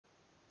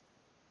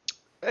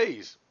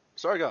Hey,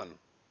 Sargon,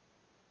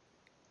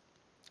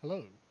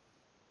 Hello.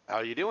 how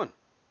you doing?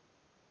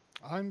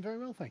 I'm very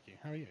well, thank you.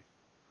 How are you?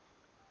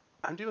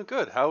 I'm doing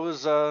good. How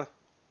is the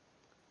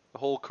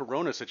whole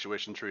Corona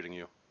situation treating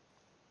you?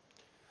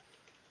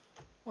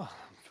 Well,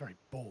 I'm very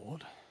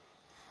bored.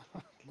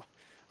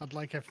 I'd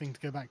like everything to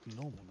go back to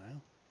normal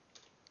now.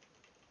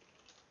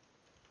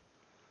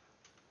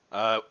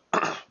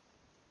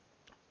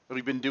 Have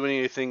you been doing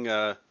anything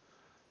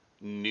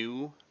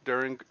new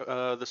during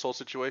this whole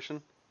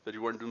situation that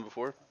you weren't doing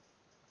before?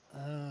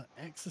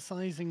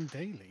 Exercising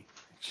daily,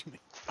 actually.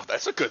 Oh,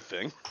 that's a good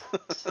thing.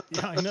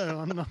 Yeah, I know.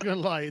 I'm not gonna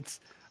lie.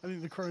 I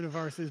think the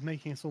coronavirus is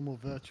making us all more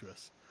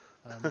virtuous.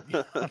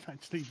 Yeah, I've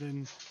actually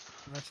been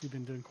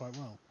doing quite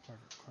well.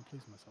 Quite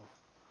pleased with myself.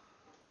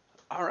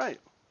 All right.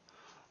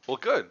 Well,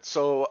 good.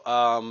 So,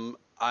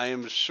 I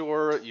am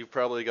sure you've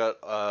probably got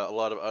a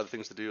lot of other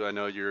things to do. I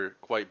know you're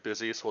quite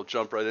busy, so we'll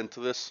jump right into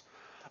this.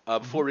 Hmm.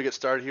 Before we get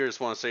started here, I just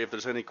want to say if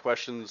there's any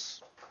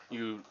questions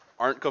you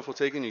aren't comfortable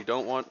taking, you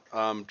don't want,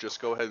 just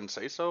go ahead and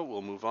say so.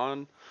 We'll move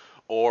on.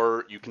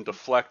 Or you can Thank you.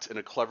 deflect in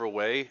a clever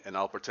way, and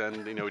I'll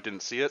pretend, we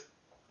didn't see it,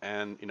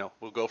 and,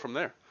 we'll go from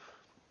there.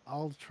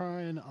 I'll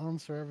try and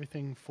answer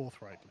everything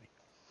forthrightly.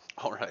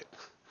 All right.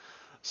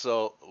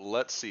 So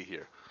let's see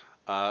here.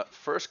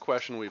 First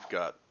question we've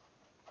got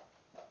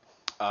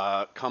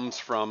comes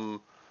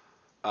from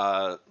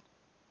uh,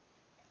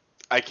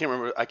 I can't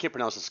remember. I can't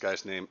pronounce this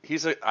guy's name.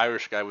 He's an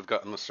Irish guy we've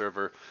got on the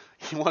server.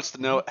 He wants to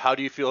Hmm. know, how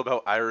do you feel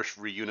about Irish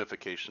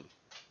reunification?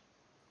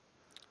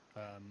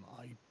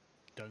 I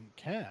don't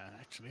care.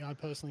 Actually, I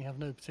personally have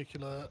no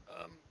particular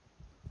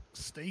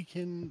stake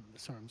in.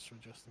 Sorry, I'm just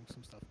adjusting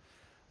some stuff.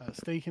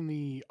 Stake in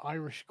the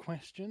Irish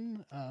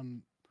question.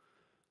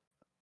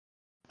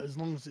 As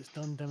long as it's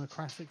done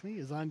democratically,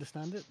 as I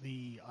understand it,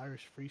 the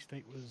Irish Free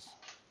State was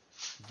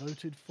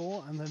voted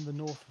for, and then the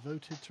North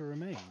voted to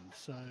remain.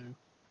 So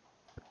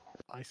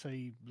I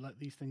say let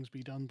these things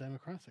be done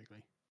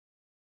democratically.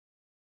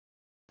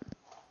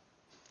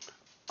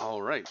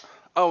 All right.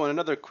 Oh, and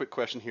another quick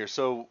question here.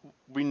 So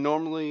we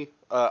normally,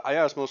 I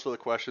ask most of the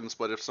questions,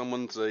 but if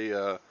someone's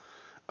a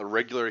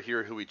regular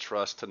here who we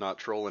trust to not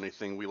troll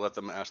anything, we let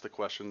them ask the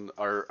question.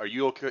 Are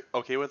you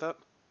okay with that?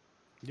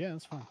 Yeah,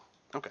 that's fine.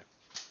 Okay.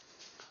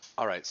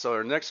 All right. So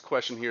our next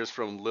question here is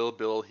from Lil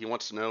Bill. He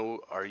wants to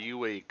know, are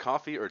you a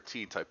coffee or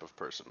tea type of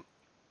person?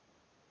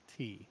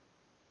 Tea.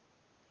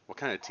 What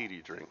kind of tea do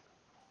you drink?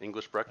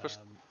 English breakfast?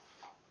 Um,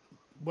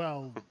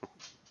 well,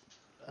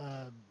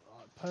 uh,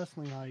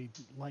 personally, I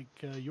like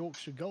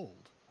Yorkshire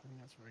Gold. I think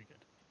that's very good.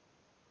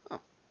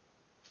 Oh,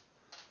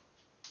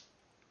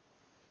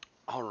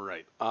 all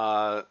right.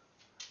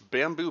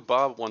 Bamboo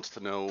Bob wants to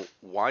know,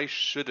 why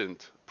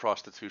shouldn't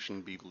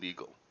prostitution be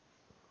legal?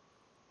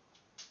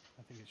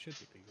 I think it should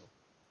be legal.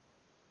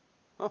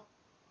 Oh,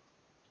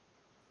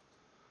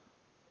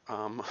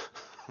 um,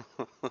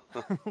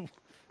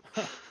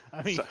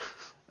 I mean, so,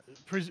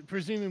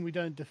 presuming we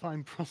don't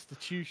define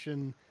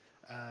prostitution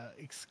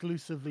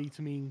exclusively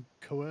to mean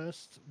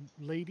coerced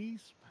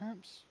ladies,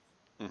 perhaps.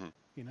 mhm.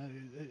 You know,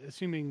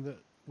 assuming that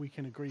we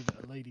can agree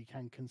that a lady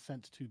can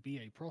consent to be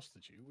a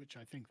prostitute, which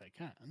I think they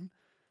can,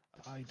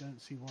 I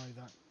don't see why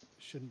that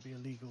shouldn't be a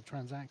legal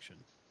transaction.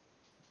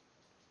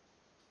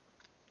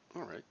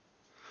 All right.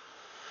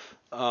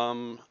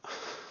 Um,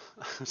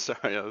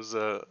 sorry, I was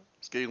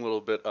getting a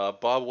little bit.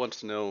 Bob wants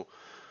to know,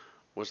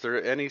 was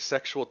there any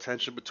sexual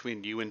tension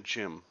between you and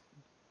Jim?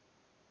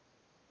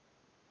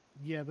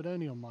 Yeah, but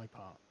only on my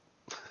part.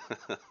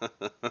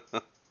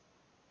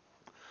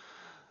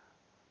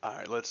 All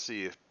right, let's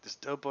see if is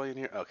Doughboy in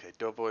here. Okay,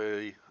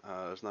 Doughboy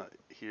is not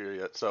here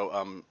yet.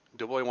 So,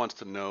 Doughboy wants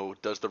to know,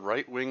 does the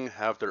right wing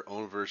have their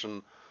own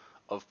version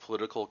of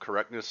political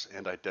correctness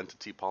and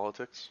identity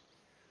politics?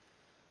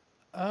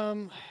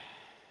 Um,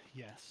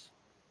 yes.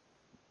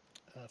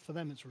 For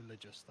them, it's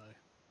religious though.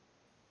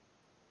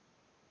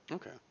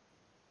 Okay.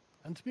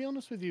 And to be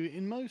honest with you,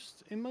 in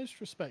most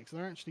respects,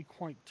 they're actually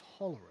quite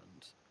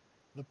tolerant.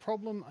 The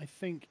problem, I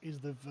think,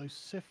 is the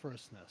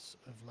vociferousness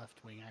of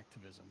left wing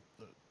activism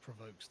that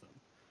provokes them.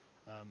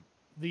 Um,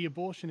 the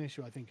abortion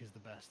issue, I think, is the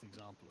best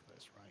example of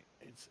this. Right?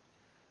 It's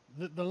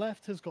the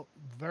left has got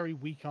very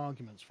weak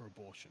arguments for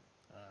abortion.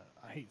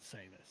 I hate to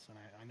say this, and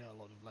I know a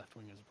lot of left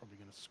wingers are probably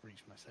going to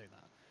screech when I say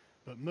that,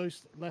 but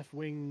most left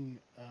wing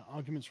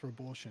arguments for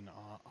abortion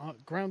are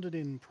grounded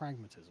in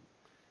pragmatism.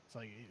 It's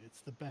like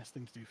it's the best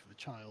thing to do for the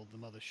child. The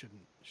mother should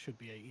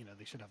be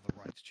they should have the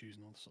right to choose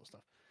and all this sort of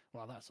stuff.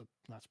 Well, that's a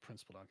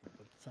principled argument,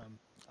 but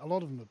a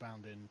lot of them are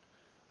bound in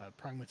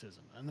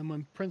pragmatism. And then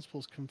when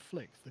principles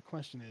conflict, the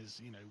question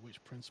is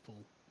which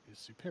principle is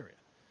superior.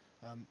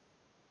 Um,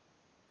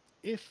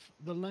 if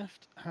the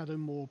left had a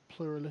more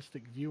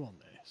pluralistic view on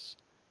this,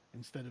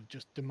 instead of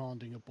just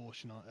demanding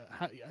abortion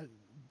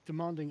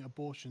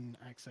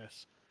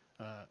access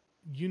uh,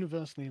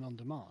 universally and on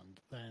demand,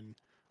 then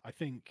I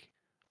think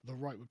the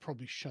right would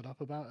probably shut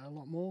up about it a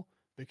lot more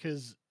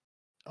because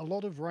a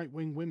lot of right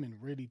wing women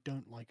really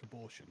don't like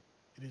abortion.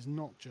 It is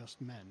not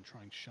just men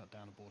trying to shut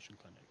down abortion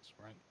clinics,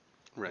 right?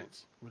 Right.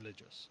 It's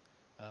religious.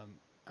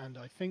 And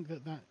I think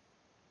that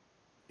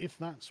if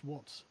that's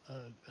what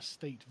a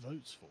state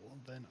votes for,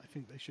 then I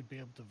think they should be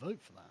able to vote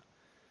for that.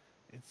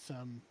 It's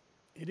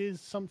it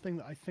is something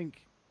that I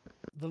think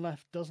the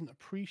left doesn't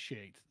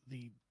appreciate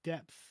the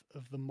depth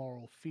of the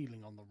moral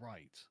feeling on the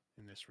right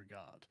in this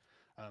regard,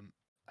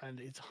 and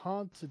it's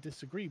hard to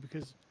disagree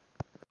because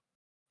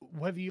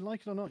whether you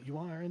like it or not, you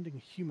are ending a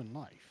human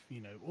life.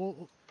 You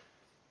know,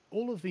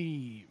 all of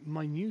the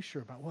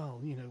minutiae about, well,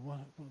 you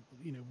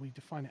know, we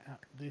define it at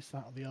this,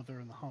 that, or the other,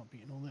 and the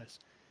heartbeat and all this.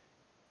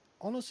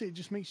 Honestly, it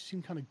just makes you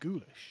seem kind of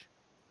ghoulish,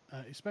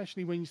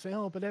 especially when you say,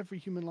 oh, but every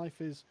human life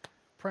is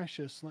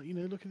precious. Like, you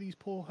know, look at these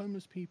poor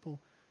homeless people.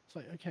 It's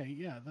like, okay,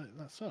 yeah,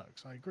 that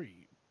sucks. I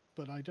agree.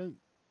 But I don't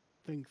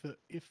think that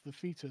if the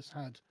fetus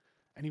had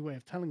any way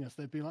of telling us,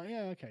 they'd be like,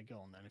 yeah, okay, go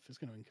on then, if it's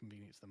going to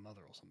inconvenience the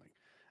mother or something.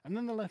 And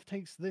then the left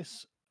takes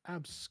this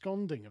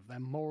absconding of their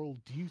moral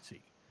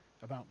duty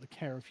about the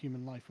care of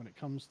human life when it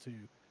comes to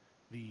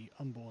the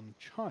unborn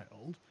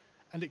child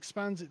and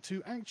expands it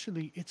to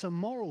actually it's a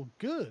moral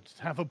good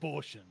to have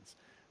abortions.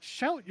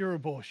 Shout your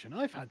abortion.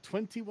 I've had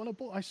 21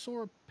 abortions. I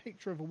saw a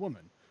picture of a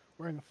woman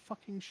wearing a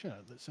fucking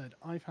shirt that said,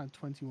 I've had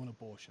 21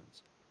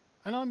 abortions.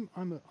 And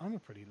I'm a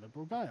pretty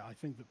liberal guy. I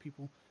think that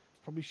people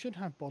probably should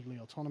have bodily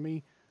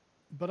autonomy,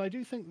 but I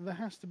do think there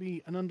has to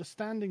be an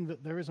understanding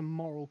that there is a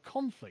moral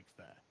conflict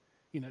there.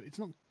 You know, it's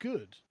not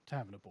good to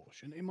have an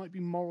abortion. It might be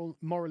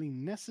morally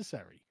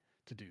necessary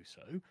to do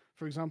so.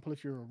 For example,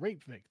 if you're a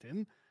rape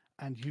victim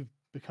and you've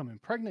become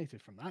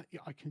impregnated from that,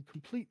 I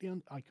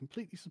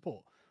completely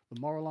support the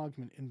moral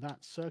argument in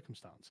that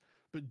circumstance.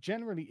 But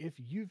generally, if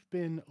you've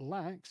been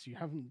lax, you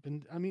haven't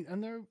been. I mean,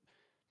 and there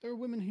are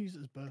women who use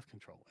it as birth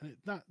control, and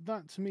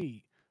that to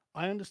me,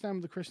 I understand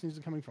where the Christians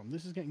are coming from.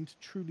 This is getting to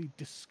truly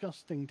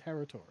disgusting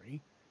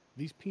territory.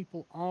 These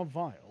people are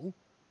vile,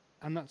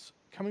 and that's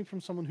coming from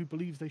someone who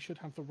believes they should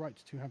have the right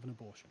to have an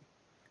abortion.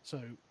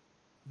 So,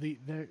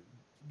 the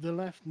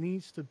left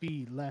needs to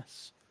be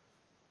less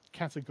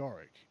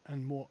categoric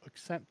and more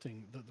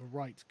accepting that the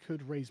right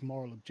could raise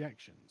moral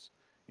objections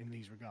in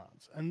these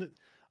regards. And that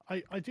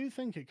I do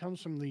think it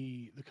comes from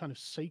the kind of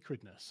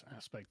sacredness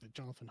aspect that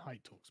Jonathan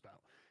Haidt talks about.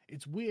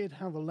 It's weird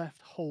how the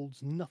left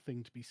holds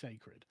nothing to be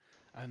sacred,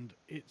 and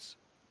it's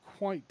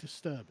quite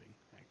disturbing,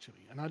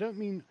 actually. And I don't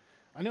mean,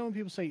 I know when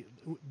people say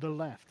the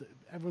left,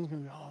 everyone's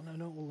going to go, oh, no,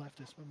 not all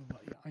leftists, blah, blah, blah.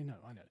 Yeah,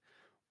 I know.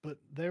 But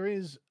there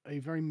is a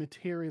very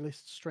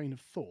materialist strain of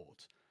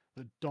thought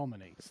that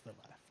dominates the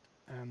left.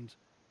 And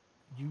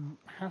you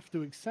have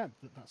to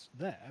accept that that's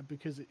there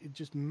because it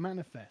just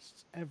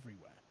manifests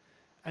everywhere.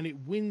 And it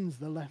wins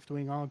the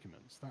left-wing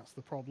arguments. That's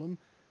the problem.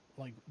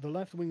 Like, the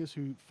left-wingers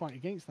who fight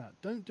against that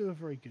don't do a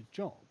very good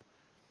job.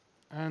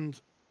 And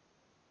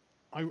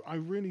I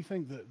really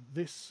think that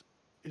this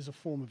is a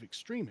form of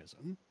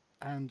extremism,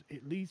 and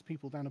it leads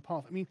people down a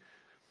path. I mean,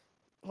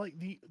 like,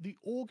 the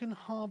organ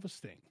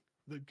harvesting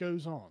that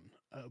goes on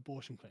at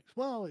abortion clinics,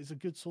 well, it's a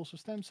good source of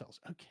stem cells.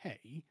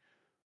 Okay,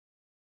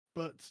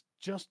 but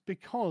just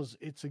because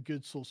it's a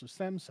good source of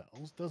stem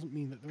cells doesn't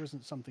mean that there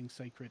isn't something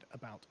sacred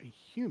about a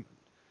human.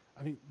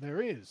 I think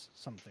there is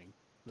something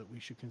that we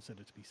should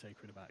consider to be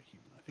sacred about a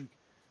human. I think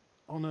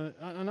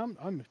and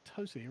I'm a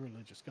totally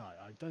irreligious guy.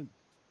 I don't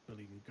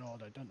believe in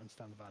God. I don't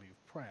understand the value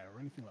of prayer or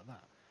anything like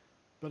that.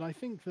 But I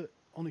think that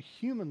on a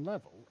human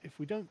level, if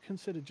we don't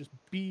consider just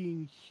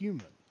being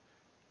human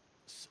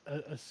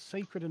a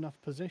sacred enough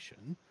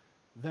position,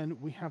 then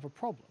we have a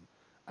problem.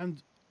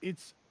 And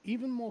it's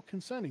even more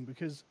concerning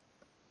because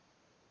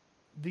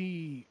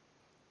the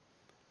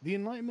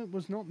Enlightenment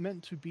was not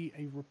meant to be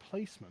a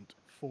replacement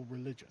for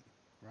religion,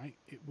 right?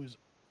 It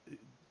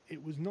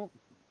was not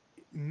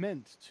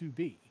meant to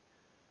be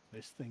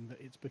this thing that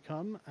it's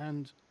become,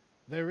 and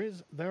there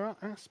are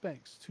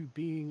aspects to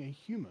being a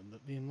human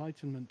that the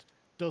Enlightenment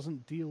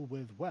doesn't deal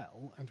with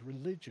well, and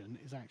religion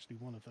is actually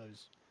one of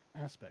those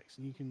aspects.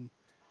 And you can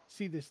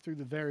see this through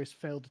the various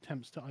failed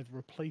attempts to either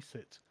replace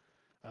it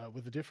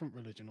with a different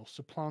religion or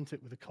supplant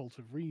it with a cult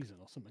of reason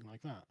or something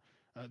like that.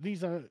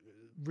 These are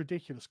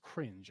ridiculous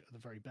cringe at the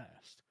very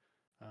best.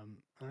 And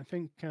I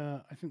think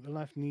the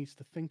left needs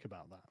to think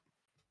about that.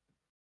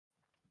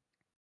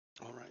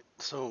 All right.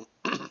 So,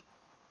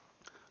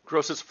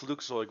 Grossus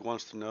Fluxoid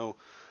wants to know,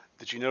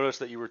 did you notice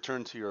that you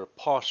returned to your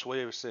posh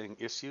way of saying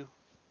issue?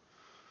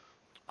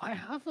 I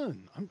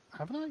haven't.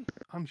 Haven't I?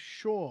 I'm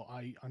sure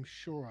I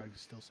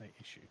still say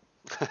issue.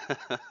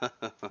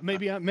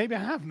 Maybe I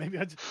have. Maybe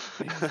I just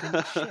think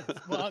shit.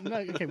 Well, no.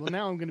 Okay. Well,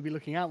 now I'm going to be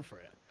looking out for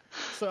it.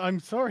 So I'm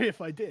sorry if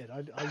I did.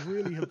 I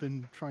really have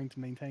been trying to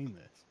maintain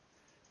this.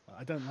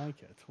 I don't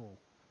like it at all.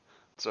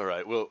 It's all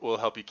right. We'll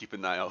help you keep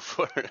an eye out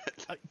for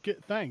it.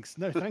 Thanks.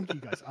 No, thank you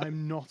guys.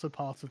 I'm not a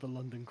part of the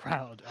London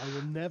crowd. I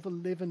will never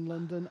live in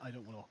London. I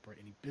don't want to operate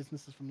any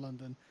businesses from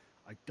London.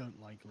 I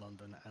don't like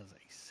London as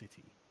a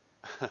city.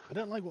 I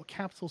don't like what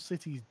capital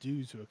cities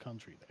do to a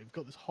country. They've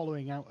got this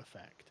hollowing out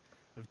effect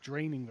of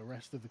draining the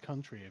rest of the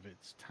country of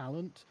its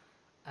talent,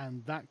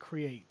 and that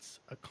creates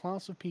a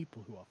class of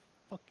people who are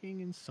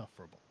fucking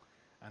insufferable.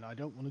 And I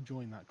don't want to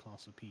join that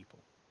class of people.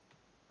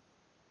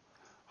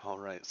 All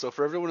right. So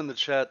for everyone in the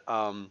chat,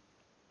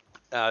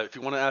 If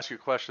you want to ask your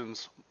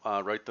questions,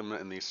 write them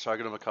in the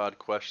Sargon of Akkad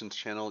questions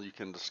channel. You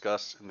can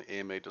discuss in the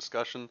AMA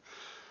discussion.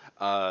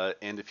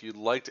 And if you'd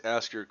like to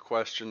ask your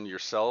question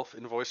yourself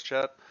in voice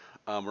chat,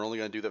 we're only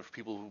going to do that for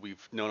people who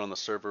we've known on the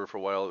server for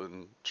a while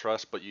and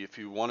trust. But if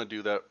you want to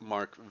do that,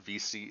 mark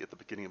VC at the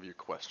beginning of your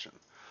question.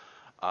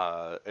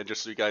 And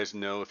just so you guys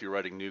know, if you're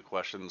writing new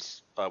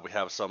questions, we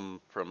have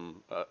some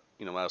from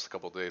last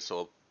couple of days, so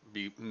I'll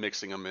be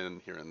mixing them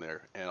in here and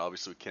there. And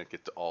obviously, we can't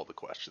get to all the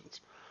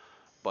questions.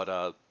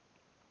 But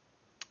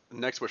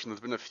next question, there's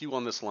been a few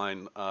on this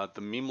line.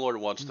 The meme lord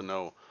wants to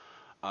know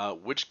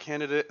which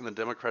candidate in the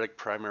Democratic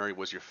primary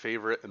was your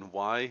favorite and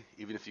why?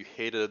 Even if you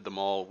hated them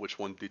all, which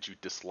one did you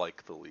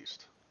dislike the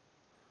least?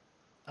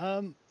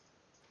 Um,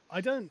 I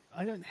don't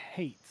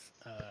hate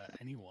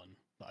anyone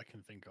that I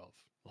can think of.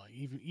 Like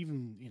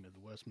even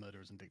the worst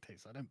murderers and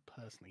dictators. I don't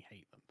personally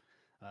hate them.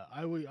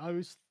 I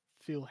always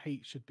feel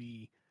hate should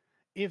be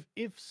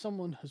if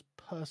someone has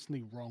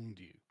personally wronged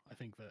you. I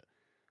think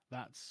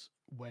that's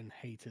when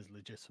hate is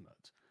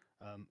legitimate.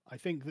 I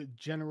think that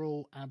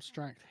general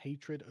abstract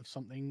hatred of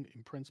something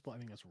in principle, I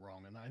think that's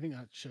wrong, and I think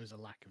that shows a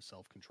lack of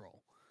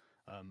self-control,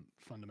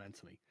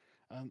 fundamentally.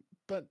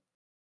 But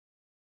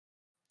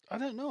I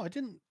don't know. I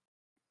didn't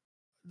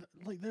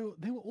like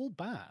they were all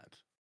bad.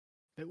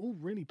 They're all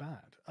really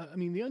bad. I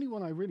mean, the only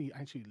one I really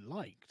actually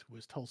liked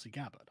was Tulsi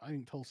Gabbard. I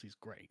think Tulsi's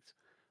great.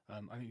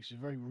 I think she's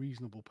a very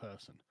reasonable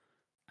person,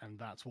 and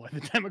that's why the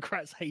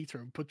Democrats hate her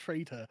and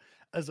portrayed her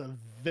as a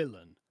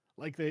villain.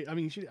 Like I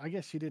mean, I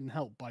guess she didn't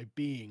help by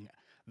being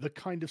the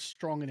kind of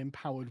strong and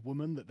empowered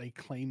woman that they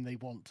claim they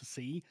want to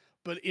see,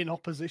 but in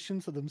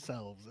opposition to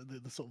themselves,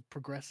 the sort of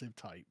progressive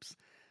types.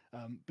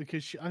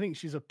 Because I think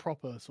she's a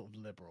proper sort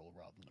of liberal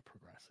rather than a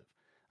progressive.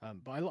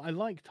 But I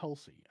like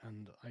Tulsi,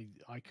 and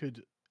I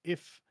could,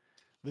 if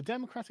the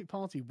Democratic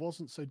Party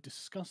wasn't so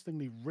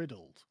disgustingly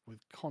riddled with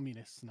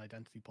communists and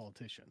identity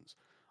politicians,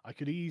 I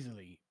could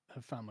easily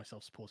have found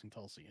myself supporting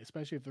Tulsi,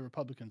 especially if the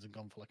Republicans had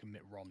gone for like a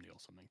Mitt Romney or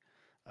something.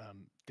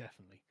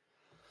 Definitely.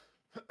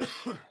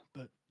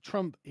 But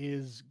Trump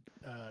is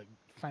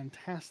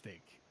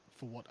fantastic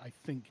for what I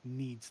think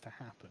needs to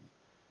happen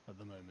at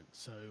the moment.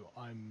 So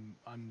I'm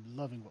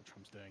loving what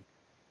Trump's doing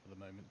at the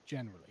moment.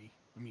 Generally,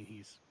 I mean,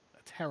 he's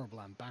a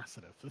terrible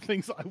ambassador for the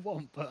things that I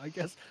want, but I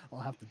guess I'll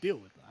have to deal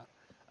with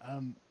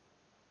that.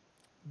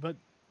 But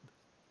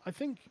I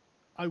think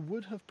I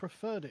would have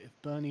preferred it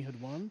if Bernie had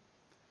won,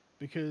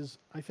 because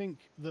I think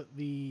that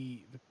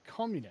the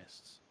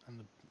communists and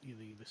the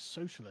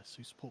socialists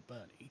who support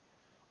Bernie,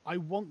 I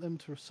want them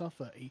to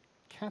suffer a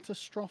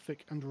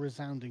catastrophic and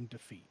resounding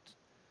defeat,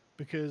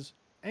 because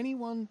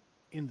anyone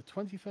in the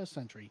 21st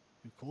century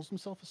who calls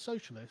himself a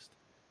socialist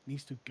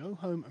needs to go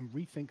home and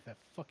rethink their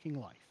fucking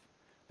life.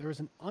 There is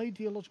an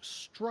ideological,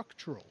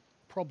 structural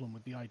problem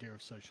with the idea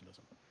of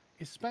socialism,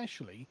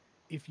 especially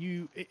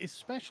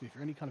especially if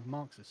you're any kind of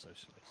Marxist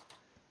socialist.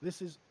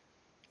 This is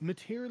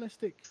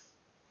materialistic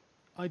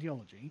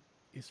ideology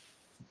is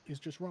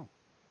just wrong.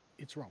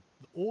 It's wrong.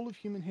 All of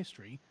human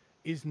history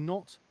is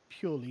not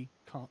purely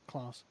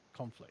class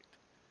conflict.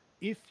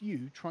 If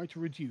you try to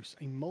reduce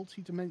a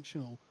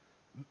multi-dimensional,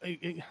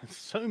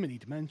 so many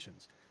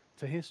dimensions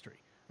to history,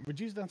 and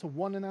reduce that to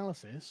one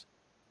analysis,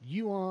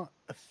 you are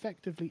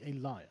effectively a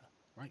liar.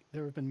 Right?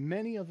 There have been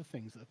many other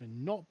things that have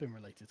not been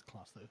related to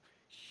class that have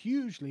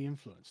hugely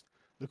influenced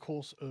the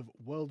course of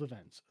world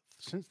events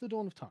since the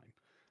dawn of time.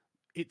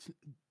 It's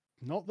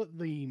not that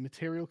the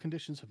material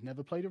conditions have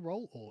never played a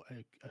role or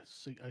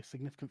a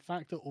significant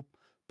factor or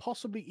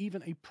possibly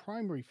even a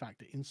primary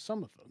factor in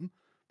some of them,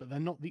 but they're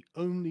not the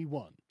only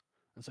one.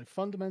 And so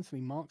fundamentally,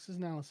 Marx's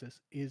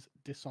analysis is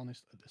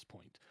dishonest at this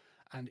point.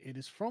 And it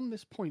is from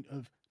this point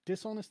of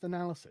dishonest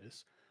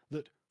analysis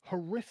that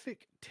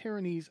horrific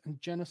tyrannies and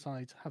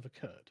genocides have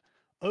occurred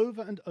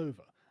over and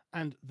over.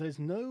 And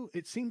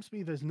it seems to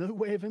me there's no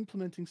way of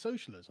implementing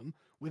socialism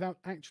without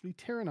actually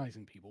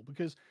tyrannizing people,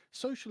 because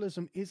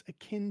socialism is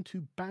akin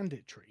to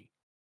banditry.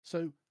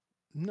 So,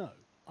 no,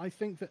 I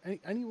think that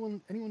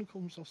anyone who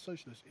calls themselves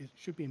socialist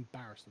should be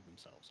embarrassed of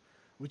themselves,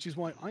 which is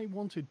why I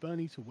wanted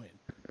Bernie to win,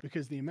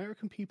 because the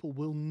American people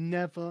will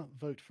never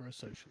vote for a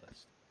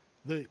socialist.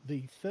 The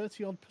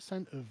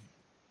 30-odd% of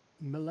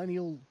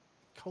millennial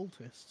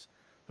cultists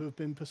who have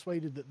been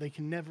persuaded that they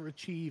can never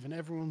achieve and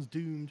everyone's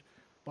doomed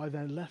by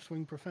their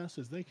left-wing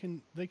professors, they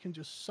can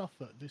just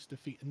suffer this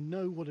defeat and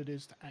know what it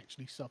is to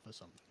actually suffer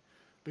something.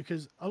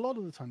 Because a lot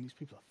of the time these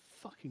people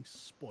are fucking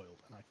spoiled,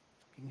 and I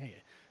fucking hate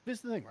it. This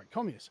is the thing, right?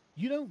 Communists,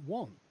 you don't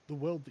want the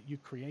world that you're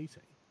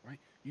creating, right?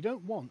 You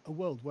don't want a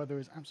world where there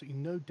is absolutely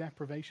no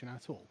deprivation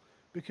at all,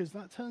 because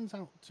that turns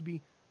out to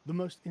be the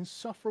most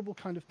insufferable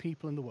kind of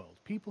people in the world.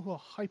 People who are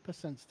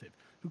hypersensitive,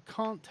 who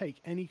can't take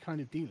any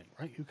kind of dealing,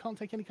 right? Who can't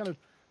take any kind of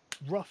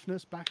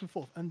roughness back and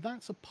forth. And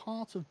that's a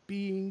part of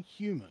being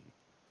human.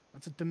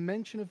 That's a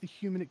dimension of the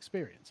human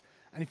experience.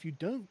 And if you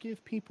don't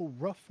give people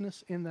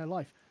roughness in their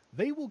life,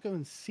 they will go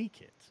and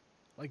seek it.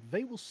 Like,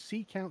 they will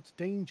seek out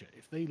danger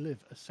if they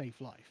live a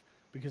safe life,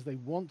 because they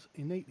want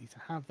innately to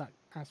have that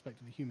aspect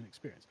of the human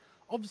experience.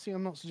 Obviously,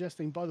 I'm not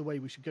suggesting, by the way,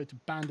 we should go to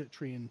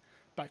banditry and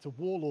back to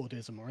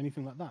warlordism or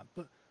anything like that.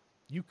 But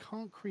you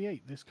can't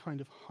create this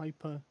kind of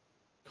hyper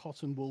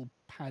cotton wool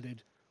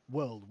padded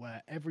world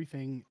where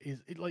everything is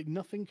like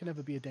nothing can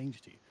ever be a danger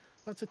to you.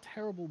 That's a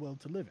terrible world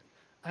to live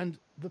in. And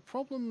the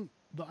problem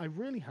that I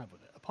really have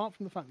with it, apart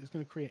from the fact that it's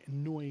going to create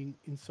annoying,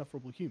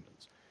 insufferable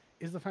humans,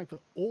 is the fact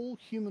that all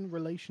human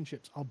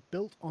relationships are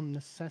built on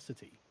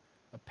necessity.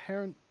 A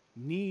parent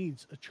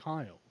needs a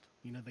child.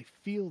 You know, they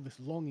feel this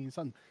longing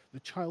inside. The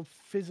child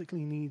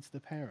physically needs the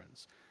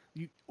parents.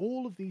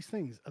 All of these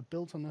things are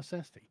built on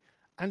necessity.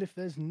 And if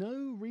there's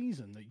no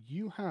reason that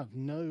you have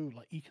no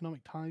like economic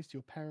ties to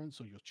your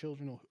parents or your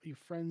children or your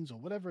friends or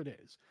whatever it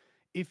is,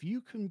 if you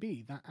can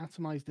be that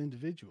atomized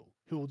individual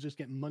who will just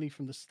get money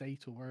from the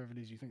state or wherever it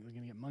is you think they're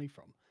going to get money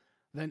from,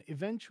 then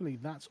eventually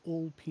that's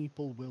all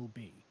people will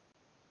be.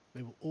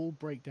 They will all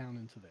break down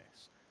into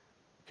this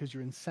because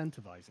you're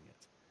incentivizing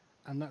it.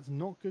 And that's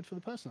not good for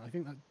the person. I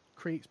think that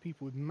creates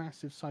people with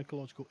massive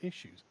psychological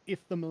issues.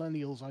 If the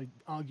millennials I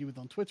argue with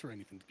on Twitter are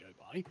anything to go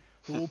by,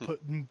 who all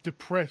put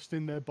depressed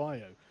in their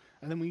bio.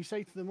 And then when you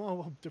say to them, oh,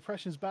 well,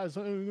 depression's bad, it's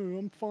like, oh, no,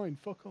 I'm fine,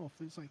 fuck off.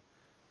 It's like,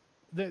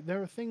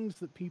 there are things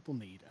that people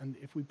need. And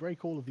if we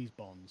break all of these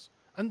bonds,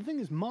 and the thing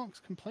is, Marx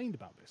complained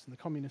about this in the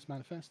Communist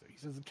Manifesto. He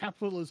says the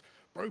capital has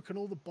broken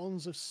all the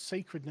bonds of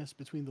sacredness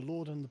between the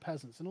lord and the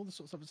peasants and all this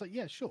sort of stuff. It's like,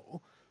 yeah, sure,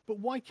 but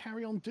why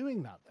carry on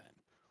doing that then?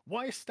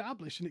 Why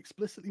establish an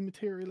explicitly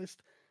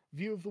materialist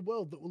view of the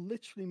world that will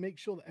literally make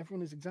sure that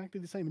everyone is exactly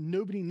the same and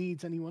nobody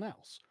needs anyone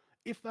else?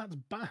 If that's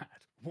bad,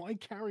 why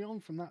carry on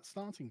from that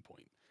starting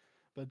point?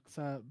 But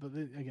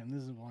again,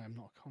 this is why I'm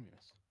not a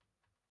communist.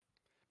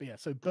 But yeah,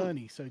 so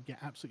Bernie, so get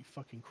absolutely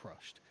fucking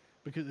crushed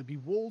because it'd be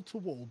wall to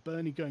wall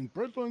Bernie going,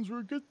 breadlines were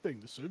a good thing,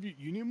 the Soviet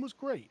Union was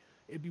great.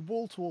 It'd be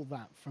wall to wall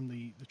that from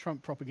the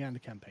Trump propaganda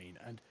campaign,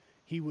 and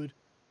he would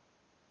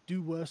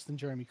do worse than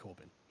Jeremy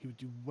Corbyn. He would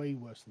do way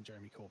worse than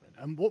Jeremy Corbyn.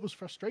 And what was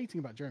frustrating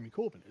about Jeremy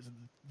Corbyn is that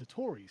the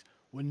Tories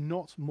were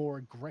not more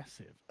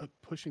aggressive at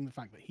pushing the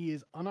fact that he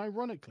is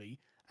unironically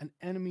an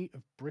enemy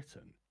of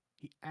Britain.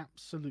 He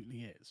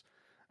absolutely is.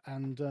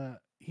 And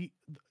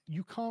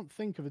you can't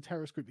think of a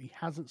terrorist group he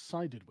hasn't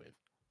sided with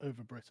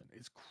over Britain.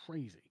 It's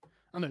crazy.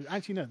 Oh no,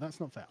 actually no, that's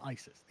not fair.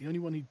 ISIS. The only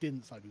one he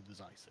didn't side with was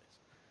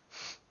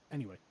ISIS.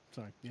 Anyway,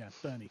 sorry. Yeah,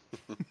 Bernie.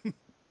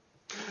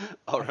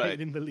 All I right.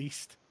 hate him the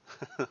least.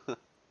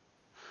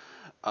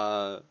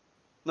 No,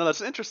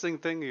 that's an interesting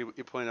thing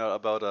you point out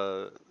about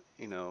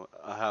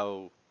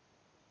how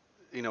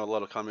a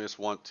lot of communists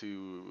want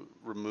to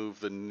remove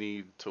the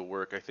need to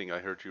work. I think I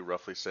heard you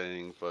roughly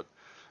saying, but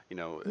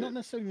not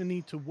necessarily the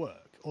need to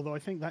work, although I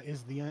think that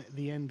is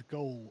the end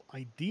goal,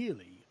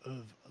 ideally,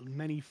 of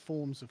many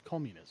forms of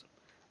communism.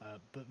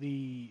 But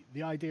the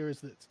idea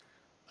is that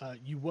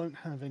you won't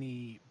have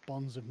any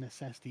bonds of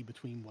necessity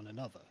between one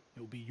another. It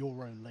will be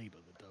your own labor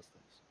that does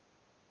this.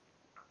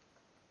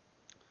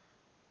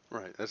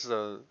 right. That's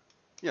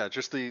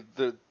just the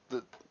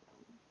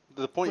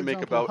point For you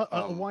make example,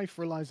 about a wife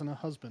relies on her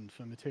husband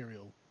for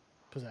material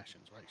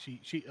possessions, right?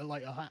 She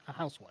like a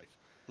housewife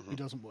who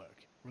doesn't work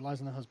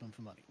relies on her husband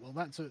for money. Well,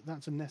 that's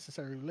a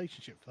necessary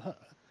relationship for her.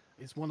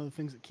 It's one of the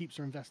things that keeps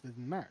her invested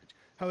in marriage.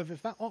 However,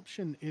 if that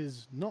option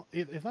is not,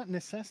 if that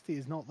necessity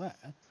is not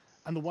there,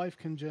 and the wife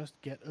can just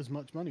get as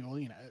much money or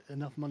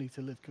enough money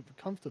to live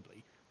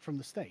comfortably from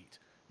the state,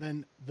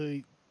 then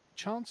the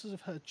chances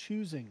of her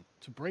choosing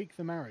to break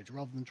the marriage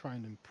rather than try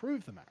and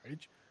improve the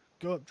marriage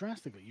go up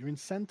drastically. You're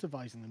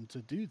incentivizing them to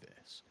do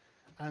this.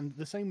 And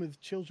the same with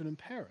children and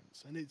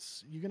parents. And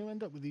you're going to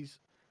end up with these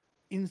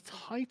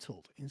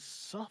entitled,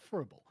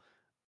 insufferable.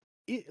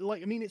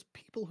 It's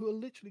people who are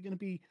literally going to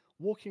be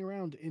walking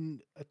around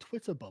in a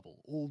Twitter bubble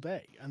all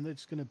day and they're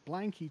just going to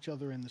blank each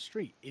other in the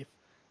street if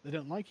they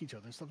don't like each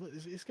other and stuff like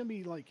this. It's going to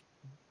be like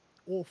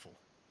awful.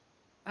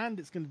 And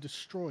it's going to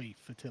destroy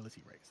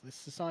fertility rates. This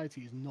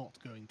society is not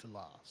going to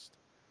last.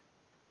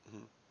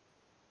 Mhm.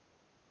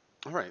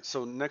 All right,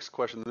 so next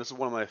question. This is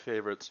one of my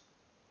favorites.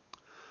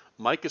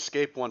 Mike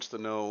Escape wants to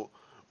know,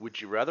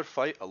 would you rather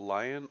fight a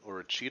lion or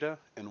a cheetah,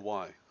 and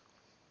why?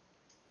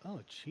 Oh,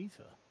 a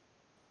cheetah.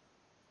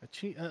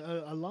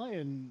 A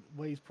lion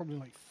weighs probably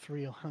like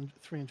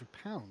 300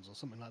 pounds or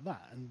something like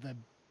that, and they're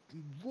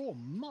raw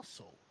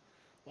muscle.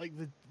 Like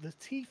the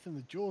teeth and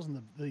the jaws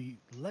and the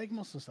leg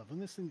muscle and stuff,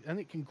 and this thing, and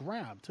it can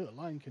grab too. A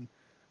lion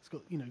it's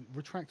got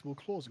retractable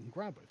claws it can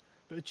grab with.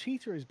 But a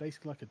cheetah is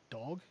basically like a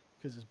dog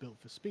because it's built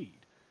for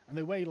speed, and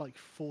they weigh like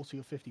 40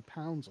 or 50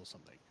 pounds or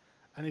something.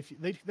 And if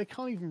they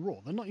can't even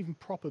roar, they're not even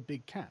proper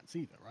big cats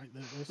either, right?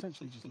 They're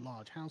essentially just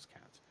large house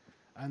cats.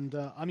 And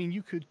I mean,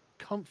 you could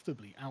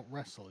comfortably out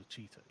wrestle a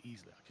cheetah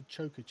easily. I could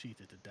choke a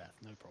cheetah to death,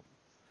 no problem.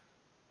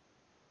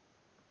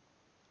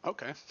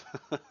 Okay.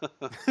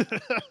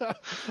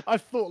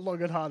 I've thought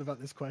long and hard about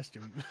this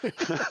question.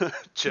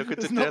 Choke it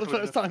to It's not death the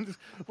first with time.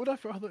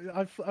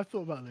 I've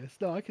thought about this.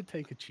 No, I could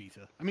take a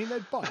cheetah. I mean,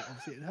 they'd bite.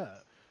 Obviously, it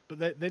hurt, but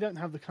they don't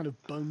have the kind of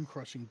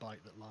bone-crushing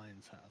bite that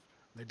lions have.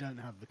 They don't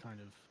have the kind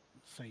of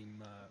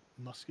same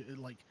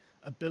like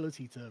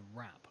ability to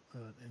wrap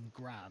and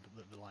grab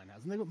that the lion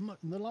has, and they've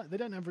got they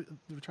don't have the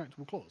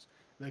retractable claws.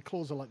 Their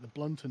claws are like the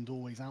blunted,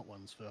 always out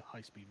ones for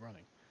high speed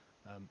running.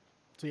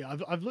 So yeah,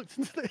 I've looked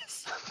into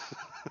this.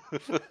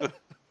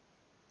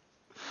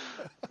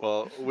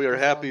 Well, we are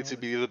Bizarre happy to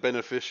knowledge. be the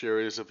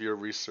beneficiaries of your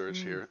research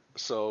here.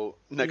 So,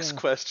 next Yeah.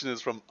 question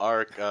is from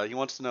Ark. He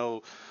wants to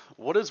know,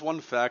 what is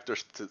one fact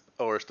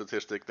or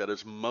statistic that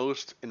is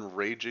most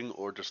enraging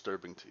or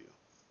disturbing to you?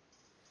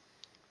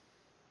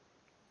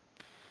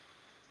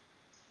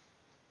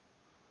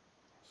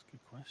 That's a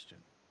good question.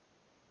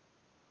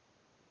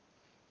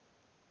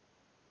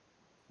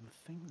 The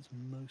thing that's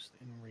most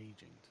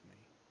enraging to me.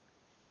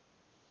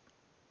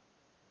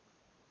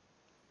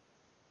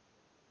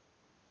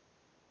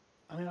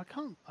 I mean, I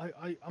can't.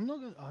 I'm not.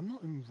 I'm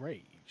not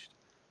enraged,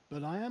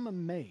 but I am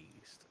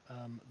amazed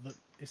that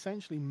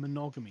essentially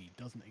monogamy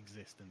doesn't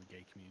exist in the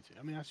gay community.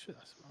 I mean,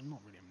 I'm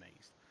not really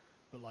amazed,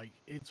 but like,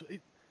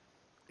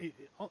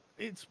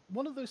 it's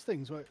one of those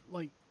things where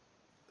like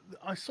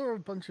I saw a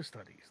bunch of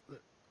studies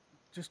that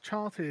just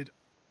charted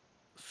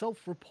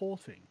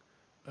self-reporting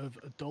of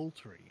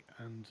adultery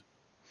and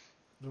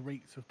the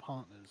rates of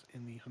partners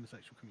in the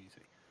homosexual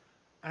community,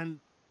 and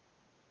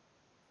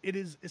it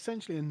is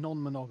essentially a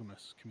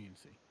non-monogamous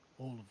community.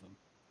 All of them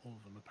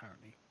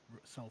apparently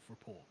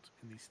self-report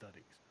in these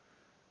studies,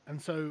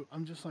 and so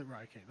I'm just like,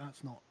 right, okay,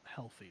 that's not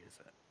healthy, is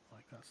it?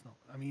 Like, that's not.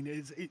 I mean,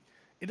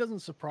 it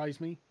doesn't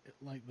surprise me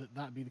like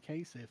that be the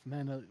case if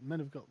men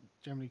have got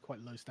generally quite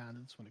low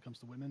standards when it comes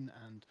to women,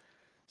 and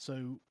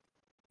so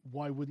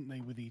why wouldn't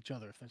they with each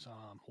other if they say,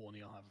 oh, I'm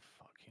horny, I'll have a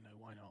fuck,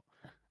 why not?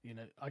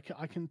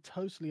 I can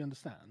totally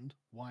understand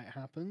why it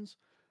happens,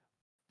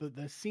 but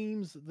there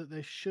seems that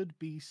there should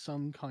be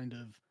some kind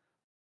of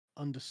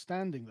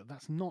understanding that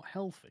that's not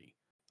healthy,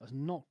 that's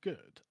not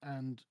good,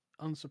 and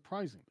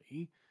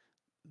unsurprisingly,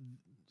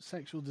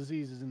 sexual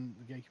diseases in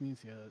the gay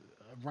community are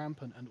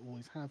rampant and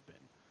always have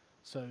been.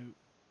 So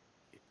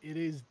it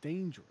is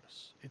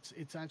dangerous.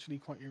 It's actually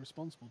quite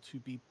irresponsible to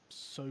be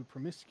so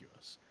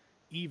promiscuous,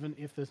 even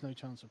if there's no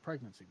chance of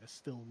pregnancy. There's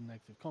still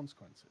negative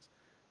consequences,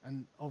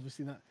 and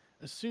obviously that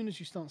as soon as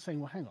you start saying,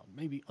 well, hang on,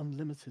 maybe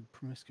unlimited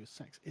promiscuous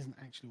sex isn't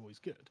actually always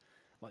good.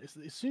 Like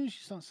as soon as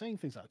you start saying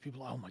things like that,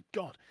 people are like, oh my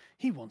god,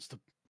 he wants to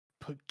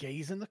put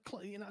gays in the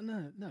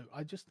no.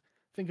 I just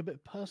think a bit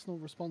of personal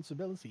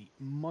responsibility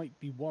might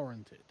be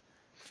warranted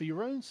for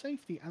your own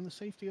safety and the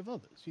safety of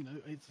others.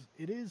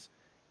 It is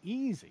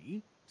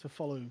easy to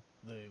follow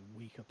the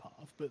weaker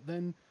path, but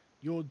then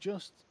you're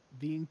just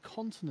the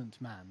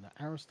incontinent man that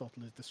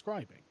Aristotle is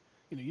describing.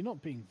 You're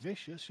not being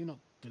vicious, you're not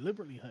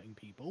deliberately hurting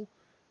people,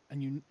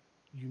 and you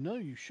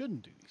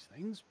shouldn't do these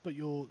things, but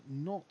you're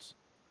not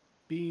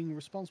being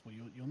responsible.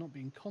 You're not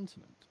being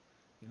continent.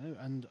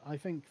 And I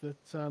think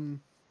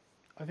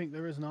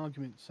there is an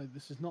argument to say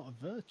this is not a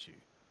virtue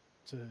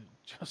to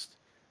just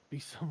be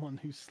someone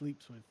who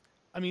sleeps with.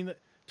 I mean, that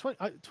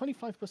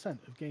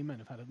 25% of gay men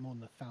have had more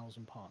than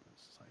 1,000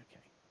 partners. It's like,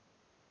 okay,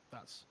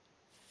 that's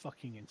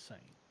fucking insane.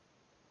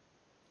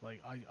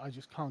 Like, I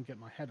just can't get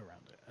my head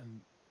around it,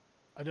 and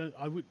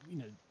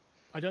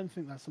I don't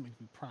think that's something to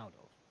be proud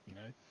of.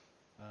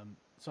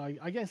 So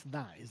I guess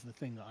that is the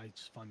thing that I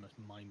just find most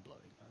mind blowing.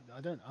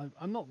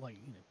 I'm not like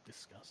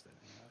disgusted.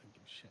 I don't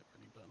give a shit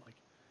really, but like,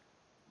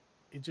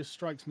 it just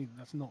strikes me that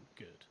that's not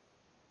good.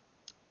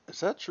 Is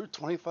that true?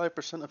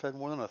 25% have had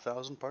more than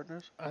 1,000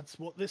 partners? That's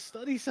what this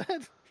study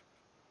said.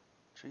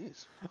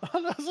 Jeez.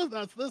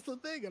 That's the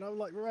thing, and I'm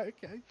like, right,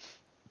 okay.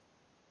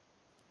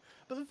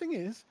 But the thing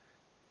is,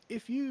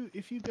 if you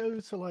go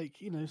to like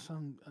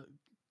some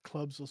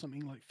clubs or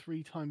something like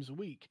 3 times a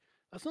week,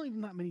 that's not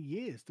even that many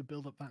years to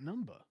build up that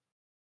number.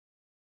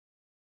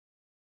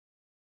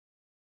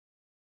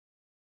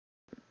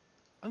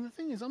 And the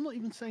thing is, I'm not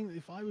even saying that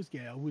if I was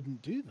gay, I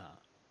wouldn't do that.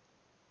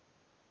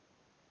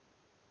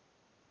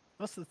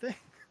 That's the thing.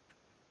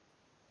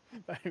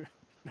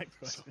 Next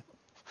question.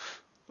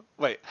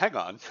 Wait, hang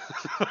on.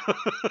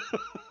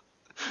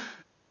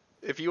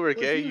 If you were Well,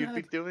 if gay, you you'd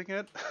be had doing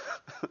it?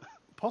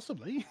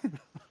 possibly.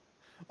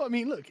 Well, I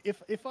mean, look,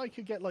 if I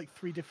could get like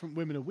 3 different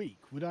women a week,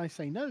 would I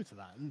say no to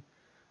that? And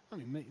I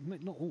mean,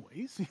 not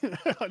always.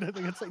 I don't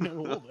think I'd say no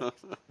always.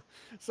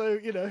 So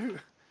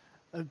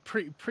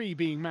pre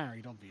being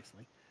married,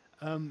 obviously.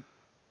 Um,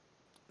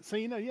 so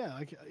yeah,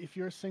 if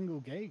you're a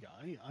single gay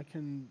guy, I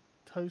can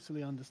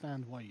totally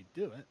understand why you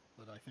do it,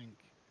 but I think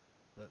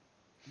that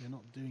you're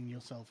not doing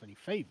yourself any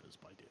favors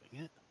by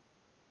doing it.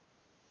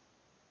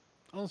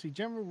 Honestly,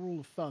 general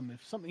rule of thumb: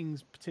 if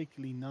something's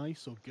particularly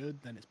nice or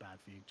good, then it's bad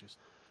for you. Just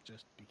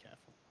be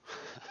careful.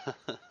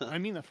 I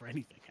mean that for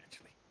anything,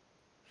 actually.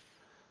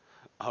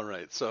 All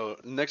right, so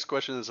next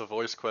question is a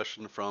voice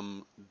question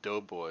from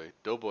Doughboy.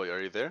 Doughboy,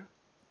 are you there?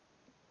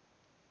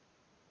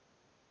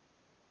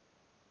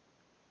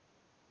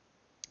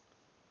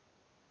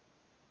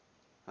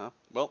 Huh?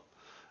 Well,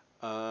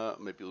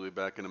 maybe we'll be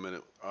back in a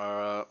minute.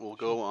 We'll Sure.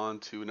 go on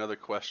to another I'm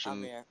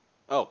question. here.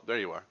 Oh, there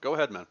you are. Go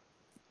ahead, man.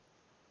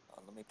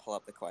 Let me pull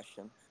up the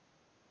question.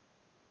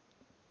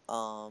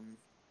 Um,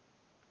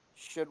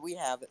 Should we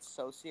have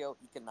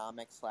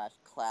socioeconomic slash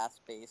class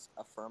based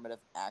affirmative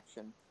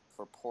action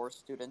for poor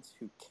students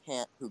who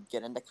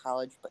get into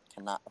college but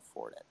cannot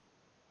afford it?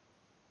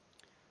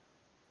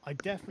 I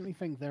definitely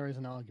think there is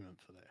an argument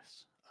for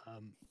this.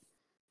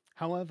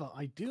 However,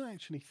 I do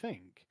actually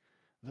think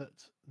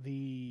that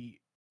the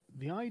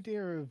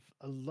idea of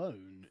a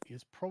loan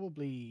is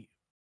probably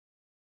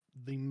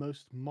the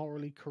most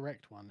morally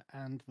correct one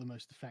and the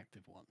most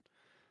effective one.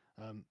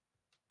 Um,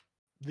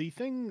 the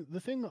thing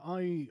that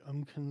I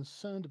am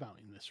concerned about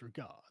in this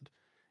regard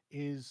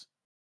is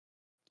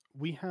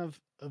we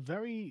have a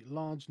very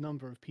large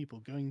number of people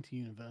going to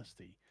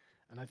university,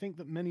 and I think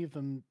that many of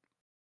them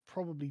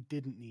probably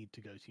didn't need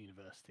to go to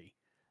university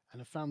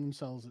and have found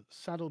themselves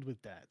saddled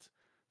with debt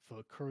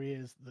for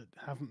careers that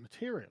haven't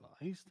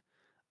materialized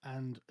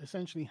and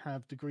essentially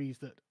have degrees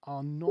that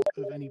are not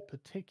of any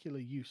particular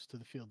use to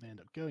the field they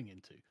end up going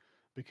into,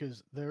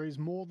 because there is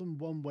more than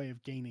one way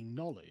of gaining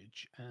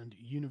knowledge, and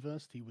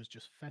university was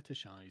just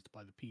fetishized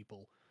by the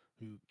people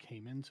who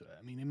came into it.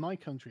 I mean, in my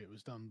country, it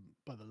was done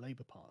by the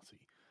Labour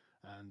Party,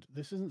 and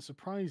this isn't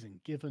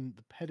surprising given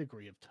the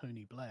pedigree of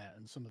Tony Blair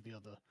and some of the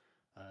other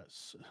uh,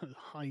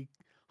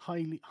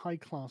 high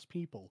class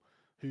people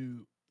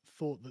who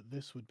thought that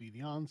this would be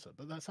the answer,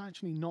 but that's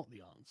actually not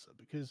the answer,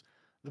 because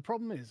the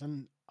problem is,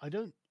 and I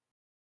don't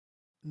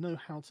know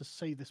how to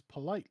say this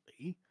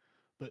politely,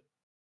 but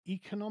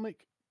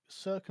economic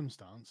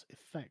circumstance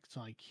affects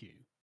IQ,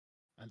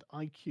 and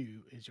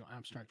IQ is your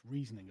abstract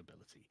reasoning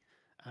ability,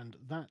 and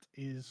that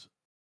is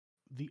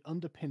the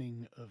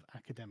underpinning of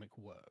academic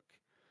work.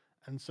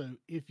 And so,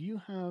 if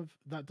you have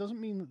that,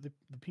 doesn't mean that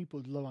the people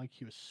with low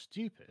IQ are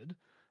stupid.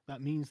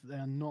 That means that they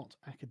are not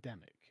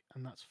academic,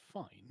 and that's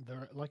fine. There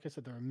are, like I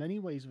said, there are many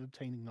ways of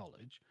obtaining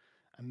knowledge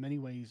and many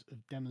ways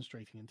of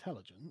demonstrating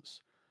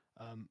intelligence.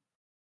 Um,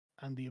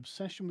 and the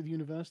obsession with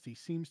university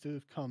seems to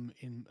have come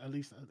in, at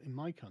least in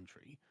my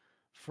country,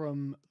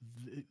 from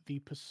the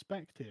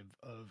perspective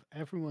of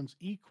everyone's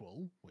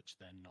equal, which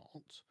they're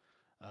not,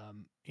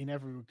 in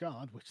every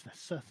regard, which they're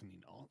certainly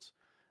not,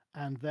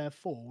 and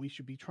therefore we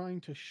should be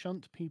trying to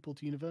shunt people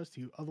to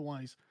university who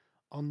otherwise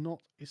are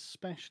not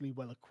especially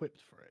well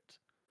equipped for it.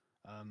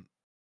 Um,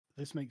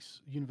 this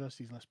makes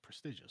universities less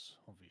prestigious,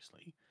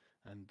 obviously,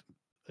 and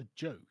a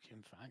joke,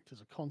 in fact,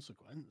 as a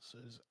consequence,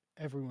 as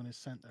everyone is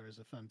sent there as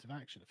affirmative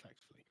action,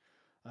 effectively.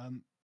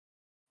 Um,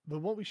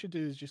 but what we should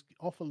do is just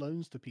offer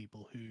loans to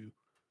people who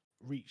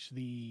reach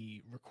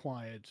the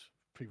required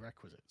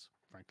prerequisites,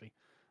 frankly.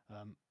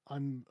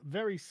 I'm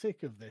very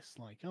sick of this,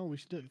 like, oh, we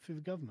should do it through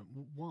the government.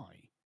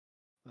 Why?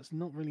 That's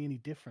not really any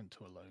different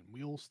to a loan.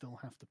 We all still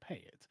have to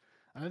pay it.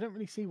 And I don't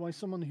really see why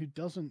someone who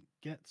doesn't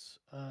get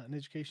an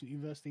education at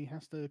university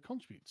has to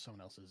contribute to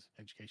someone else's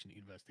education at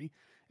university,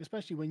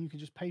 especially when you can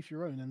just pay for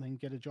your own and then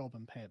get a job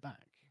and pay it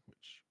back,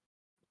 which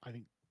I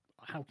think,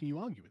 how can you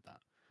argue with that?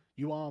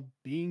 You are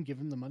being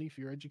given the money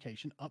for your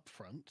education up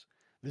front.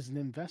 There's an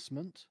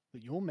investment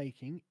that you're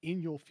making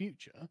in your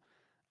future,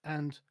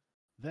 and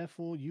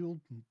therefore you'll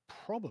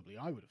probably,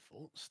 I would have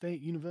thought, stay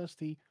at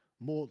university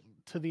more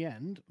to the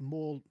end,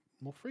 more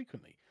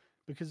frequently.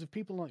 Because if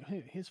people like,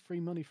 hey, here's free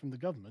money from the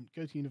government,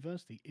 go to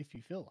university if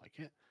you feel like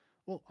it.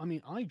 Well, I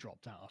mean, I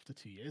dropped out after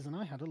 2 years and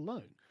I had a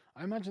loan.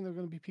 I imagine there are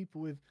going to be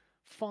people with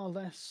far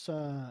less,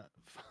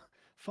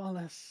 far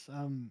less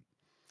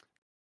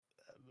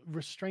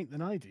restraint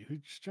than I do who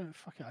just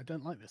fuck it, I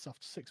don't like this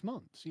after 6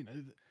 months.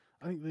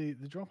 I think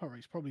the dropout rate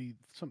is probably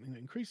something that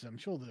increases. I'm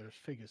sure there's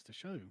figures to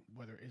show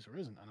whether it is or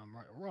isn't, and I'm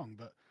right or wrong.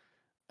 But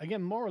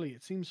again, morally,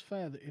 it seems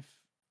fair that if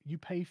you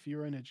pay for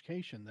your own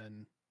education,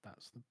 then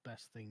that's the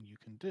best thing you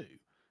can do.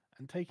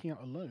 And taking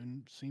out a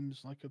loan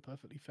seems like a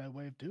perfectly fair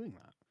way of doing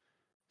that.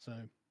 So,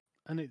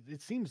 and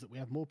it seems that we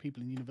have more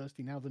people in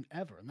university now than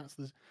ever, and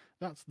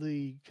that's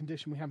the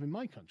condition we have in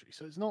my country.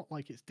 So it's not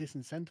like it's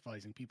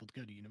disincentivizing people to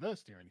go to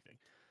university or anything.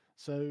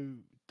 So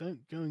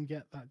don't go and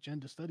get that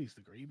gender studies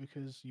degree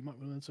because you might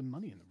want to earn some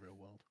money in the real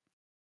world.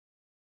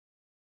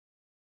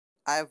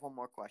 I have one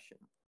more question.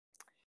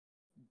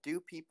 Do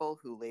people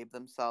who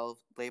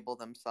label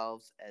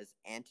themselves as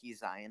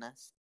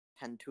anti-Zionist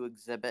tend to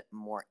exhibit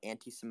more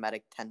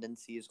anti-Semitic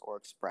tendencies or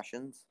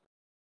expressions?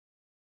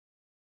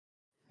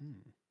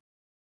 Hmm.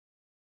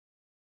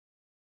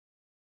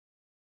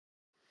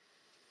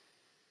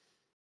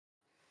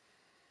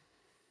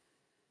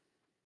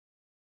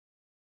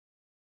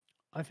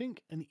 I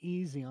think an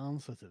easy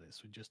answer to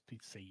this would just be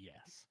to say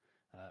yes.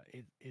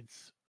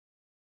 It's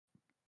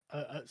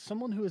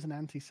someone who is an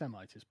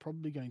anti-Semite is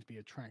probably going to be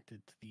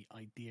attracted to the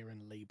idea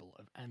and label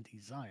of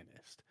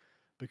anti-Zionist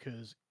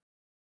because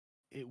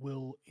it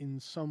will, in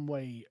some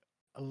way,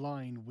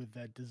 align with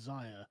their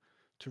desire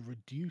to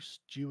reduce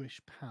Jewish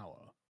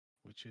power,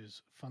 which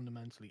is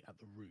fundamentally at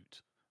the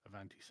root of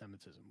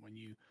anti-Semitism. When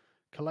you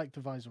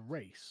collectivize a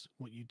race,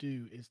 what you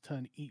do is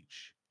turn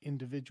each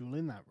individual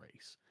in that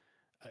race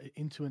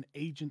into an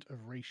agent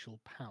of racial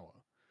power.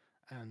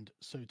 And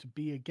so to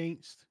be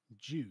against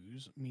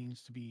Jews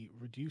means to be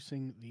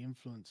reducing the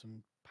influence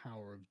and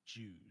power of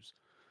Jews.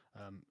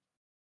 Um,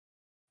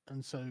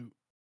 and so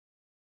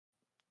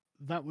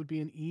that would be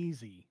an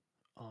easy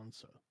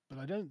answer, but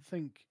I don't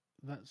think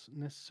that's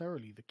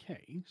necessarily the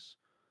case.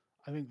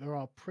 I think there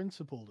are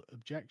principled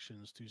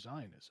objections to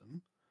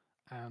Zionism,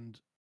 and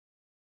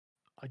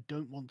I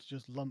don't want to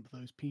just lump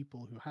those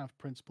people who have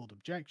principled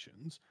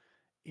objections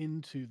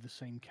into the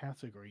same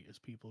category as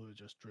people who are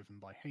just driven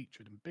by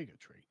hatred and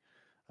bigotry.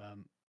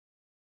 Um,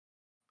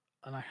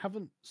 and I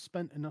haven't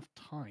spent enough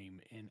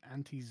time in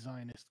anti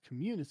Zionist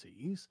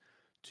communities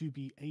to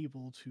be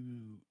able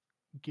to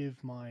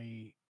give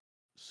my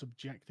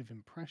subjective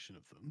impression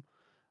of them.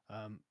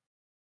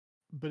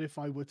 But if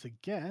I were to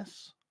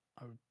guess,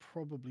 I would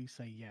probably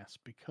say yes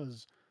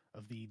because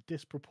of the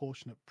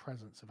disproportionate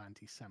presence of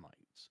anti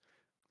Semites.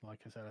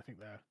 Like I said, I think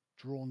they're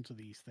drawn to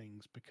these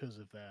things because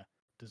of their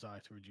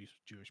desire to reduce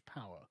Jewish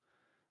power.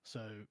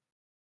 So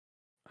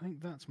I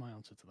think that's my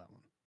answer to that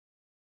one.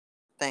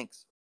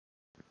 Thanks.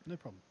 No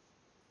problem.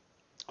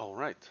 All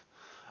right.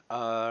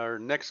 Our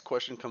next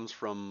question comes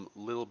from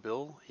Lil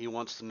Bill. He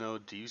wants to know,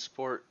 do you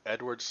support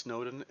Edward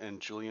Snowden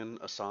and Julian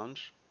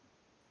Assange?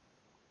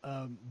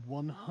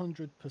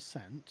 100%,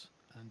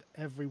 and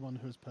everyone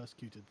who has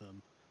persecuted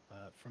them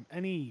from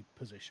any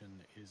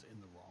position is in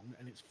the wrong,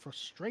 and it's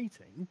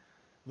frustrating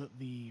that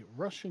the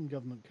Russian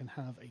government can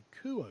have a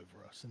coup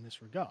over us in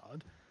this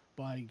regard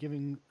by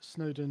giving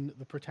Snowden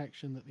the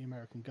protection that the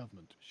American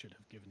government should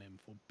have given him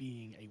for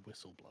being a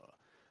whistleblower.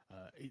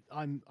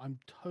 I'm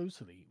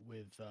totally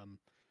with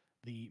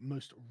the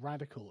most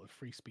radical of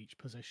free speech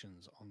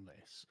positions on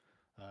this.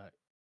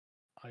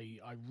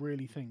 I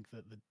really think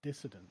that the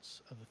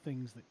dissidents are the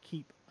things that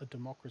keep a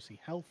democracy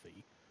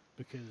healthy,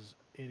 because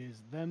it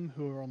is them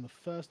who are on the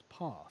first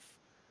path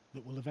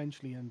that will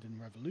eventually end in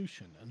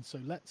revolution. And so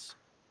let's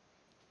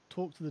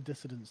talk to the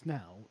dissidents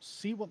now,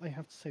 see what they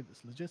have to say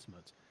that's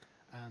legitimate,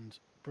 and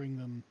bring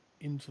them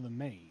into the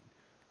main.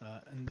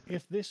 And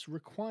if this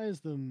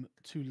requires them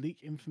to leak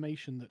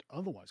information that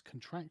otherwise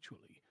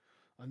contractually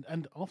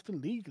and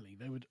often legally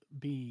they would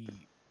be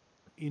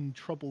in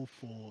trouble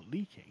for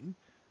leaking,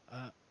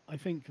 I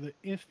think that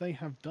if they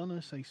have done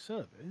us a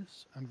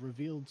service and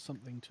revealed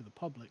something to the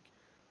public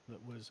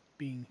that was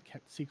being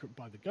kept secret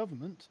by the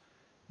government,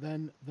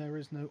 then there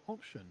is no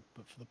option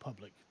but for the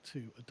public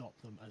to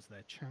adopt them as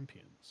their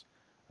champions.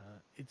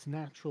 It's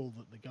natural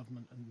that the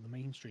government and the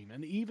mainstream,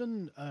 and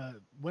even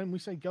when we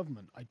say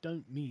government, I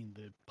don't mean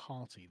the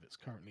party that's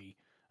currently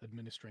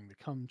administering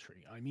the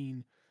country. I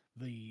mean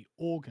the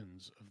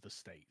organs of the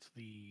state,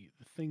 the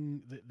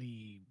thing that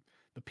the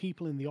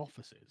people in the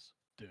offices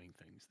doing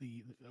things.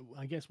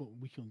 I guess what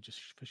we can just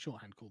for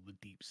shorthand call the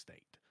deep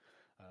state,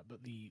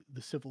 but the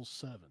civil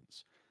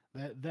servants.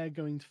 They're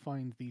going to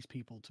find these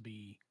people to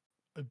be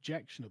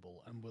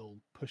objectionable and will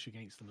push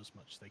against them as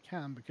much as they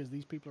can, because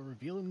these people are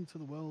revealing to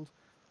the world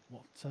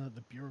what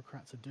the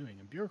bureaucrats are doing,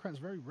 and bureaucrats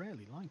very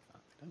rarely like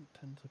that. They don't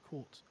tend to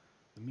court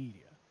the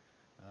media.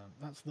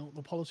 That's what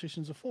the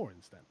politicians are for,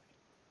 incidentally.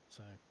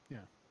 So yeah,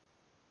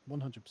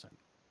 100%.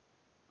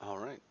 All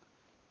right.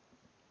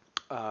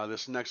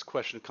 This next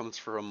question comes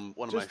from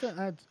one of Just my.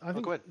 to add, I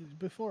think go ahead.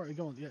 before I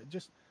go on,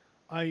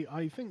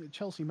 I think that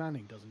Chelsea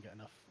Manning doesn't get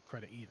enough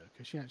credit either,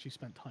 because she actually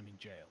spent time in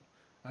jail.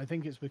 I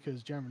think it's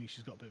because generally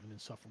she's got a bit of an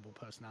insufferable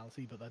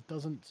personality, but that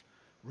doesn't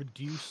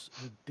reduce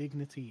the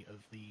dignity of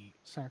the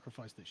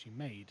sacrifice that she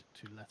made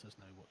to let us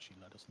know what she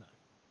let us know.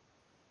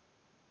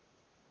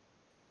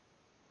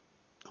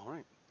 All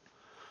right.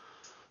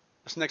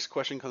 This next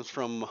question comes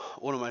from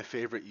one of my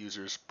favorite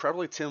users.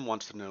 Probably Tim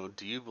wants to know,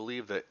 do you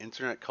believe that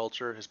internet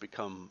culture has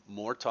become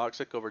more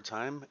toxic over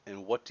time?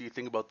 And what do you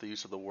think about the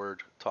use of the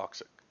word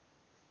toxic?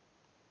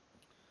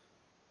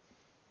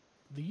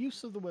 The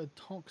use of the word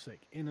toxic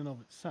in and of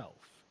itself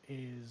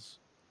is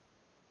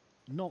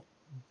not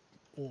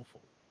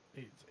awful.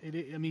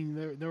 I mean,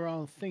 there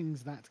are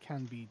things that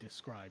can be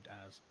described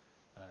as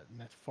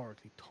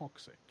metaphorically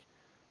toxic.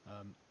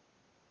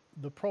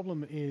 The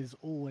problem is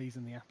always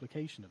in the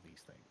application of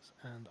these things,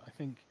 and I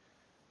think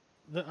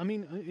that, I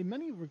mean, in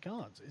many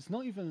regards, it's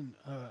not even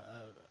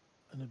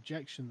an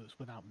objection that's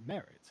without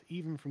merit,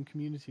 even from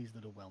communities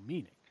that are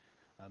well-meaning.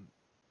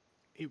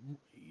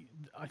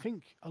 I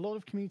think a lot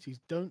of communities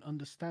don't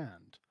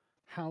understand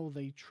how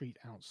they treat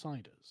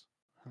outsiders,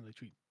 how they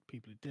treat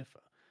people who differ.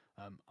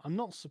 I'm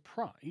not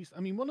surprised. I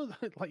mean, one of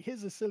the, like,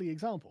 here's a silly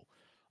example.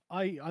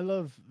 I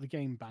love the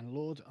game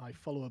Bannerlord. I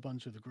follow a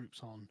bunch of the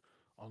groups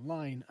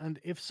online, and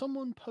if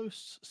someone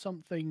posts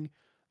something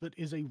that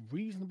is a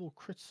reasonable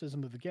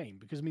criticism of the game,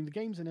 because I mean the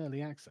game's in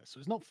early access, so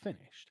it's not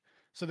finished,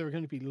 so there are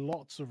going to be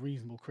lots of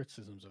reasonable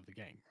criticisms of the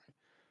game, right?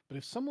 But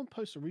if someone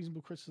posts a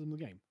reasonable criticism of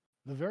the game,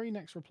 the very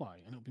next reply,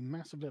 and it'll be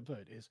massively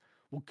upvoted, is,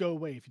 well, go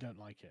away if you don't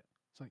like it.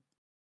 It's like,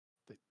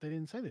 they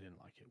didn't say they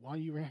didn't like it. Why are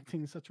you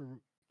reacting in such a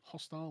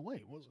hostile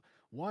way?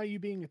 Why are you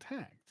being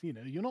attacked? You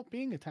know, you're not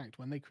being attacked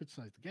when they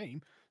criticize the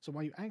game, so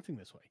why are you acting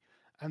this way?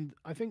 And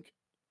I think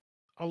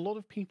a lot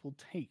of people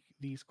take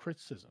these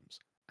criticisms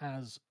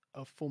as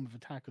a form of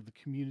attack of the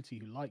community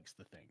who likes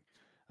the thing,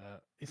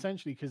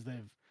 essentially because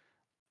they've,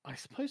 I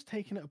suppose,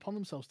 taken it upon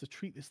themselves to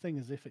treat this thing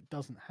as if it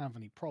doesn't have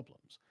any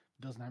problems,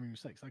 it doesn't have any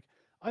mistakes. Like,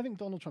 I think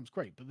Donald Trump's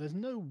great, but there's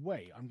no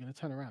way I'm going to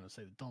turn around and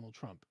say that Donald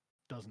Trump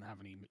doesn't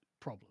have any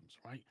problems,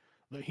 right?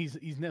 That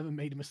he's never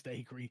made a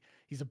mistake, or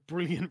he's a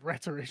brilliant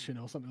rhetorician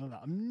or something like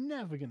that. I'm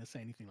never going to say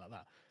anything like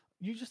that.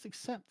 You just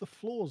accept the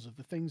flaws of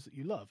the things that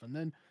you love, and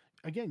then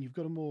again, you've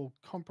got a more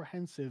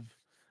comprehensive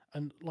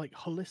and like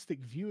holistic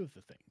view of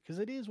the thing, because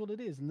it is what it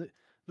is, and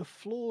the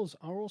flaws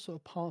are also a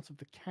part of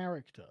the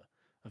character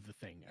of the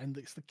thing, and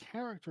it's the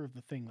character of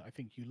the thing that I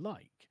think you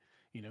like.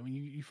 When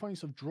you find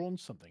yourself drawn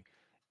to something,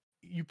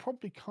 you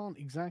probably can't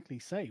exactly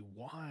say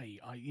why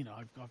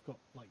I've got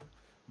like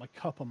my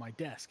cup on my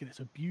desk and it's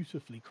a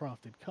beautifully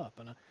crafted cup,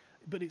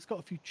 but it's got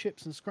a few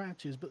chips and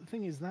scratches. But the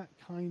thing is, that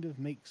kind of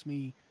makes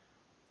me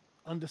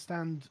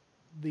understand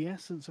the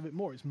essence of it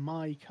more. It's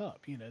my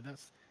cup,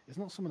 it's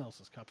not someone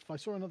else's cup. If I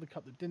saw another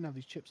cup that didn't have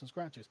these chips and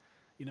scratches,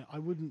 I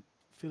wouldn't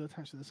feel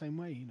attached to the same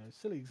way.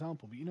 Silly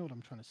example, but you know what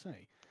I'm trying to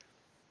say.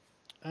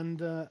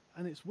 And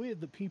it's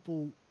weird that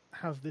people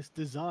have this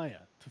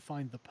desire to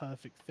find the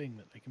perfect thing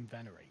that they can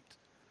venerate.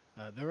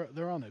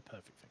 There are no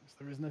perfect things.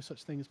 There is no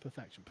such thing as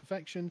perfection.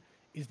 Perfection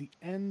is the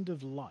end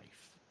of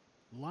life.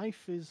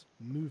 Life is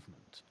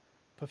movement.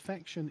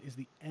 Perfection is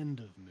the end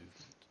of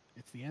movement.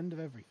 It's the end of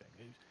everything.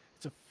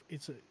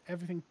 It's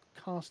everything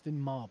cast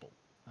in marble.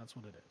 That's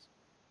what it is.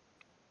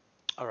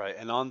 All right,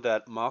 and on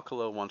that,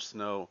 Makalo wants to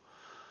know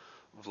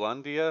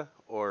Vlandia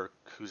or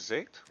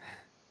Kuzate?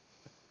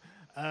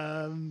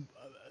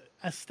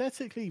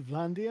 Aesthetically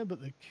Vlandia,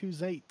 but the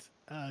Kuzate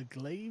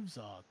glaives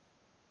are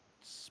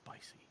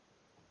spicy.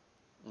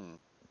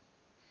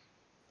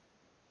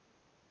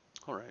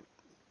 All right,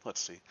 let's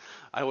see.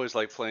 I always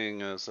like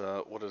playing as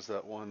what is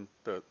that one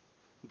that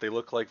they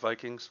look like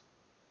Vikings?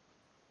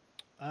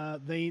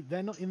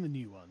 They're not in the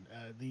new one.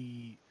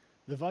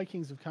 The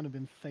Vikings have kind of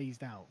been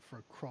phased out for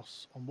a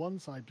cross on one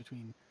side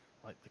between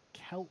like the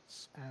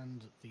Celts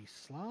and the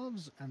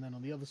Slavs, and then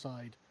on the other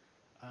side,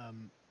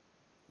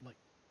 like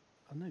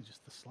I don't know,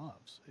 just the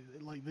Slavs.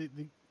 Like the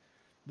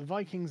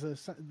Vikings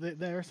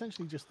they're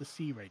essentially just the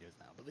Sea Raiders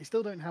now, but they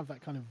still don't have that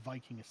kind of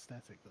Viking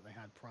aesthetic that they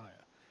had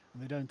prior.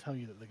 And they don't tell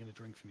you that they're going to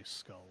drink from your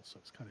skull, so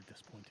it's kind of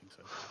disappointing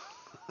so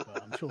far.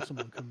 But I'm sure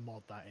someone can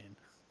mod that in.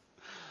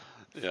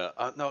 Yeah,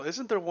 no,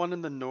 isn't there one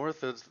in the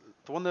north? That's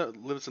the one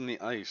that lives in the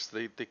ice.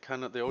 They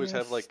always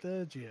have like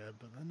Sturgia,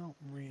 but they're not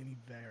really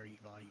very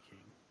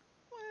Viking.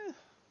 Or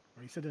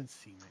at least I don't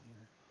seem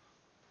it.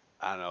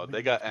 I don't know.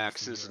 They got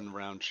axes and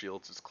round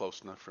shields. It's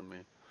close enough for me.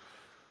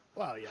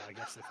 Well, yeah, I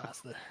guess if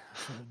that's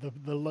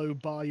the low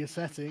bar you're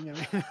setting. I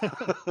mean.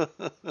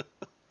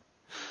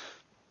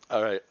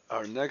 All right.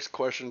 Our next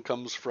question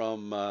comes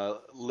from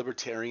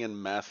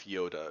Libertarian Math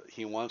Yoda.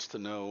 He wants to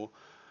know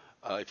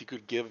if you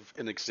could give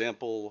an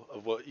example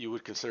of what you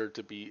would consider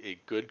to be a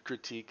good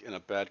critique and a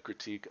bad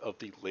critique of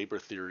the labor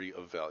theory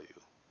of value.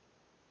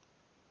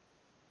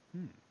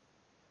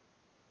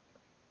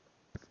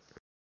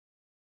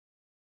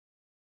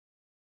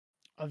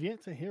 I've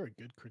yet to hear a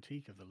good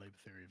critique of the labor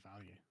theory of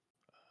value.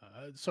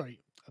 Sorry,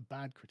 a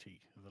bad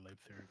critique of the labor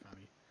theory of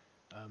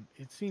value.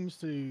 It seems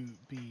to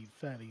be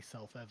fairly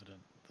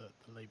self-evident that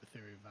the labor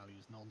theory of value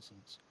is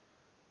nonsense.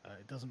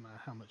 It doesn't matter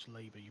how much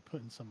labor you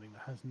put in something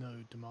that has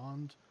no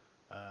demand,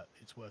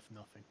 it's worth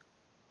nothing.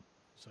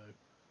 So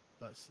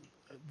that's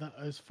that.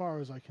 As far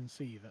as I can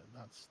see,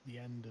 that's the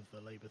end of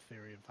the labor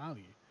theory of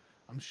value.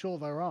 I'm sure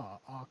there are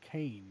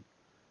arcane,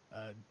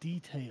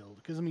 detailed,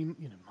 because I mean,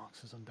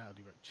 Marx has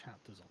undoubtedly wrote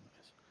chapters on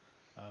this,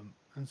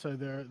 and so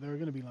there are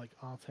going to be like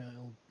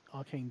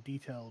arcane,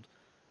 detailed,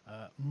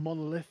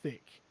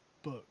 monolithic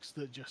books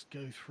that just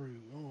go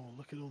through. Oh,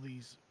 look at all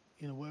these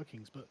inner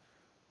workings. But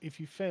if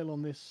you fail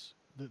on this,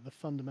 the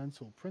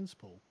fundamental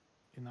principle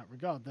in that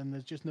regard, then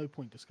there's just no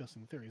point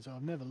discussing theory. So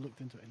I've never looked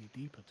into it any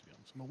deeper, to be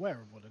honest. I'm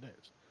aware of what it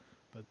is,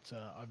 but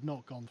I've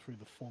not gone through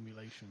the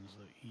formulations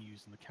that he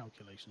used and the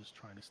calculations to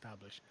try and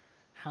establish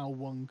how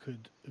one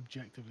could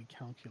objectively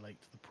calculate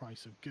the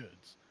price of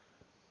goods,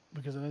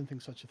 because I don't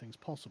think such a thing's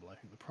possible. I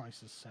think the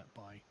price is set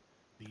by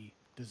the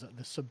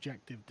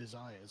subjective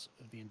desires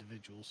of the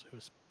individuals who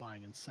are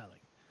buying and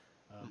selling.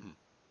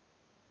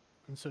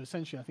 And so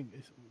essentially, I think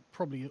it's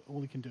probably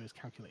all he can do is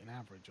calculate an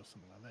average or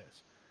something like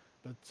this.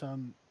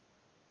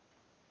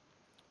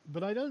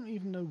 But I don't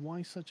even know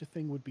why such a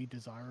thing would be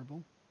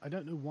desirable. I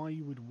don't know why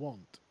you would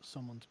want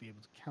someone to be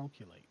able to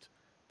calculate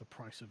the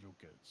price of your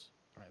goods.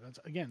 Right?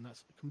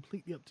 That's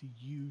completely up to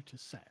you to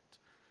set.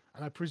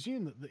 And I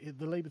presume that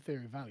the labor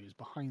theory of value is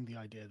behind the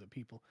idea that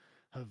people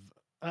have.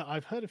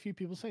 I've heard a few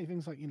people say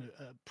things like,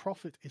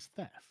 profit is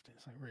theft.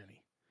 It's like,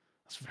 really?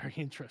 That's a very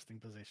interesting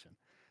position.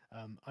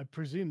 I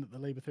presume that the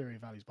labor theory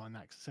of value is behind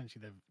that, because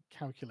essentially they've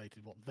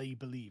calculated what they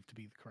believe to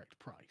be the correct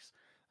price.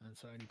 And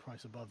so any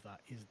price above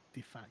that is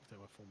de facto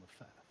a form of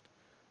theft.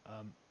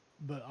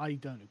 But I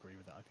don't agree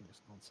with that. I think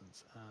it's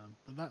nonsense.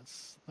 But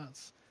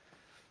that's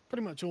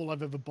pretty much all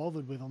I've ever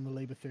bothered with on the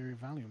labor theory of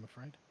value, I'm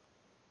afraid.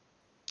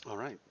 All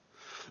right.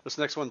 This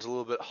next one's a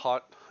little bit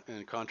hot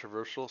and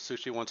controversial.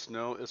 Sushi wants to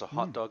know, is a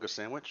hot dog a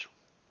sandwich?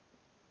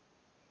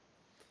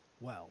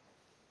 Well,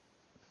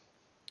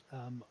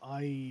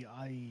 I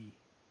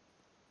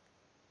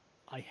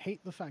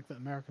hate the fact that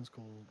Americans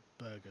call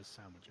burgers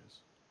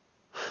sandwiches.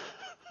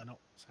 They're not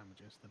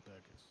sandwiches, they're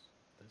burgers.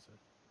 There's a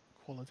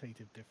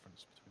qualitative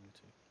difference between the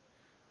two.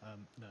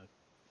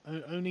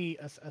 No. Only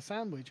a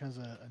sandwich has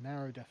a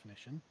narrow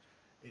definition.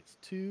 It's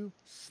two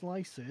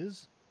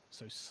slices,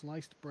 so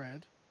sliced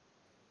bread,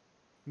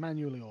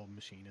 manually or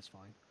machine is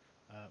fine,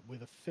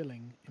 with a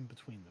filling in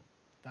between them.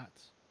 That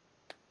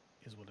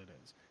is what it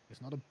is. It's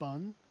not a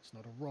bun, it's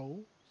not a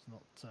roll, it's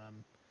not,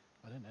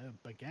 I don't know,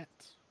 a baguette.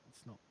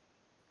 It's not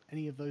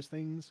any of those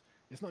things.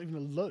 It's not even a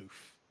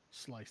loaf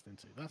sliced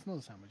into. That's not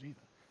a sandwich either.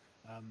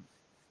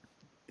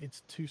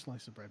 It's two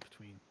slices of bread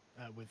between,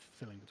 with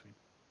filling between.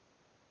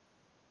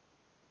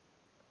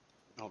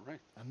 All right.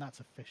 And that's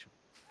official.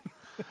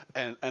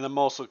 And I'm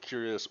also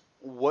curious,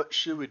 what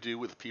should we do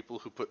with people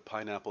who put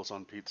pineapples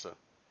on pizza?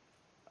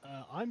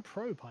 I'm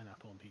pro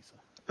pineapple on pizza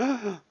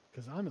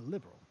because I'm a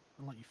liberal,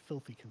 unlike you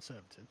filthy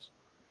conservatives.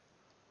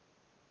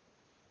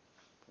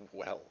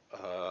 Well,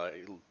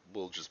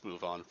 we'll just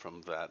move on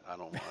from that. I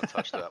don't want to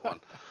touch that one.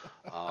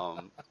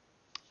 Um,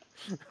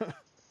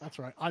 That's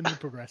right. I'm the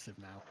progressive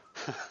now.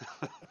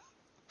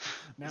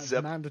 Now it's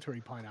Zep,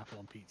 mandatory pineapple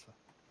on pizza.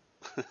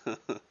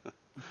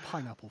 You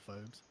pineapple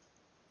phobes.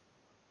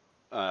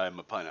 I'm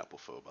a pineapple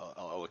phobe.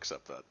 I'll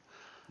accept that.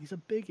 He's a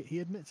bigot. He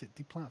admits it.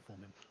 Deplatform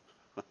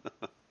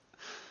him.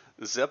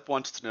 Zep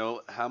wants to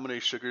know how many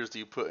sugars do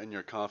you put in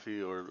your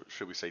coffee, or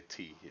should we say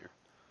tea here?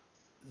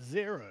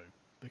 0,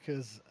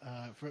 because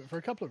for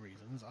a couple of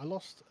reasons. I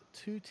lost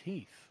 2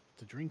 teeth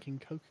to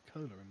drinking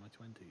Coca-Cola in my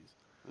 20s.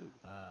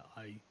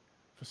 I,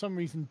 for some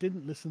reason,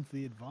 didn't listen to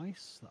the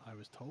advice that I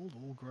was told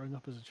all growing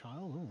up as a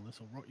child. Oh, this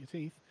will rot your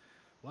teeth.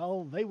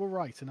 Well, they were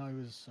right, and I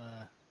was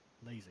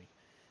lazy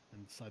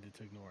and decided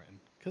to ignore it.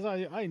 Because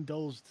I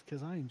indulged,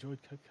 because I enjoyed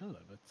Coca-Cola,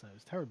 but it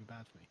was terribly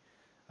bad for me.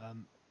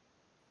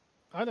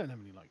 I don't have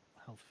any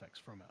health effects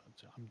from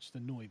it. I'm just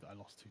annoyed that I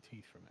lost 2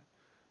 teeth from it.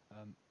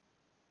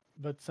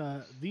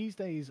 But these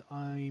days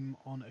I'm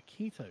on a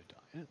keto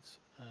diet,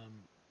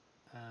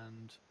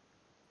 and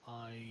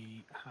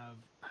I have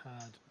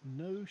had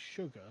no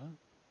sugar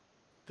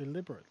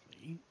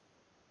deliberately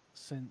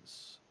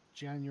since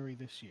January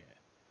this year.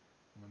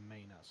 I'm in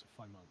May now, so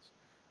 5 months.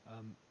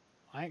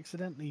 I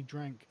accidentally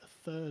drank a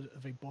third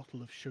of a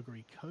bottle of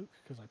sugary Coke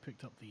because I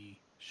picked up the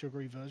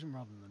sugary version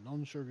rather than the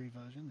non-sugary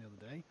version the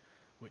other day,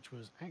 which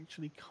was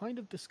actually kind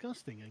of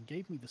disgusting and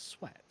gave me the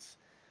sweats,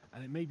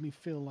 and it made me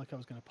feel like I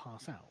was going to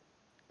pass out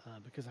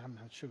because I haven't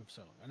had sugar for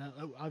so long.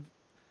 And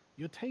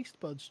your taste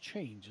buds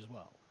change as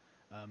well.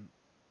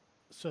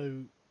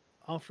 So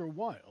after a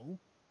while,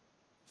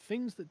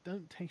 things that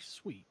don't taste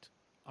sweet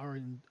are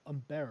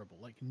unbearable.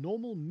 Like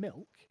normal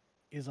milk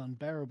is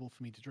unbearable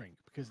for me to drink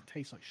because it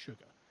tastes like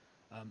sugar.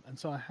 And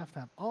so I have to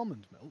have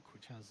almond milk,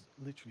 which has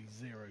literally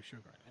 0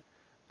 sugar in it,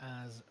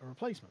 as a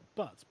replacement.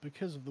 But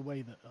because of the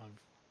way that I've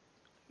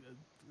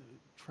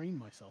trained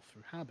myself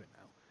through habit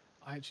now,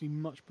 I actually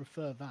much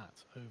prefer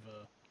that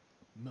over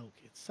milk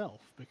itself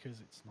because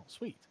it's not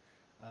sweet.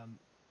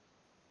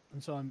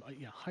 And so I'm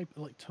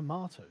like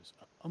tomatoes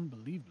are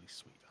unbelievably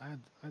sweet. I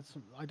had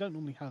some. I don't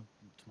normally have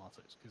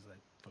tomatoes because they're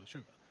full of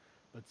sugar,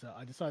 but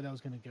I decided I was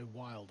going to go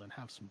wild and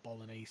have some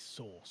bolognese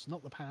sauce,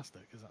 not the pasta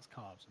because that's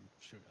carbs and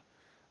sugar.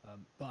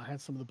 But I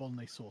had some of the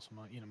bolognese sauce,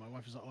 and my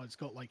wife was like, "Oh, it's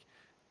got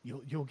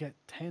you'll get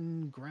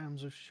 10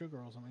 grams of sugar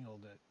or something." Or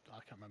I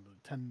can't remember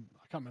I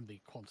can't remember the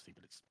quantity,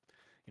 but it's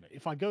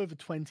if I go over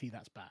 20,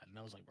 that's bad. And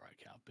I was like, right,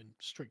 okay, I've been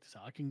strict as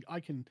hell. I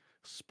can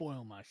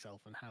spoil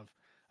myself and have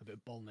a bit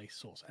of bolognese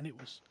sauce, and it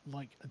was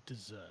like a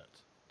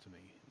dessert to me.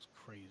 It was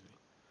crazy.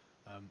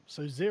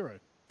 So 0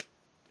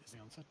 is the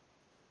answer.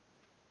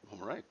 All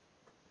right.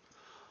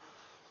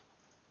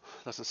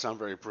 Doesn't sound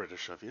very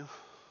British of you.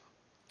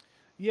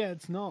 Yeah,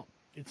 it's not.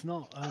 It's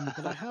not.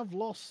 But I have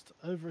lost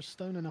over 1.5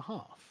 stone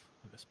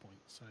at this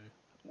point. So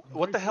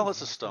What the hell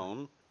is a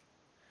stone?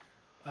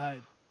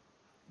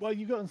 Well,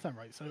 you got to understand,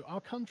 right? So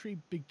our country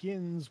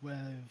begins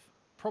with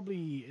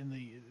probably in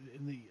the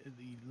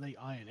late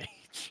Iron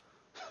Age.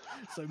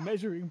 So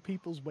measuring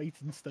people's weight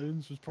in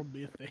stones was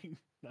probably a thing.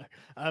 No,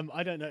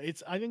 I don't know.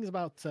 I think it's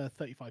about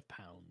 35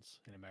 pounds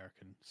in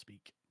American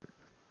speak.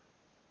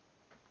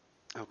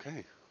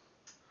 Okay.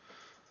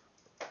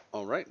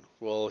 All right.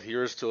 Well,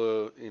 here's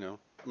to,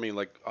 I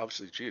mean,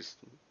 obviously, geez,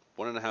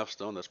 1.5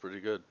 stone, that's pretty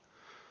good.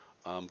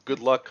 Good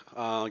Thanks.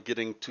 luck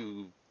getting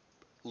to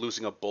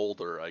losing a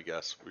boulder, I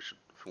guess. If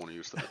you want to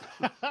use that.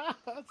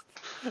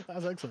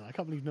 That's excellent. I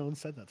can't believe no one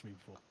said that to me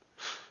before.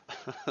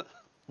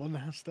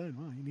 1.5 stone.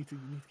 Wow, you need to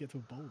get to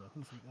a boulder.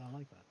 I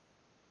like that.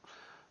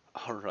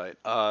 All right.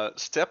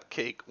 Step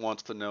Cake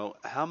wants to know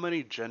how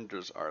many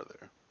genders are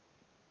there?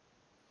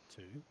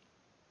 2.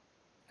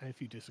 And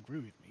if you disagree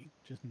with me,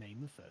 just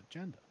name the 3rd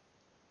gender.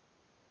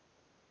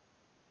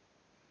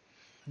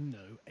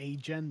 No, a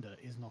gender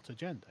is not a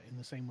gender, in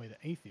the same way that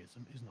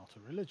atheism is not a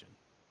religion.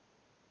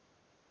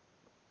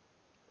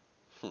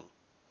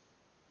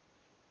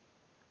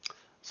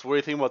 So what do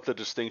you think about the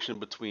distinction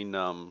between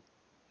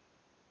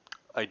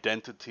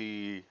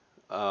identity,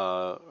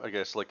 I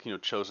guess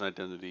chosen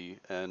identity,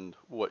 and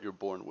what you're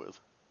born with?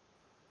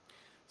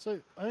 So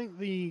I think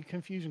the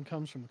confusion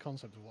comes from the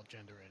concept of what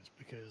gender is,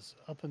 because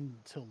up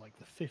until like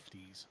the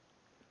 50s,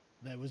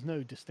 there was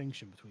no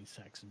distinction between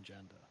sex and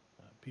gender.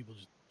 People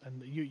just,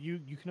 and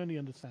you can only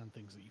understand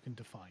things that you can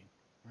define,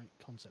 right?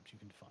 Concepts you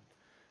can define.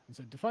 And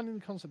so defining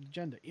the concept of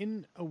gender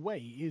in a way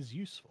is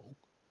useful,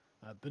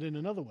 but in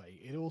another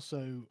way, it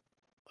also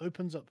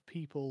opens up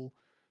people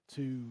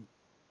to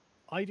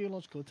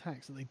ideological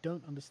attacks that they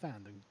don't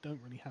understand and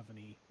don't really have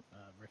any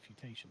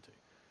refutation to.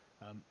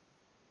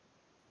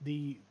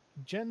 The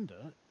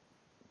gender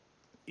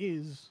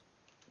is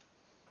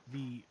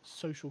the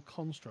social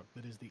construct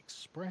that is the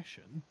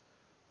expression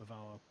of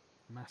our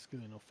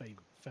masculine or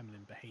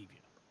feminine behavior.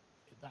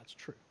 That's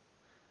true.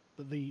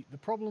 But the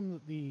problem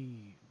that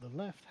the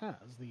left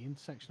has, the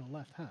intersectional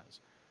left has,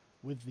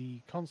 with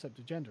the concept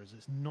of gender is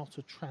it's not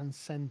a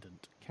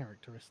transcendent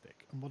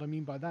characteristic. And what I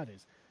mean by that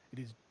is it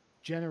is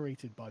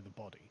generated by the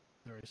body.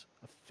 There is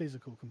a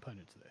physical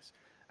component to this.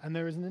 And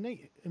there is an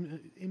innate,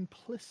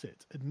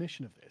 implicit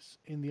admission of this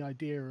in the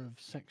idea of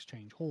sex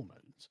change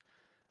hormones.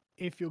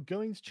 If you're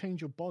going to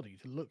change your body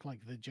to look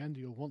like the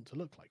gender you want to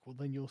look like, well,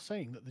 then you're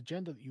saying that the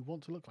gender that you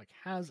want to look like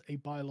has a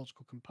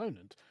biological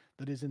component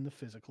that is in the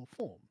physical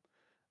form.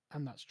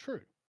 And that's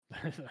true.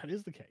 That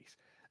is the case.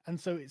 And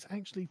so it's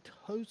actually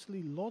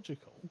totally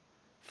logical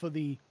for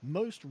the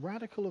most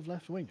radical of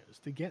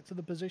left-wingers to get to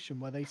the position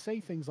where they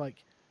say things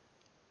like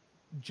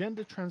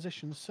gender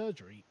transition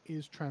surgery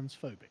is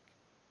transphobic.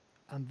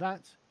 And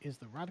that is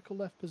the radical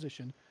left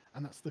position,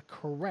 and that's the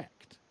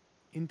correct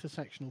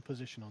intersectional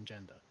position on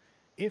gender.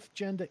 If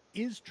gender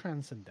is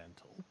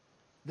transcendental,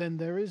 then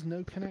there is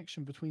no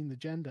connection between the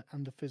gender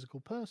and the physical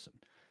person.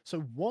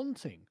 So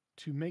wanting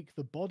to make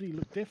the body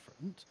look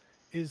different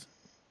is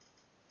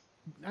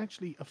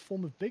actually a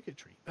form of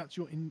bigotry. That's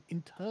your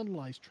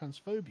internalized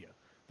transphobia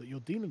that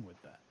you're dealing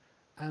with there.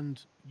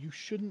 And you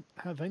shouldn't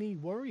have any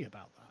worry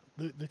about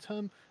that. The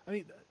term, I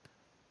mean,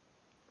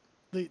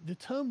 the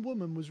term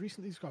woman was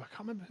recently described. I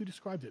can't remember who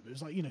described it, but it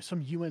was like,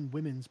 some UN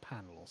women's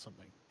panel or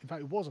something. In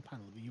fact, it was a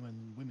panel at the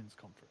UN Women's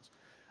Conference.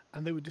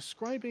 And they were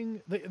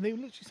describing, they were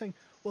literally saying,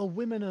 well,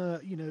 women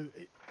are,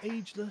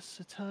 ageless,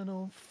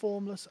 eternal,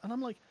 formless. And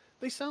I'm like,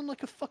 they sound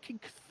like a fucking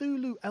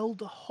Cthulhu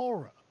elder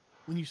horror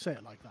when you say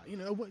it like that.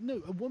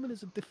 No, a woman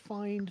is a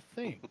defined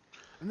thing.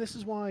 And this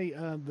is why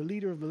the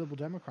leader of the Liberal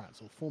Democrats,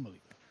 or former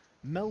leader,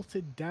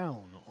 melted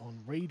down on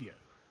radio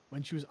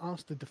when she was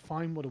asked to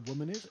define what a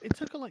woman is. It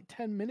took her like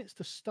 10 minutes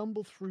to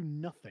stumble through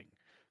nothing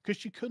because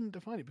she couldn't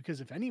define it. Because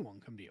if anyone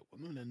can be a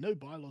woman and no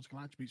biological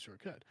attributes are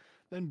occurred,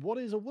 then what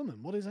is a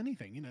woman? What is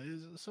anything?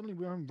 Suddenly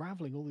we're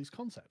unraveling all these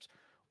concepts.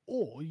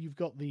 Or you've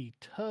got the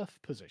turf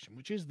position,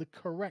 which is the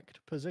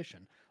correct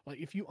position. Like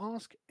if you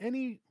ask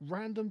any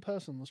random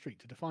person on the street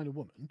to define a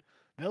woman,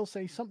 they'll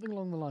say something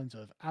along the lines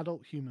of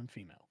adult human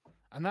female.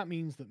 And that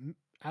means that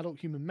adult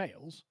human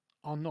males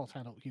are not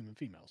adult human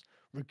females,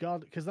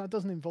 because that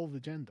doesn't involve the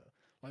gender.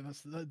 Like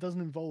that doesn't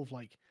involve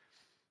like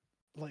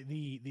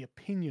the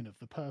opinion of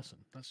the person.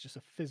 That's just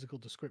a physical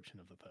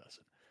description of the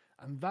person.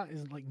 And that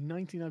is like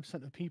 99%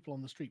 of people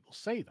on the street will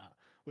say that,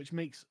 which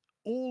makes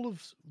all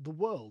of the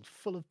world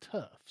full of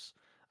turfs.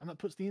 And that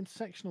puts the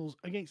intersectionals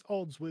against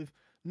odds with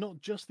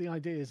not just the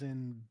ideas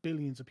in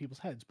billions of people's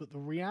heads, but the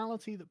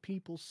reality that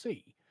people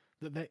see,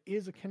 that there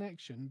is a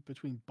connection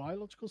between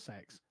biological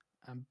sex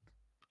and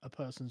a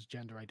person's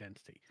gender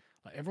identity.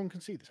 Like everyone can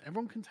see this.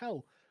 Everyone can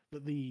tell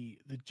that the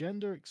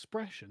gender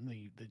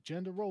expression, the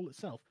gender role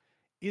itself,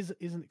 is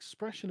an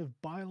expression of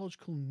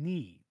biological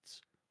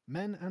needs.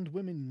 Men and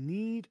women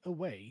need a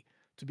way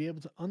to be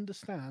able to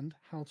understand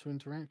how to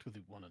interact with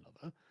one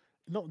another,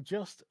 not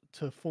just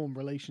to form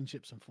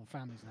relationships and form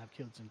families and have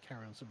kids and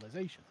carry on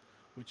civilization,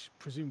 which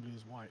presumably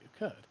is why it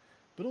occurred,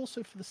 but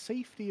also for the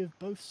safety of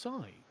both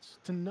sides,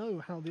 to know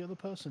how the other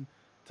person,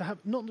 to have,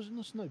 not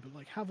just know, but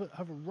like have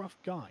a rough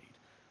guide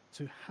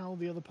to how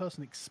the other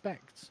person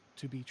expects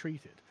to be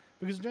treated.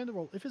 Because gender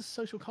role, if it's a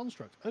social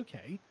construct,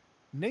 okay,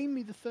 name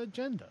me the third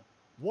gender.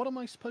 What am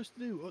I supposed to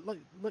do? Or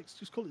like, let's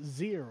just call it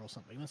Zia or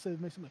something. Let's say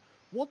something.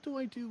 What do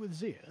I do with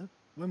Zia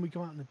when we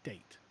go out on a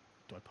date?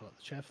 Do I pull out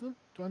the chair for them?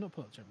 Do I not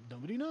pull out the chair?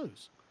 Nobody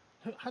knows.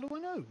 How do I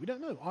know? We don't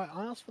know.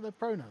 I asked for their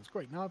pronouns.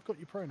 Great. Now I've got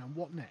your pronoun.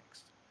 What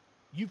next?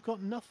 You've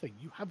got nothing.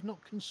 You have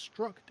not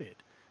constructed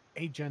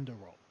a gender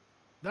role.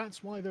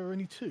 That's why there are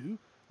only two.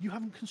 You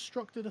haven't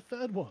constructed a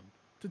third one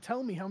to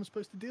tell me how I'm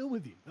supposed to deal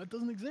with you. That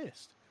doesn't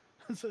exist.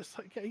 And so it's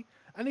like, okay.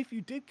 And if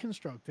you did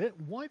construct it,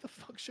 why the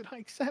fuck should I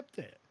accept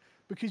it?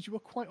 Because you are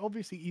quite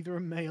obviously either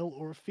a male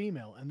or a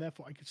female, and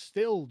therefore I could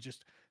still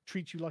just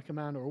treat you like a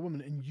man or a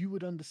woman, and you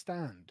would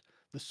understand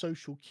the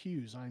social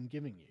cues I'm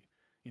giving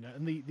you.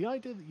 And the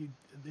idea that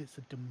it's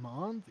a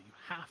demand that you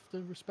have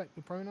to respect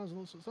the pronouns and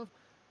all sorts of stuff,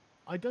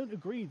 I don't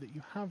agree that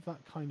you have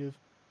that kind of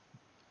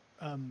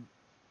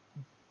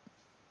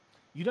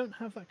you don't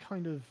have that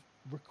kind of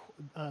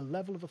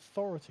level of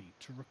authority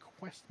to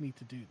request me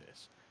to do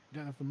this. You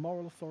don't have the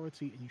moral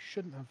authority, and you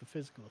shouldn't have the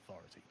physical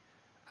authority.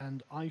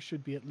 And I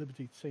should be at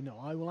liberty to say, no,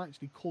 I will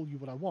actually call you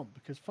what I want,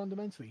 because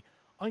fundamentally,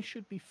 I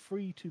should be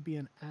free to be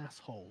an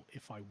asshole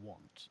if I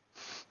want.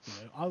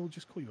 I will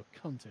just call you a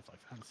cunt if I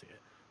fancy it,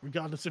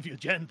 regardless of your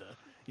gender.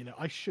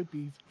 I should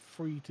be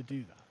free to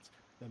do that.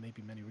 There may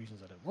be many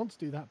reasons I don't want to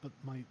do that, but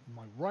my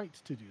right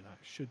to do that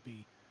should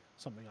be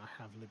something I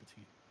have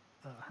liberty,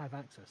 have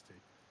access to.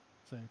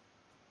 So,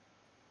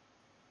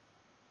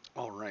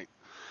 All right.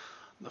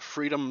 The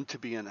freedom to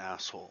be an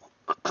asshole.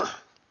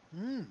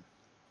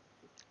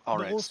 All but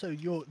right. also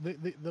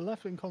the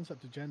left wing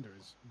concept of gender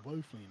is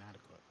woefully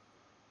inadequate,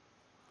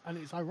 and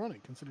it's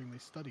ironic considering they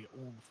study it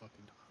all the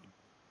fucking time.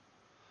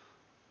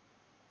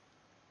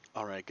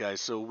 All right,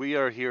 guys. So we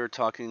are here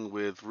talking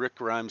with Rick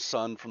Grimes'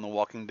 son from The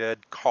Walking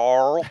Dead,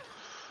 Carl.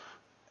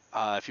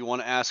 If you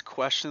want to ask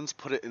questions,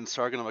 put it in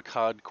Sargon of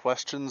Akkad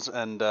questions,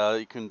 and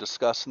you can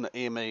discuss in the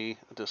AMA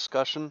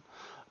discussion.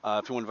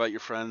 If you want to invite your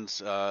friends,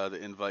 the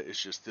invite is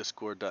just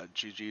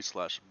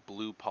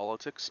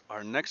discord.gg/bluepolitics.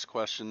 Our next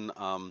question,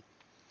 oh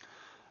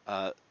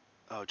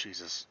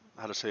Jesus,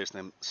 how to say his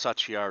name?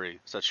 Sachari.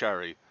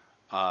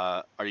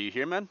 Are you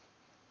here, man?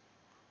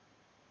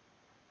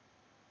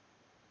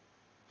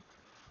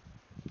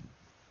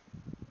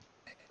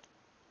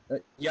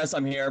 Yes,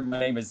 I'm here.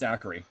 My name is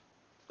Zachary.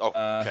 Oh,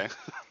 Uh, okay.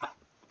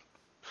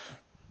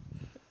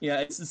 Yeah,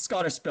 it's the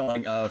Scottish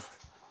spelling of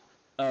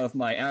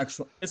my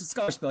actual. It's a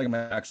Scottish spelling of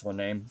my actual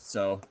name.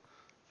 So,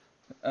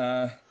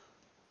 in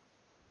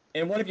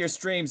one of your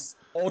streams,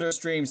 older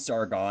streams,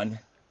 Sargon,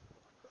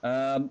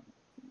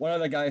 one of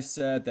the guys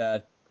said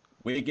that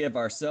we give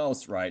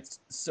ourselves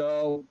rights.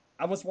 So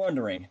I was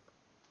wondering,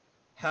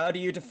 how do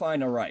you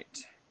define a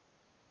right?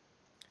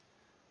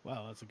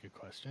 Well, that's a good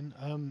question.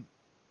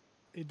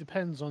 It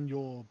depends on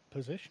your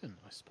position,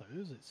 I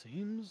suppose. It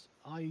seems.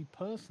 I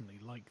personally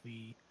like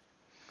the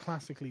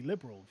classically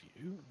liberal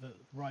view that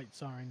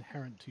rights are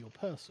inherent to your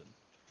person.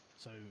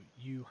 So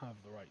you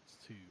have the rights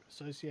to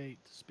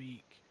associate, to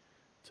speak,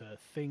 to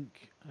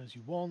think as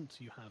you want.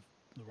 You have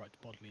the right to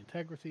bodily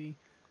integrity.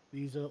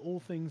 These are all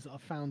things that are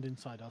found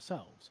inside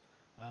ourselves.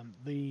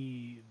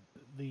 The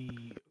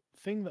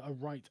thing that a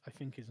right, I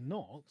think, is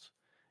not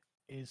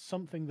is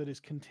something that is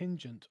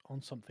contingent on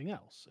something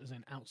else, as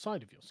in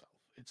outside of yourself.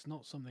 It's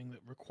not something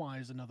that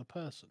requires another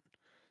person.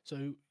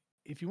 So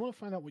if you want to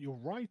find out what your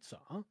rights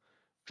are,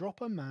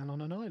 drop a man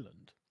on an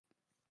island.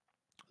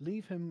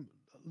 Leave him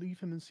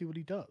and see what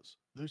he does.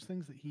 Those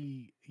things that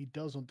he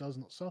does or does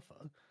not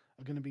suffer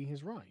are going to be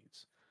his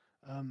rights.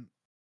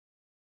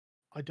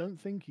 I don't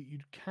think you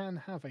can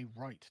have a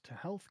right to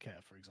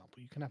healthcare, for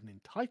example. You can have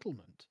an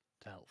entitlement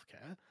to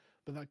healthcare,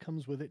 but that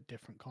comes with it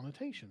different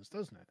connotations,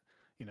 doesn't it?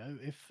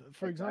 If,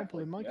 for example,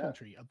 in my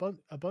country, a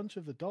bunch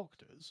of the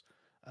doctors,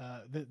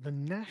 the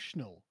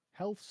national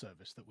health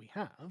service that we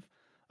have,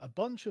 a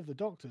bunch of the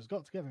doctors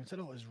got together and said,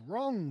 "Oh, it's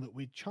wrong that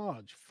we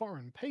charge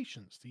foreign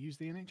patients to use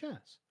the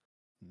NHS."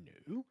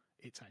 No,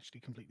 it's actually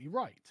completely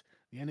right.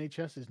 The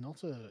NHS is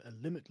not a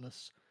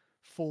limitless,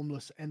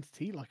 formless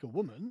entity like a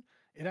woman.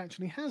 It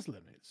actually has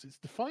limits. It's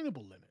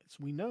definable limits.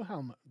 We know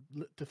how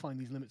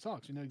defined these limits are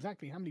because we know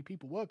exactly how many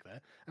people work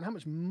there and how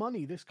much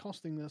money this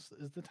costing us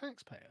as the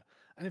taxpayer.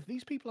 And if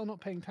these people are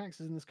not paying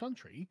taxes in this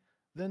country,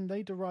 then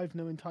they derive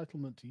no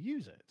entitlement to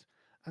use it.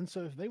 And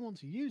so if they want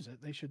to use it,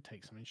 they should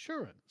take some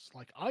insurance,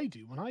 like I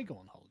do when I go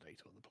on holiday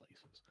to other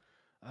places.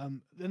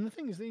 And the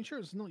thing is, the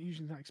insurance is not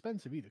usually that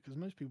expensive either, because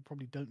most people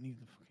probably don't need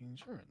the fucking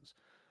insurance.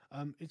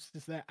 It's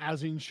just there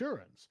as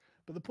insurance.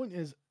 But the point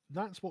is,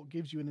 that's what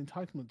gives you an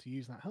entitlement to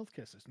use that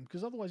healthcare system,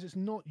 because otherwise it's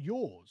not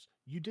yours.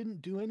 You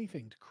didn't do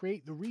anything to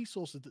create the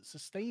resources that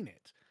sustain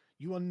it.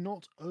 You are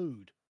not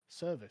owed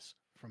service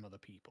from other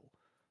people,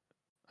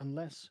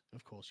 unless,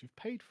 of course, you've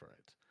paid for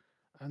it.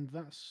 And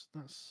that's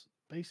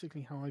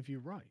basically how I view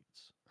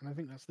rights. And I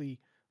think that's the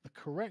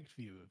correct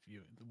view of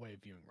the way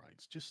of viewing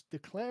rights. Just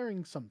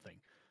declaring something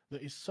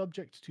that is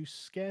subject to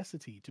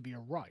scarcity to be a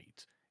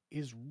right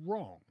is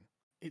wrong.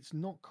 It's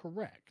not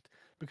correct,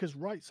 because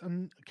rights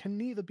can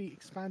neither be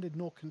expanded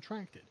nor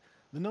contracted.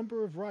 The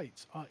number of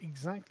rights are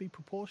exactly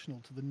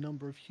proportional to the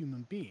number of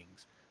human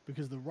beings,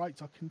 because the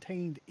rights are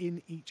contained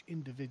in each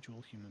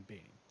individual human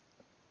being.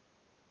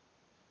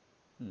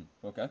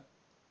 Okay.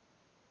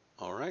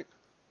 All right.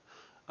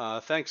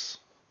 Thanks,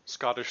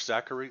 Scottish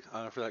Zachary,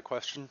 for that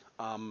question.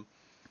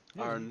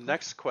 Our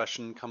next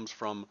question comes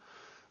from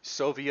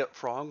Soviet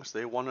Frogs.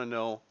 They want to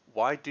know,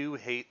 why do you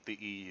hate the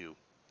EU?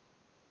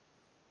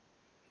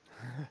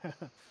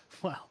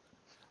 Well,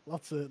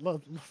 lots of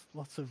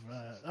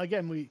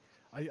again,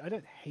 I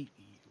don't hate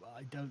the EU.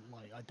 I don't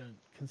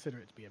consider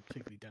it to be a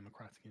particularly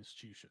democratic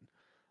institution.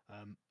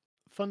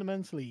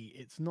 Fundamentally,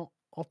 it's not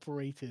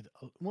operated.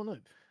 Well, no,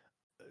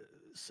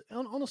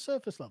 on a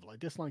surface level, I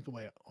dislike the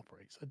way it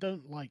operates. I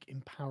don't like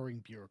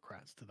empowering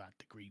bureaucrats to that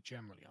degree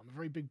generally. I'm a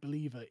very big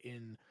believer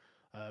in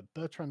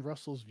Bertrand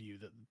Russell's view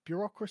that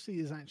bureaucracy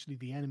is actually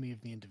the enemy of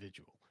the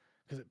individual,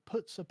 because it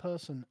puts a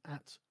person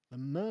at the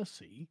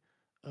mercy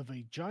of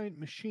a giant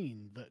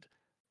machine that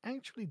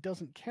actually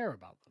doesn't care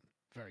about them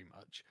very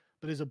much,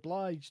 but is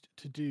obliged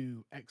to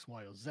do X,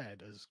 Y, or Z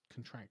as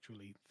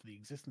contractually for the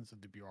existence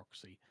of the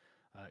bureaucracy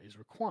is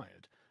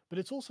required. But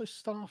it's also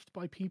staffed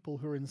by people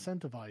who are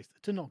incentivized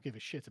to not give a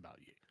shit about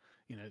you.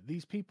 You know,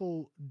 these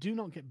people do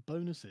not get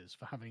bonuses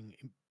for having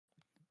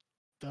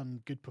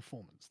done good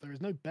performance. There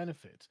is no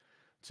benefit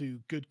to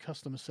good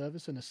customer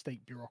service in a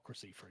state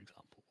bureaucracy, for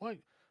example. What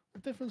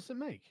difference does it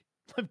make?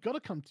 I've got to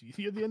come to you.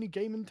 You're the only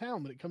game in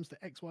town when it comes to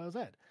X, Y, or Z.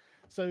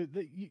 So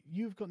that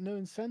you've got no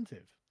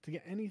incentive to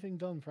get anything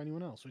done for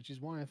anyone else, which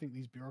is why I think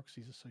these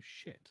bureaucracies are so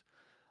shit.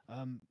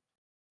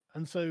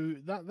 And so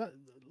that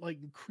like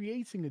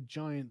creating a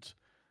giant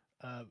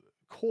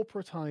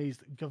corporatized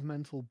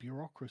governmental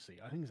bureaucracy,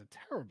 I think is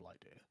a terrible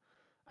idea.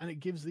 And it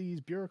gives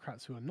these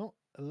bureaucrats who are not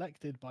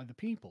elected by the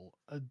people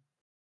an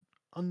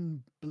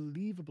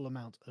unbelievable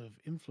amount of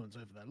influence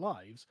over their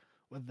lives,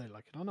 whether they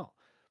like it or not.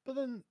 But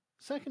then,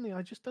 secondly,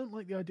 I just don't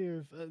like the idea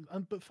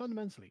of, but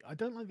fundamentally, I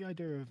don't like the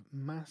idea of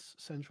mass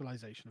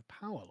centralization of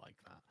power like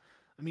that.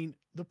 I mean,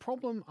 the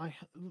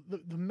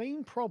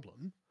main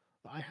problem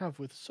that I have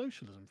with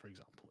socialism, for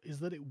example, is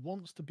that it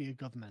wants to be a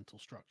governmental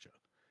structure.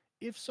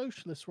 If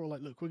socialists were all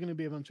like, look, we're going to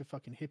be a bunch of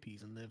fucking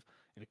hippies and live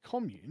in a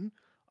commune,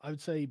 I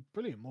would say,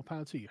 brilliant, more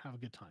power to you. Have a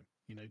good time.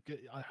 You know,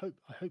 I hope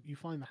you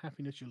find the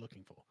happiness you're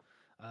looking for.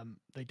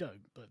 They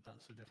don't, but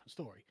that's a different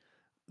story.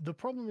 The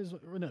problem is,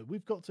 no,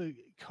 we've got to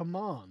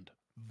command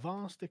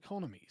vast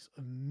economies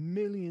of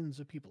millions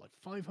of people, like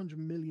 500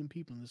 million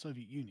people in the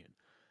Soviet Union,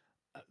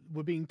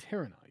 were being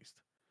tyrannized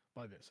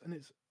by this, and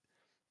it's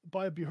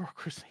by a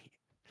bureaucracy,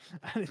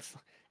 and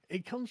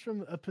it comes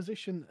from a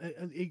position.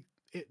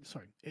 It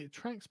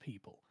attracts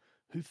people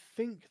who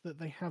think that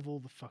they have all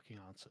the fucking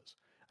answers.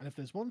 And if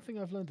there's one thing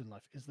I've learned in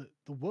life is that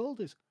the world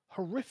is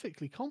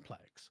horrifically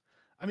complex.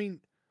 I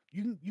mean,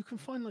 you can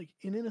find like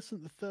in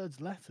Innocent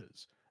III's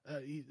letters,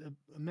 a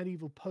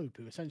medieval pope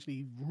who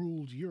essentially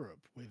ruled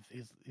Europe with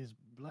his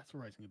letter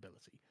writing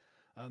ability.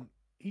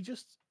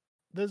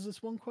 There's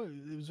this one quote.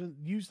 It was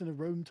used in a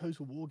Rome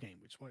Total War game,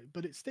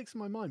 but it sticks in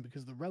my mind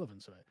because of the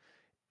relevance of it.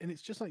 And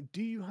it's just like,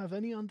 do you have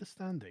any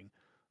understanding?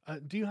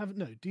 Do you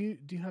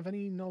have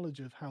any knowledge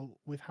of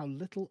how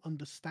little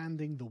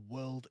understanding the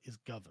world is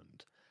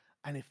governed?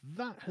 And if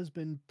that has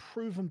been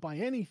proven by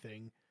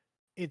anything,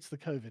 it's the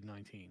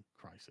COVID-19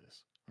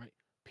 crisis, right?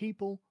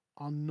 People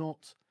are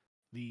not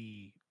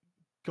the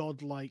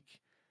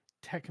godlike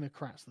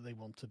technocrats that they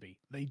want to be.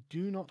 They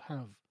do not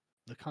have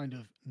the kind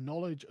of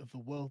knowledge of the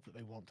world that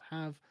they want to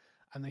have,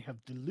 and they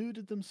have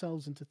deluded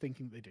themselves into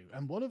thinking they do.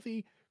 And one of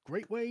the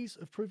great ways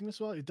of proving this,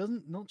 well, it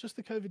doesn't, not just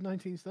the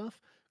COVID-19 stuff,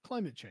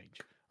 climate change,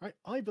 right?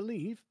 I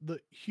believe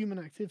that human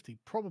activity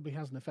probably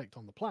has an effect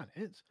on the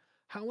planet.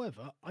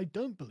 However, I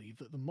don't believe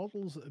that the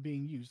models that are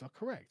being used are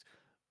correct.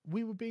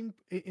 In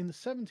the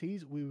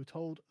 70s, we were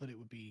told that it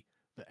would be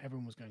that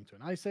everyone was going to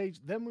an ice age.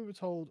 Then we were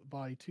told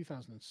by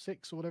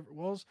 2006 or whatever it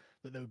was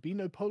that there would be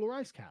no polar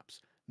ice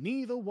caps.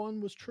 Neither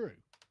one was true.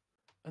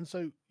 And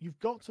so you've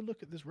got to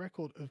look at this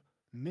record of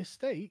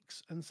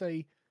mistakes and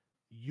say,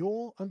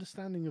 your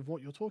understanding of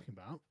what you're talking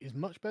about is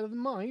much better than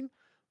mine,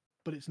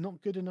 but it's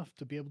not good enough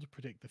to be able to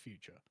predict the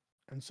future.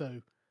 And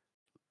so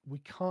we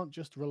can't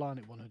just rely on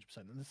it 100%.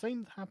 And the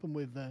same happened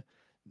with, I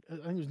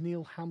think it was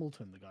Neil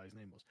Hamilton, the guy's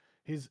name was.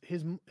 His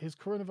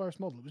coronavirus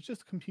model, it was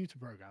just a computer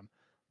program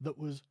that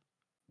was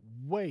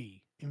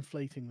way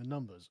inflating the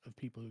numbers of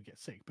people who get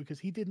sick because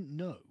he didn't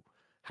know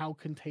how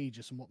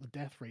contagious and what the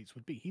death rates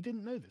would be. He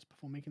didn't know this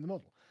before making the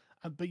model.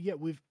 But yet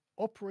we've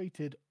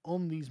operated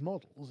on these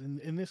models.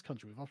 In this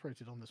country, we've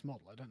operated on this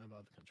model. I don't know about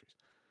other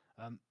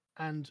countries.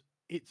 And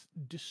it's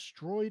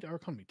destroyed our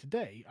economy.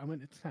 Today, I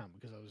went into town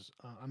because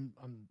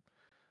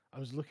I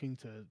was looking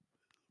to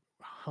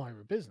hire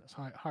a business,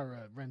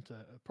 rent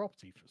a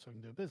property so I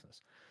can do a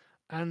business.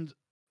 And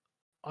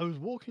I was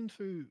walking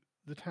through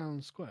the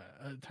town square,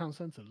 town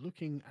centre,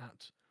 looking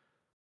at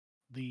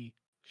the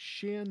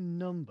sheer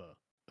number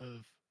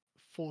of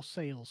for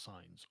sale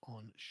signs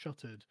on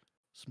shuttered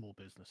small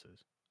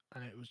businesses.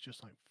 And it was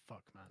just like,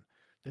 fuck, man,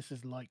 this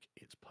is like,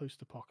 it's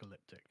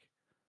post-apocalyptic.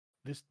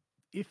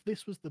 If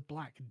this was the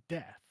Black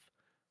Death,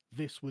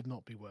 this would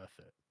not be worth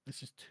it.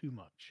 This is too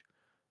much.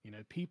 You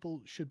know,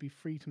 people should be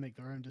free to make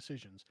their own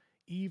decisions,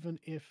 even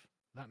if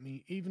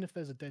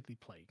there's a deadly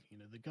plague. You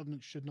know, the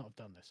government should not have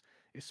done this,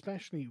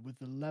 especially with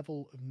the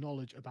level of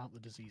knowledge about the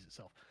disease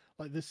itself.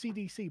 Like the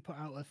CDC put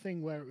out a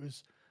thing where it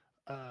was,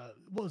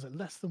 what was it,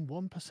 less than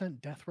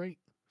 1% death rate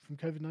from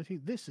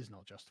COVID-19. This is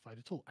not justified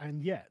at all.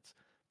 And yet,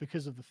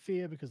 because of the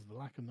fear, because of the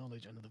lack of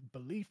knowledge, and the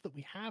belief that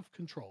we have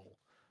control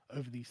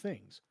over these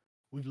things,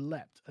 we've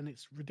leapt, and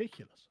it's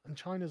ridiculous. And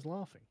China's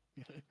laughing.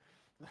 You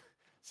know,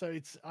 so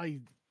it's I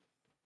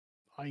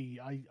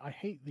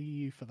hate the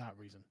EU for that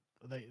reason.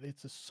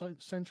 It's a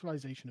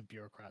centralization of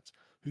bureaucrats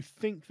who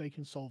think they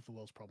can solve the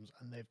world's problems,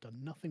 and they've done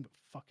nothing but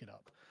fuck it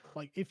up.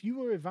 Like, if you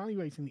were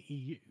evaluating the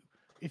EU,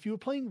 if you were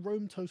playing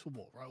Rome Total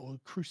War, right, or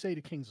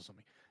Crusader Kings or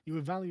something, you were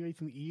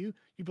evaluating the EU,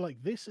 you'd be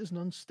like, this is an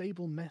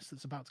unstable mess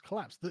that's about to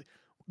collapse.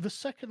 The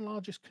second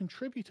largest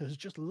contributor has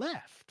just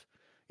left.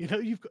 You know,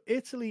 you've got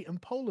Italy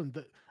and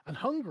Poland and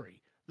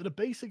Hungary that are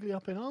basically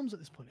up in arms at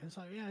this point. And it's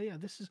like, yeah,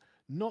 this is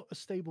not a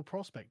stable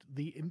prospect.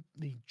 The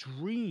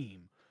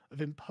dream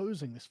of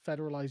imposing this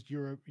federalized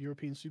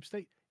European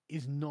superstate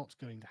is not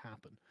going to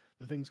happen.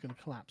 The thing's going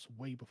to collapse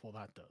way before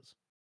that does.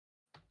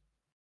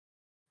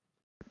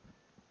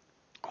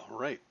 All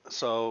right.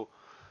 So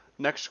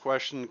next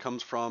question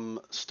comes from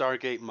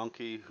Stargate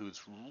Monkey,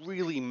 who's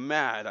really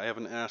mad. I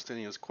haven't asked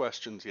any of his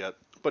questions yet,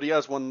 but he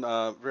has one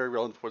very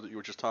relevant for that you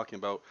were just talking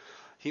about.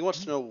 He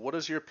wants to know, what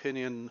is your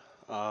opinion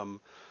on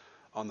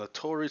the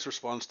Tories'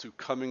 response to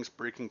Cummings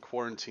breaking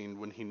quarantine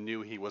when he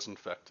knew he was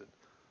infected?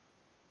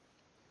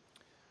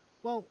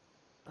 Well,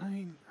 I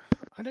mean,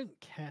 I don't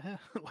care.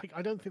 Like,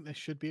 I don't think there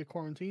should be a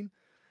quarantine.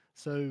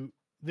 So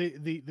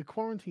the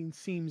quarantine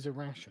seems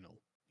irrational.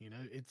 You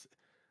know, it's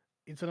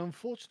an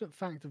unfortunate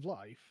fact of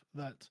life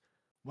that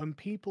when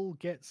people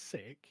get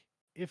sick,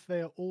 if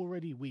they are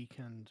already weak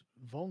and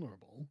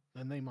vulnerable,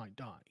 then they might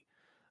die.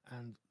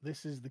 And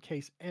this is the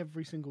case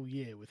every single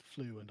year with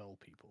flu and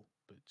old people.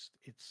 But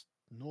it's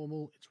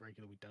normal, it's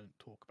regular, we don't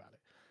talk about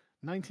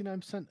it.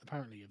 99%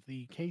 apparently of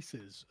the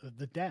cases, of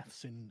the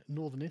deaths in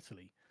northern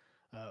Italy,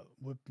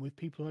 with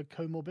people who had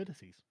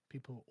comorbidities,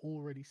 people who are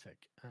already sick.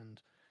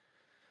 And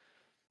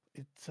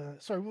it's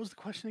sorry, what was the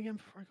question again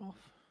before I go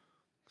off?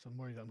 Because I'm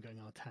worried that I'm going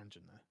on a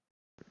tangent there.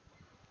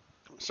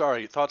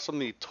 Sorry, thoughts on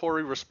the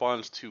Tory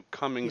response to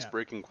Cummings Yeah,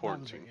 breaking that was it.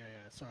 quarantine?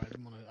 Yeah. Sorry,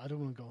 I don't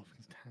want to go off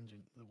a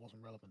tangent that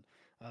wasn't relevant.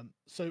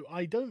 So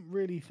I don't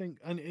really think,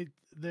 and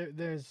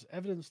there's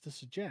evidence to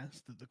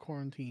suggest that the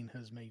quarantine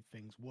has made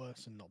things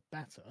worse and not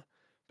better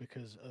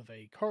because of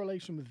a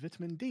correlation with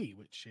vitamin D,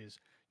 which is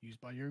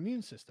used by your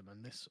immune system,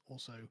 and this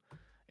also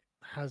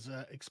has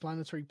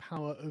explanatory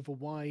power over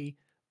why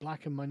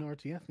black and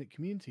minority ethnic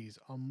communities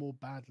are more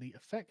badly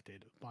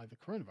affected by the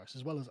coronavirus,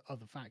 as well as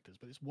other factors.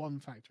 But it's one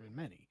factor in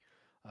many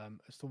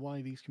as to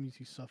why these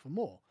communities suffer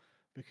more,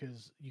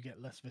 because you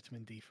get less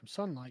vitamin D from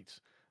sunlight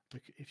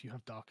if you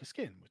have darker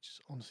skin, which is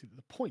honestly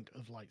the point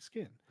of light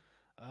skin.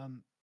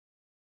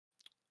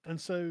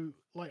 And so,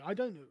 like, I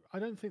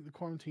don't think the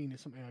quarantine is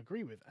something I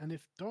agree with. And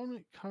if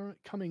Dominic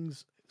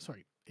Cummings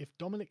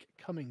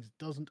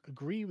doesn't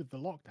agree with the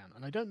lockdown,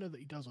 and I don't know that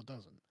he does or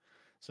doesn't,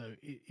 so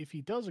if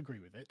he does agree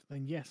with it,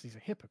 then yes, he's a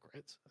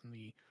hypocrite, and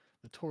the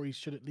Tories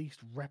should at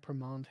least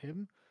reprimand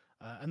him,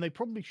 and they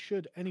probably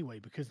should anyway,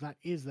 because that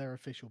is their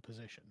official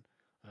position.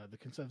 The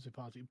Conservative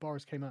Party,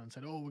 Boris came out and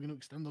said, "Oh, we're going to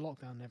extend the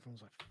lockdown," and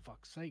everyone's like, "For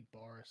fuck's sake,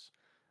 Boris!"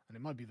 And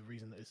it might be the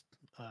reason that his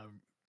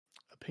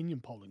opinion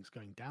polling's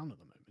going down at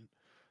the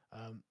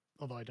moment,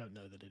 although I don't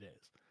know that it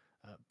is.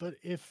 But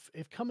if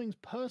Cummings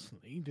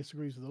personally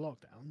disagrees with the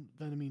lockdown,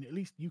 then I mean, at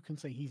least you can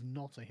say he's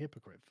not a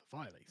hypocrite for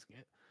violating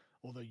it.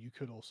 Although you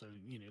could also,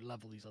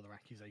 level these other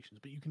accusations,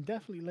 but you can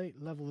definitely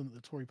level them at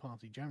the Tory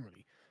party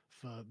generally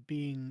for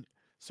being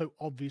so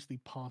obviously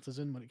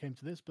partisan when it came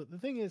to this. But the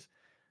thing is,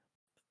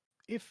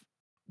 if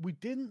we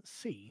didn't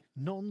see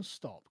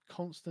non-stop,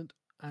 constant,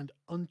 and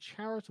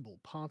uncharitable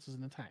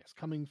partisan attacks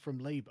coming from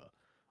Labour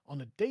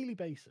on a daily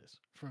basis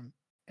from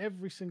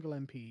every single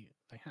MP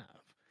they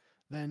have,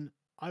 then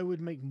I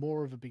would make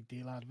more of a big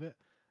deal out of it.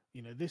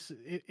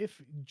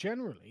 If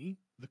generally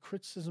the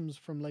criticisms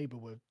from Labour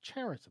were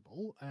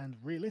charitable and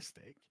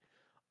realistic,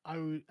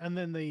 and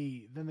then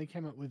they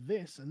came up with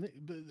this, and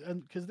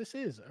because this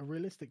is a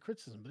realistic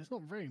criticism, but it's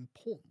not a very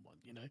important one.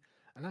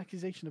 An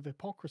accusation of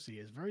hypocrisy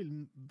is very,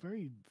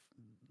 very,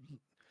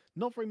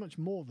 not very much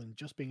more than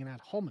just being an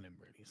ad hominem.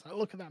 Really, it's like,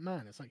 look at that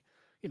man. It's like,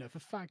 if a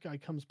fat guy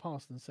comes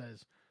past and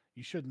says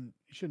you shouldn't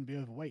be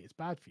overweight, it's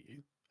bad for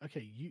you.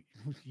 Okay,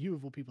 you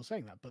of all people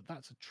saying that, but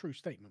that's a true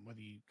statement, whether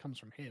it comes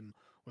from him,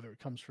 whether it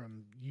comes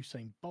from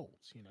Usain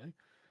Bolt,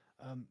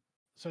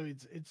 so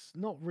it's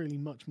not really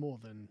much more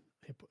than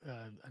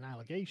an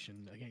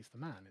allegation against the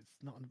man. It's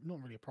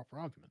not really a proper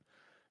argument,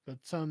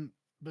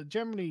 but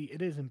generally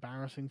it is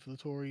embarrassing for the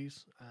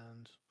Tories,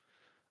 and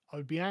I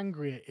would be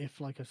angrier if,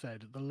 like I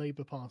said, the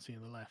Labour Party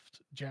and the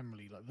left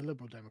generally, like the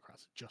Liberal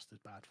Democrats, are just as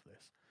bad for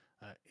this.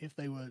 If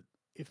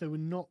they were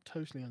not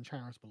totally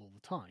uncharitable all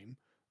the time,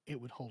 it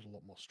would hold a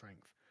lot more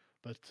strength.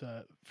 But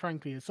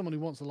frankly, as someone who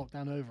wants the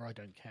lockdown over, I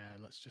don't care.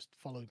 Let's just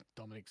follow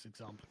Dominic's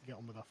example and get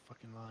on with our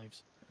fucking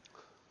lives.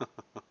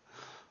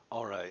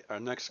 All right. Our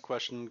next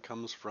question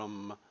comes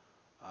from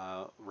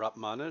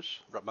Rapmanish.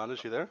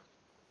 Rapmanish, you there?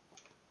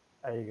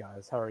 Hey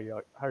guys, how are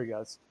you? How are you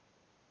guys?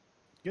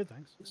 Good,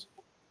 thanks.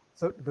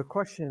 So the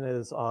question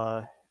is,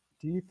 do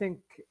you think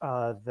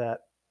that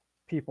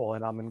people,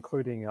 and I'm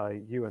including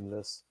you in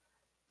this,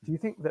 do you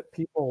think that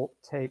people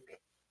take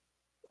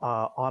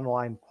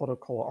online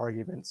political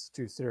arguments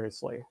too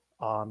seriously?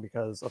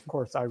 Because of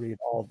course I read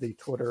all the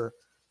Twitter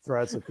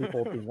threads of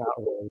people being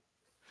outraged.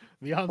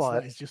 The answer to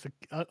that is just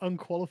an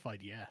unqualified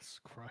yes.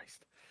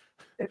 Christ.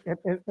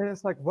 And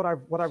it's like what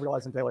I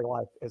realize in daily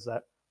life is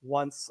that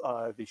once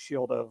the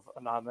shield of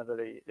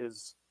anonymity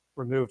is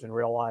removed in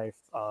real life,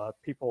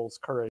 people's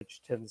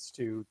courage tends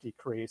to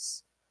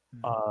decrease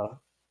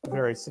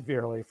very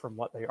severely from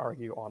what they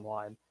argue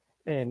online.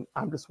 And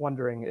I'm just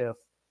wondering if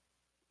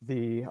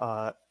the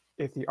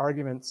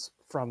arguments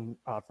from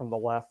the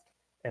left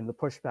and the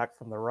pushback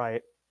from the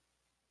right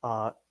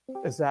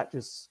is that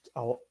just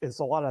is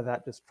a lot of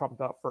that just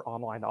trumped up for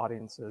online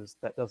audiences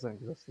that doesn't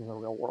exist in the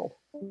real world?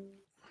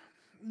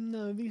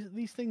 No,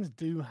 these things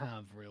do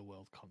have real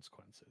world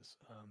consequences,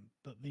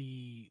 but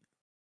the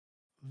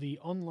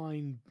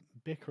online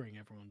bickering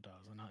everyone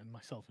does, and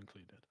myself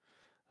included.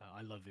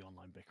 I love the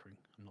online bickering.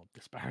 I'm not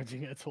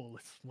disparaging it at all.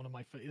 It's one of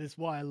my. It's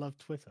why I love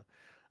Twitter.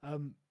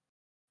 Um,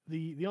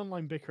 the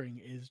online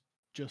bickering is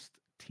just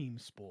team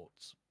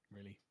sports,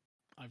 really.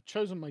 I've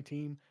chosen my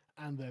team,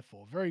 and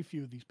therefore, very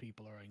few of these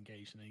people are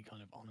engaged in any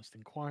kind of honest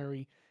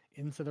inquiry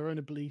into their own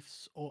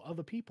beliefs or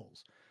other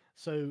people's.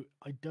 So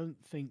I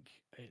don't think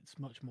it's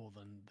much more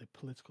than the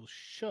political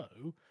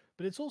show,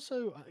 but it's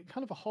also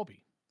kind of a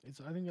hobby.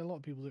 I think a lot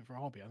of people do it for a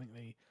hobby. I think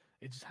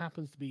it just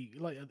happens to be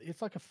like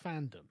it's like a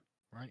fandom,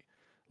 right?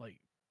 Like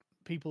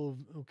people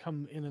will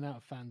come in and out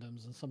of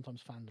fandoms, and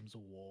sometimes fandoms are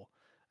war,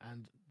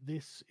 and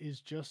this is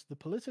just the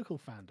political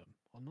fandom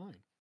online.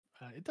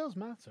 It does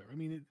matter. I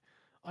mean,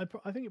 I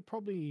think it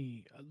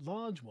probably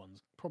large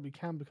ones probably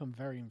can become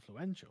very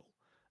influential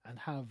and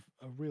have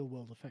a real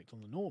world effect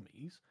on the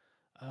normies,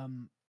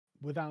 um,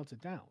 without a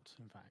doubt.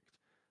 In fact,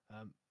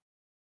 um,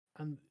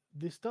 and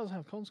this does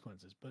have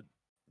consequences, but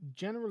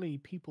generally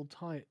people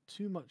tie it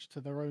too much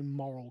to their own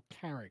moral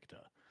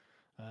character,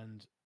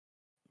 and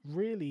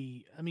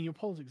really, I mean, your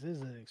politics is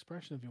an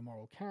expression of your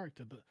moral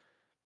character, but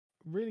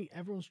really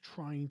everyone's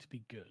trying to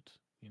be good.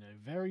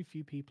 Very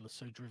few people are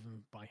so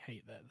driven by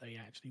hate that they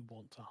actually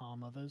want to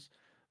harm others.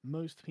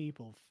 Most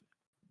people,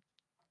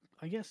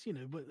 I guess,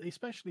 but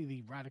especially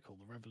the radical,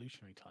 the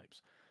revolutionary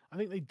types, I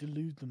think they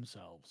delude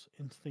themselves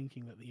into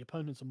thinking that the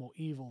opponents are more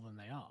evil than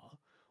they are,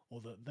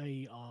 or that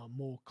they are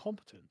more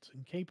competent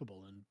and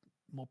capable and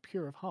more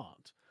pure of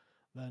heart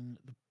than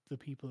the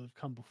people who have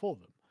come before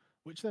them,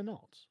 which they're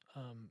not.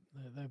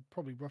 They're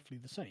probably roughly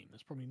the same.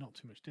 There's probably not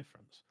too much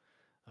difference.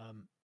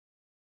 Um,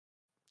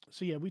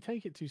 so yeah, we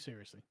take it too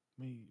seriously.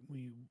 We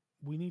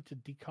need to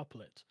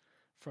decouple it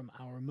from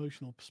our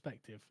emotional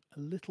perspective a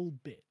little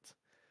bit.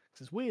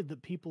 Because it's weird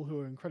that people who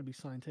are incredibly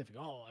scientific,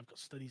 oh, I've got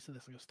studies for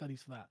this, I've got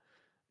studies for that,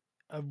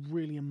 are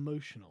really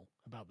emotional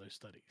about those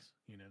studies.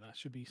 That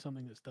should be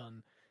something that's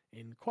done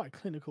in quite a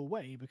clinical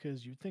way,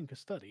 because you'd think a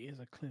study is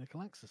a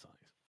clinical exercise.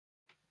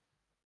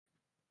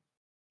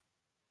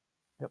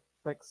 Yep,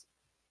 thanks.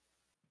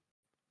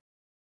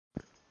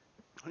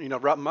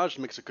 Ratmaj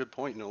makes a good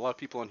point. A lot of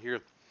people on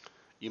here,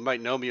 you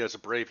might know me as a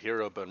brave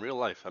hero, but in real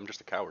life, I'm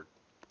just a coward.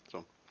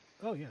 So.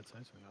 Oh yeah,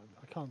 totally.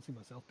 I can't see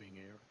myself being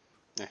a hero.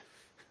 Yeah.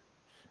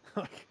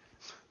 Like,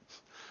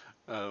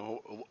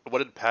 What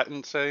did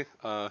Patton say?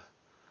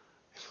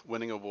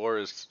 Winning a war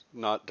is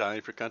not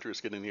dying for your country;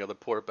 it's getting the other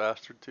poor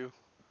bastard too.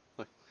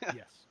 Like, yeah,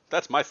 yes.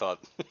 that's my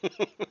thought.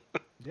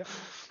 Yep.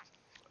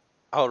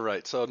 All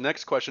right. So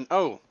next question.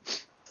 Oh,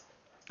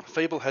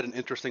 Fable had an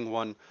interesting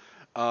one.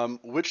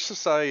 Which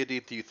society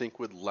do you think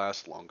would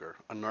last longer,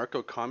 a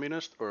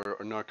narco-communist or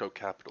a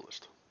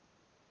narco-capitalist?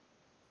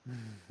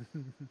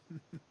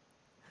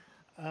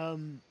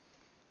 um.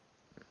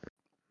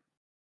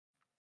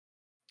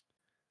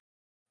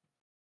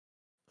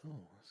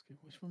 Oh, that's good.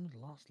 Which one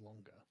would last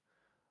longer?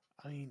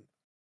 I mean,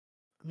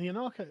 the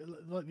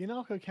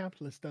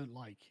anarcho-capitalists don't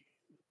like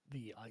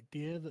the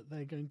idea that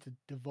they're going to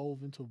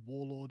devolve into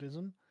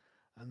warlordism,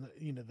 and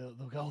that,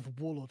 they'll go, oh, the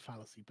warlord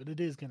fallacy, but it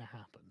is going to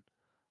happen.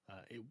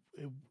 It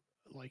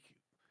like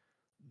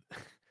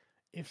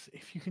if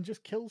you can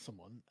just kill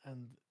someone,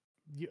 and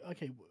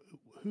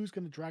who's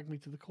going to drag me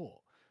to the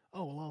court?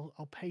 Oh well,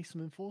 I'll pay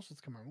some enforcers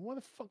to come around. Why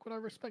the fuck would I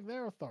respect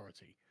their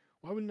authority?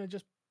 Why wouldn't I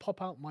just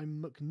pop out my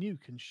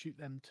McNuke and shoot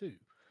them too?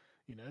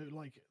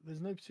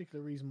 There's no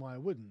particular reason why I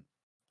wouldn't,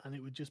 and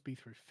it would just be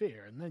through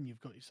fear. And then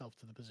you've got yourself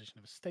to the position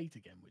of a state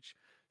again, which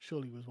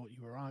surely was what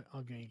you were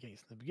arguing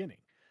against in the beginning.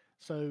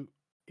 So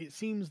it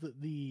seems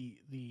that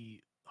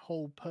the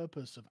whole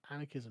purpose of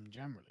anarchism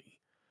generally,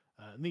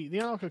 the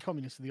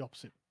anarcho-communists are the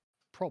opposite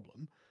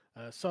problem.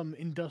 Some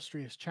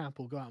industrious chap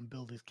will go out and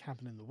build his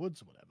cabin in the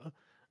woods or whatever,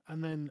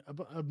 and then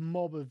a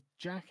mob of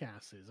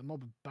jackasses, a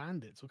mob of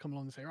bandits will come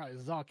along and say, right,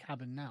 this is our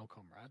cabin now,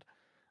 comrade,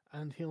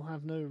 and he'll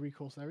have no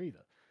recourse there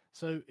either.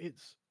 So it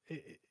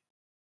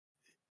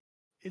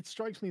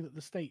strikes me that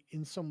the state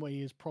in some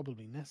way is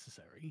probably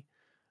necessary,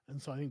 and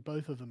so I think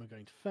both of them are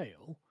going to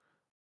fail.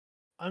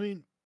 I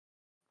mean,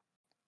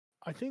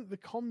 I think the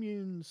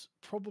communes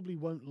probably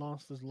won't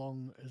last as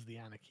long as the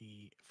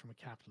anarchy from a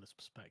capitalist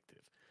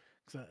perspective.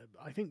 Because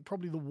I think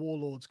probably the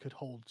warlords could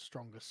hold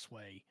stronger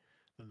sway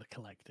than the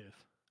collective.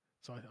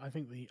 So I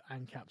think the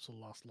ANCAPs will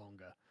last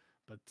longer,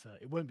 but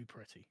it won't be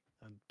pretty.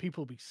 And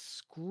people will be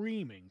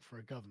screaming for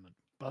a government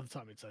by the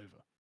time it's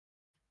over.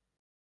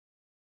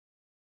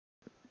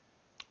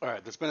 All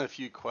right, there's been a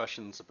few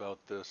questions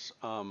about this.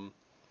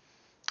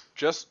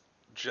 Just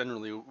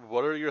generally,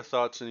 what are your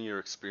thoughts and your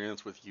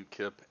experience with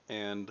UKIP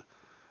and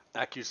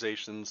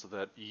accusations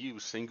that you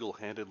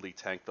single-handedly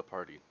tanked the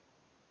party?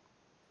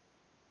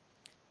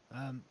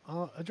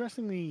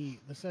 Addressing the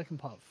second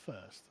part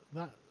first,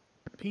 that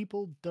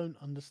people don't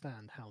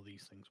understand how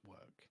these things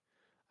work.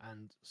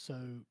 And so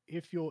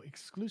if you're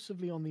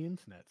exclusively on the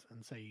internet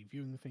and say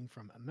viewing the thing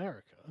from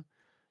America,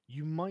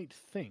 you might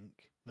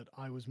think that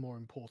I was more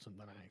important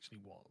than I actually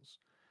was.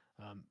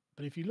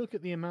 But if you look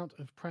at the amount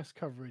of press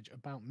coverage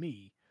about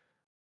me,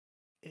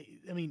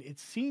 I mean, it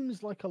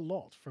seems like a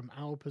lot from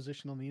our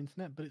position on the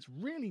internet, but it's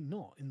really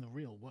not in the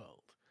real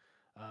world.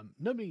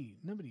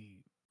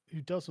 Nobody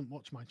who doesn't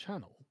watch my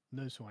channel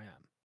knows who I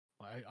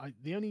am.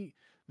 The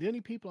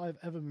only people I've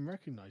ever been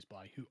recognized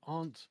by who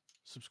aren't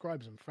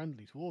subscribers and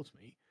friendly towards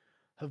me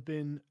have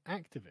been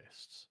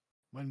activists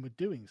when we're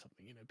doing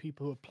something. You know,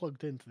 people who are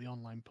plugged into the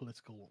online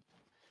political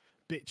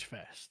bitch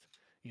fest.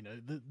 You know,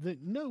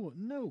 no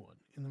one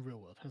in the real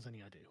world has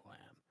any idea who I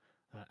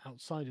am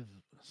outside of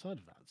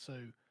that. So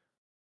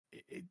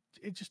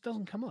it just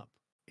doesn't come up.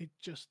 It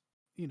just,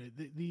 you know,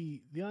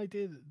 the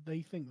idea that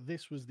they think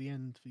this was the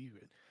end for you,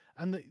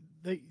 and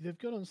they've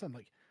got to understand,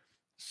 like,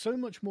 so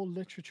much more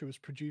literature was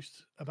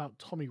produced about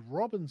Tommy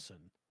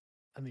Robinson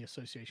and the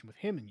association with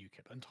him in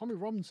UKIP, and Tommy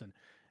Robinson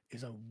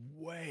is a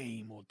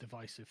way more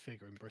divisive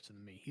figure in Britain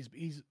than me.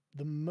 He's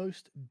the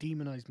most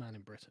demonized man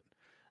in Britain,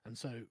 and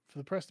so for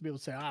the press to be able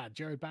to say,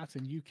 Jared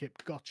Batten,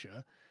 UKIP,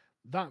 gotcha,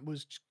 that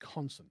was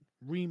constant,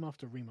 ream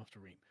after ream after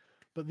ream.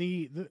 But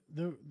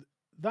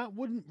that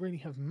wouldn't really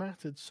have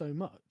mattered so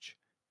much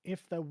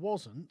if there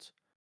wasn't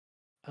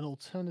an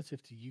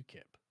alternative to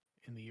UKIP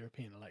in the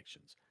European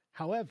elections.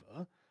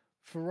 However,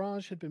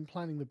 Farage had been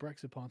planning the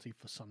Brexit Party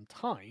for some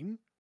time,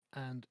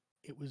 and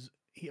it was,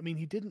 he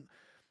didn't,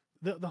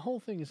 the whole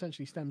thing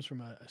essentially stems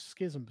from a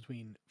schism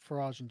between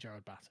Farage and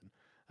Gerard Batten.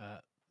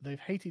 They've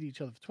hated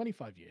each other for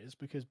 25 years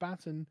because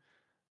Batten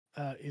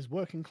is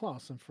working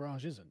class and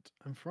Farage isn't.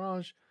 And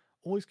Farage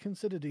always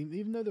considered him,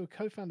 even though they were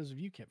co-founders of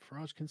UKIP,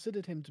 Farage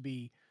considered him to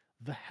be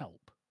the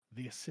help,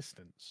 the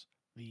assistance,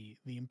 the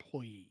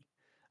employee.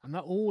 And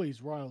that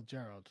always riled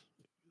Gerard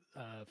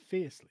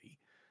fiercely.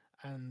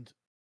 And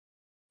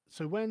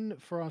so when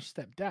Farage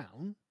stepped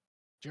down,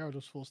 Gerard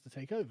was forced to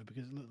take over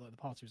because it looked like the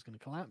party was going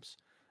to collapse.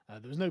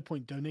 There was no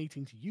point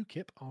donating to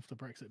UKIP after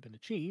Brexit had been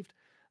achieved.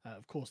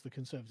 Of course, the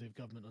Conservative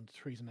government under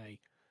Theresa May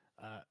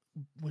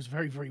was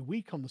very, very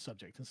weak on the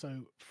subject. And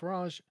so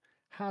Farage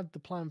had the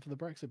plan for the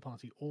Brexit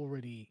Party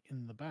already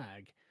in the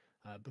bag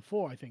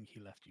before I think he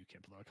left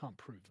UKIP, although I can't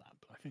prove that,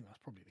 but I think that's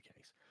probably the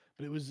case.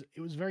 But it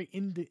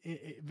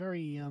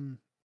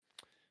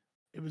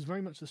was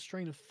very much the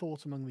strain of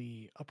thought among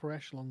the upper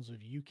echelons of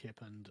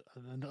UKIP and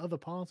other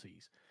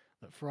parties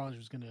that Farage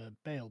was going to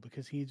bail,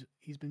 because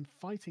he's been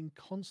fighting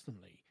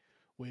constantly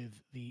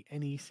with the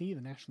NEC, the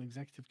National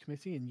Executive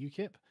Committee, in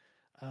UKIP,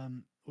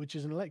 which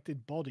is an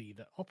elected body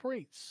that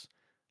operates.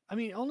 I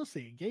mean,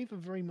 honestly, it gave a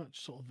very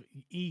much sort of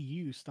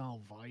EU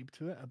style vibe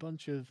to it. A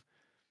bunch of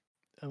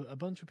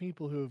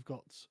people who have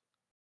got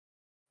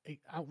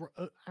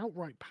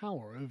outright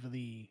power over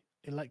the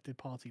elected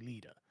party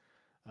leader.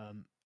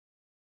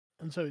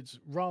 And so it's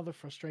rather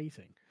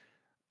frustrating.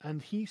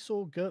 And he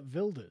saw Geert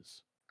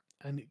Wilders,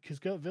 and because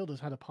Geert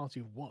Wilders had a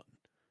party of one,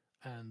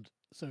 and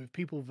so if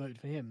people voted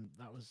for him,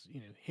 that was, you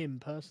know, him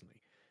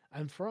personally.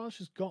 And Farage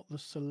has got the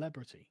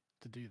celebrity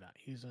to do that.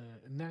 He's a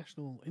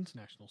national,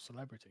 international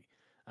celebrity,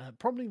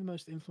 probably the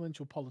most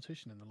influential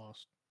politician in the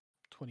last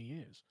 20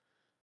 years.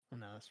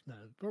 No,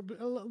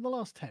 the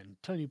last 10.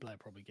 Tony Blair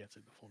probably gets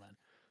it before then.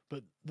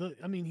 But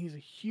he's a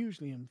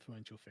hugely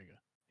influential figure.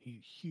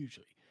 He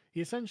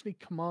essentially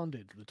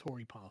commanded the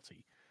Tory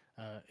party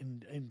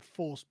and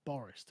forced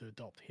Boris to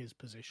adopt his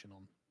position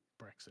on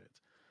Brexit.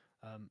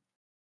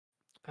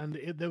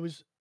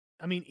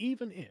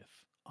 Even if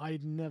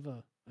I'd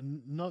never,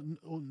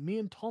 or me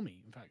and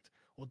Tommy, in fact,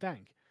 or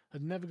Dank,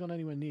 had never gone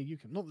anywhere near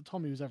UKIP. Not that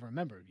Tommy was ever a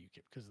member of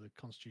UKIP because the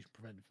Constitution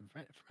prevented him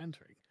from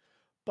entering.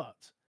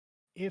 But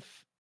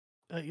if,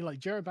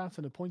 Gerard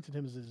Batten appointed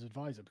him as his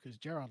advisor because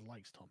Gerard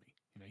likes Tommy.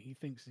 You know, he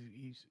thinks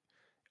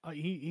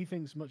he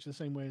thinks much the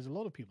same way as a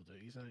lot of people do.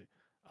 He's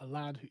a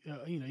lad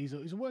who, he's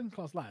a working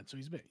class lad, so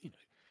he's a bit,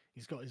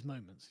 he's got his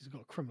moments. He's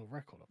got a criminal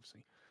record,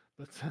 obviously,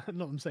 but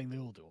not I'm saying they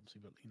all do,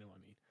 obviously, but you know what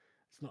I mean.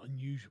 It's not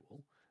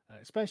unusual,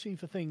 especially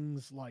for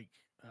things like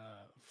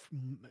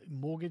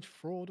mortgage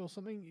fraud or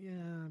something.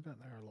 Yeah, I bet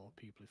there are a lot of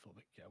people who thought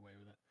they could get away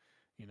with it.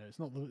 You know, it's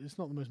not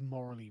the most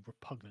morally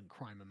repugnant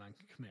crime a man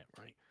can commit,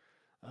 right?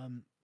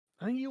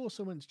 I think he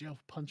also went to jail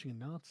for punching a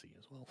Nazi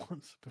as well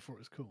once before it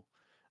was cool.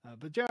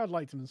 But Gerard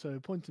liked him, and so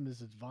appointed him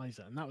as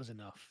advisor, and that was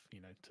enough,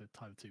 to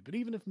tie the two. But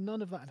even if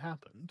none of that had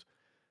happened,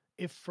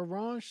 if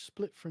Farage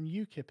split from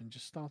UKIP and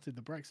just started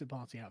the Brexit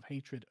Party out of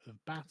hatred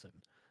of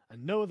Batten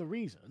and no other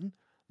reason,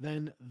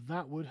 then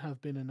that would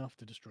have been enough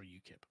to destroy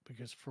UKIP,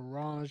 because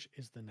Farage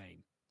is the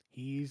name.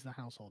 He's the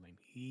household name.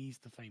 He's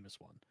the famous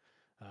one.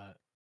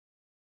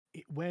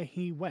 Where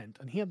he went,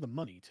 and he had the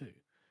money too.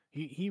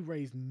 He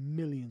raised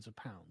millions of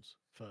pounds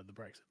for the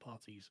Brexit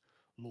Party's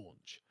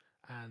launch,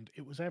 and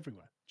it was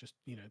everywhere. Just,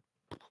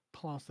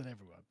 plastered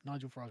everywhere.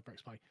 Nigel Farage,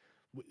 Brexit Party.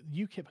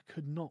 UKIP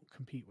could not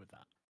compete with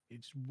that.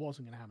 It just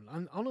wasn't going to happen.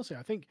 And honestly,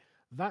 I think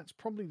that's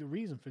probably the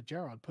reason for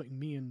Gerard putting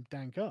me and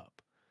Dank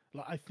up.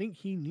 I think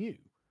he knew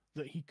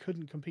that he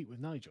couldn't compete with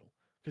Nigel,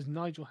 because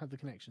Nigel had the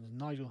connections,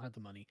 Nigel had the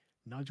money,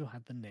 Nigel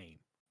had the name.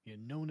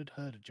 No one had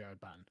heard of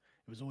Gerard Batten.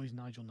 It was always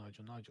Nigel,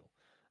 Nigel, Nigel.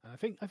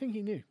 And I think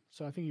he knew.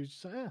 So I think he was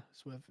just like, yeah,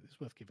 it's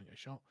worth giving it a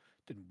shot.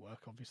 Didn't work,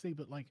 obviously,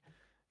 but like,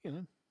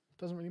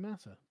 doesn't really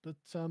matter. But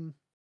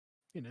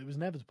it was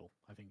inevitable.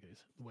 I think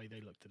is the way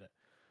they looked at it.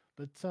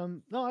 But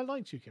no, I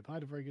liked UKIP. I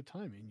had a very good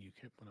time in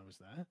UKIP when I was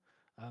there.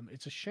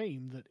 It's a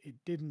shame that it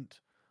didn't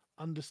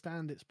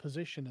understand its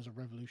position as a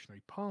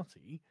revolutionary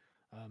party.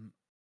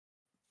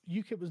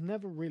 UKIP was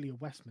never really a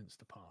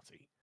Westminster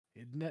party.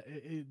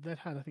 That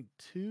had, I think,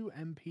 2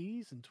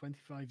 MPs in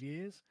 25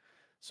 years,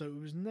 so it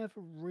was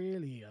never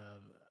really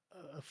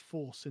a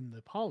force in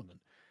the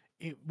parliament.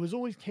 It was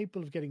always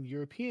capable of getting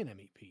European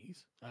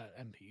MPs,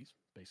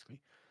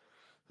 basically,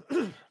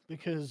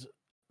 because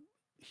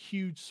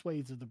huge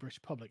swathes of the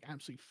British public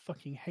absolutely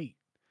fucking hate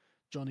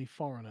Johnny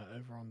Foreigner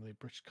over on the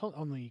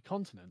on the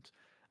continent,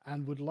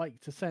 and would like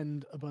to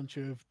send a bunch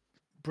of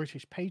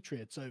British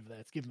patriots over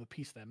there to give them a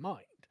piece of their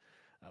mind.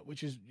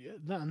 Which is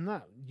that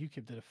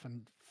UKIP did a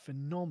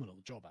phenomenal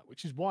job at,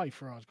 which is why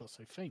Farage got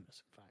so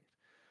famous.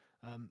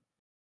 In fact,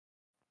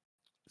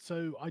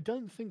 so I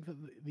don't think that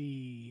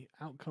the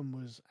outcome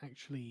was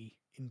actually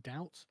in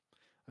doubt.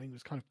 I think it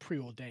was kind of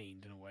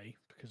preordained in a way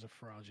because of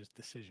Farage's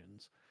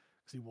decisions,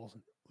 because he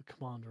wasn't the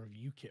commander of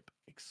UKIP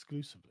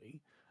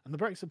exclusively. And the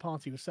Brexit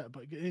Party was set up,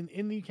 but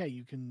in the UK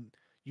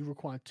you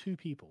require 2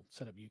 people to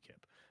set up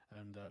UKIP,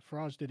 and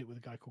Farage did it with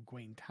a guy called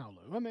Gwaine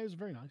Towlow. I mean, it was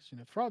very nice.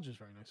 Farage was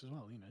very nice as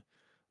well.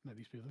 Met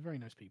these people, they're very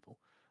nice people.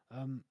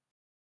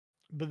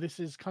 But this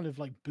is kind of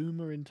like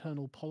boomer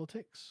internal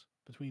politics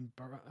between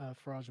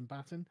Farage and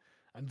Batten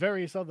and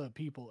various other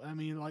people. I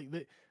mean, like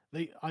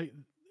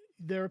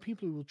there are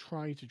people who will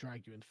try to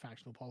drag you into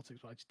factional politics,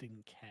 but I just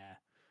didn't care.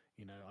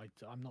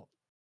 I'm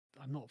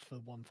not for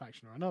one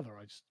faction or another.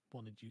 I just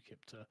wanted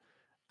UKIP to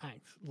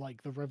act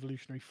like the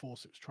revolutionary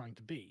force it was trying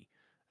to be.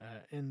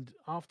 And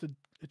after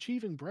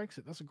achieving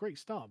Brexit, that's a great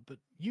start. But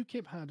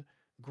UKIP had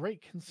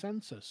great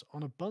consensus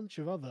on a bunch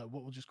of other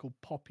what we'll just call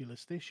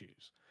populist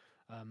issues,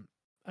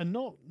 and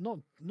not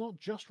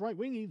just right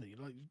wing either.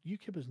 Like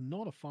UKIP is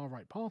not a far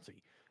right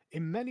party.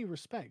 In many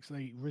respects,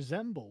 they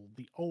resemble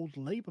the old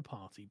Labour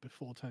Party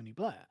before Tony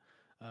Blair,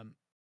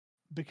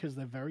 because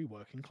they're very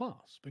working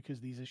class. Because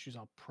these issues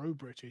are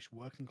pro-British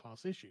working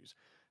class issues.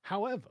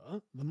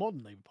 However, the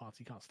modern Labour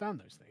Party can't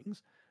stand those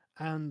things,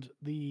 and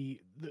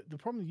the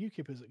problem with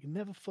UKIP is it can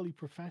never fully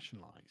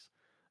professionalise.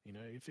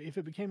 If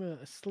it became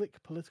a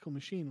slick political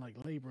machine like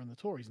Labour and the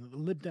Tories, and that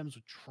the Lib Dems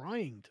were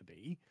trying to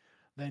be,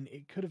 then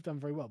it could have done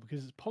very well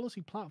because its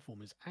policy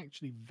platform is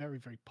actually very,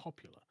 very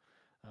popular.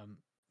 I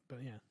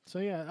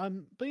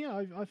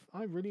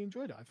really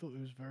enjoyed it. I thought it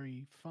was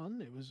very fun.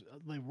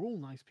 They were all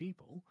nice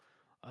people.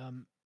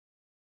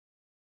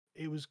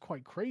 It was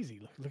quite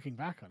crazy looking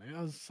back on it.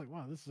 I was just like,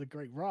 wow, this is a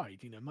great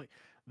ride.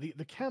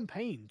 The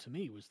campaign to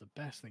me was the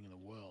best thing in the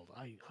world.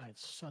 I had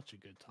such a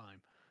good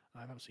time.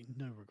 I have absolutely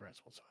no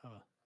regrets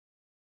whatsoever.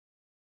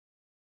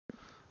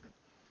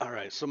 All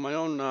right, so my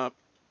own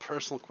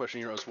personal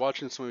question here. I was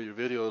watching some of your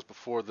videos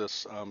before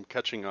this,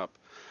 catching up,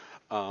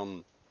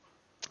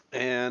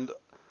 and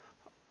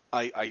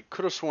I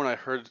could have sworn I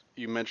heard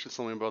you mention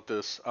something about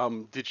this.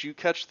 Did you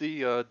catch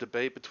the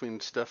debate between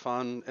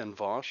Stefan and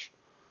Vosh?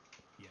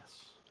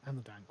 Yes, and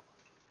the Dank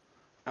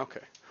one.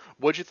 Okay.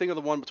 What'd you think of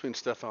the one between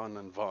Stefan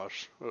and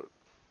Vosh?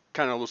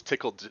 Kind of was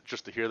tickled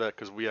just to hear that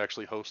because we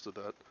actually hosted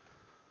that.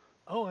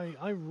 Oh,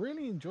 I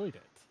really enjoyed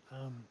it.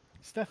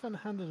 Stefan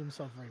handled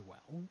himself very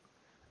well,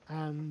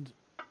 and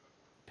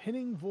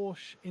pinning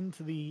Vosh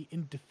into the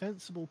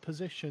indefensible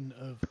position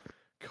of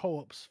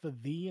co-ops for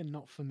thee and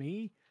not for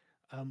me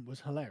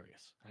was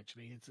hilarious.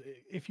 Actually,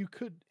 if you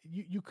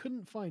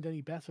couldn't find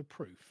any better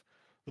proof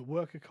that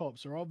worker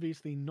co-ops are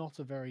obviously not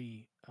a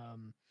very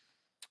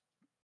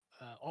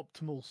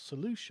optimal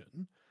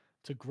solution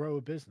to grow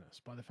a business,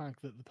 by the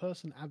fact that the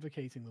person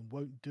advocating them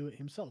won't do it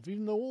himself,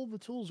 even though all the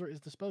tools are at his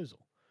disposal.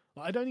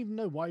 Like, I don't even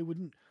know why he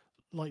wouldn't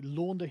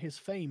launder his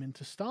fame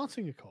into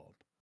starting a co-op.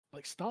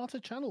 Like, start a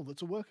channel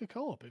that's a worker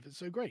co-op if it's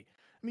so great.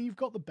 I mean, you've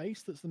got the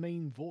base that's the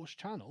main Vorsh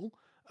channel.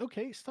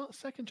 Okay, start a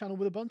second channel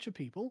with a bunch of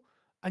people,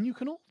 and you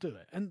can all do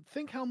it. And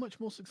think how much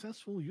more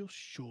successful you'll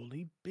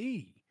surely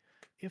be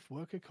if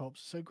worker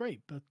co-ops are so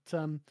great. But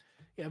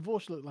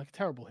Vorsh looked like a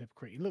terrible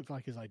hypocrite. He looked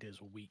like his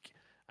ideas were weak,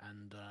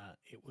 and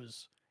it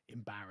was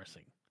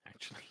embarrassing,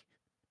 actually.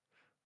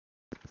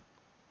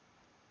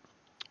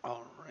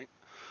 All right.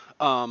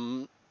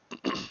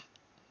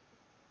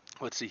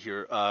 Let's see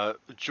here.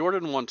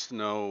 Jordan wants to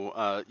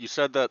know, you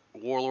said that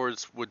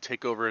warlords would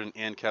take over an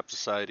ANCAP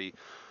society.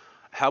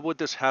 How would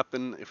this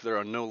happen if there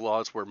are no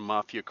laws where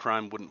mafia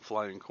crime wouldn't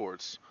fly in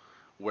courts,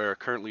 where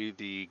currently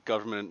the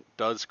government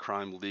does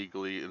crime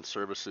legally and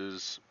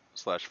services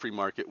 / free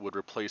market would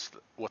replace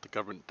what the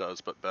government does,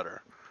 but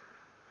better?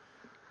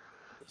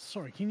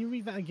 Sorry, can you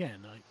read that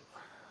again? I'm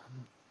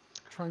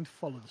trying to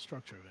follow the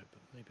structure of it,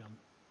 but maybe I'm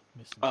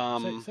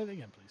missing. Say that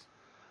again, please.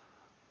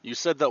 You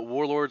said that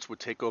warlords would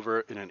take over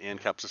in an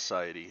ANCAP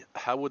society.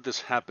 How would this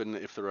happen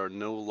if there are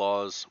no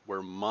laws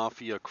where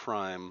mafia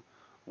crime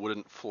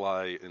wouldn't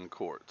fly in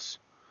courts?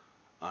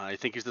 I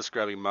think he's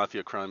describing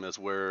mafia crime as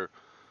where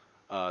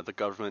the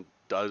government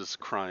does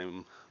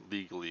crime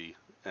legally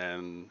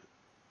and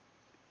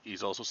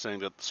he's also saying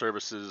that the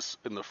services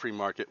in the free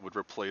market would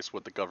replace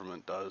what the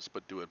government does,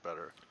 but do it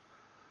better.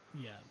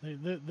 Yeah,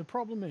 the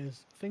problem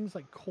is things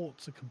like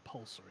courts are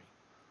compulsory.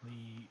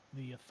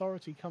 The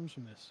authority comes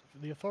from this.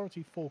 The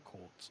authority for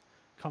courts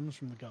comes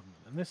from the government,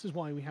 and this is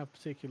why we have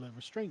particular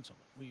restraints on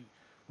it.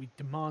 We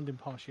demand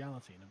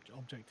impartiality and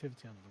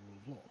objectivity under the rule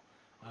of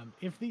law.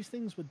 If these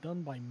things were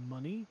done by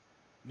money,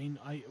 I mean,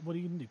 what are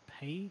you going to do?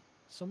 Pay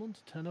someone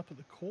to turn up at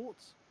the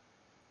courts?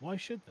 Why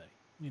should they?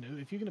 You know,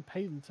 if you're going to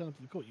pay them to turn up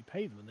at the court, you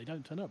pay them and they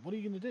don't turn up. What are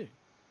you going to do?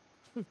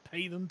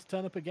 Pay them to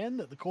turn up again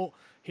at the court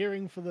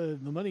hearing for the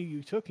money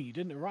you took and you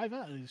didn't arrive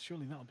at?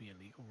 Surely that would be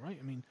illegal, right?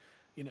 I mean,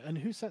 you know, and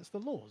who sets the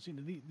laws? You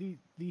know,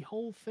 the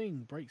whole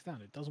thing breaks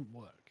down. It doesn't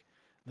work.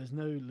 There's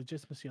no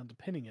legitimacy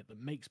underpinning it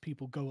that makes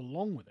people go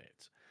along with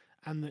it.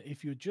 And that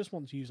if you just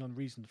want to use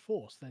unreasoned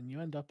force, then you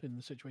end up in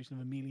the situation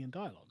of Emelian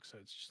dialogue. So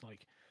it's just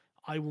like,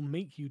 I will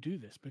make you do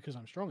this because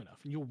I'm strong enough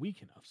and you're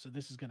weak enough, so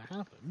this is going to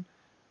happen.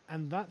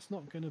 And that's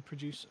not going to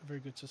produce a very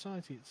good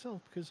society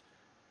itself, because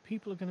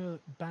people are going to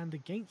band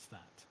against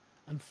that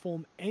and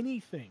form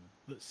anything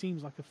that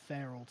seems like a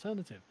fair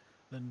alternative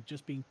than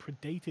just being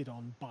predated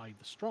on by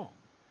the strong.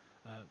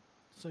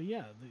 So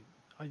yeah,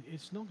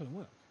 it's not going to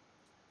work.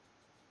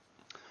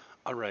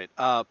 All right.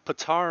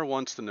 Patar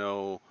wants to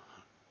know,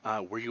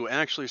 were you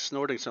actually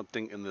snorting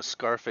something in the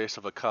Scarface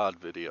of Akkad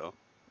video?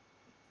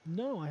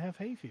 No, I have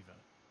hay fever.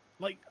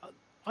 Like,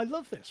 I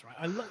love this, right?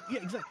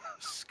 Yeah, exactly.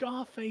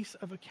 Scarface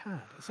of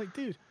Akkad. It's like,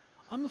 dude,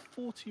 I'm a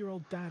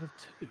 40-year-old dad of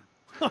 2.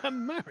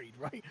 I'm married,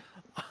 right?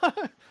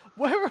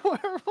 Where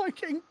am I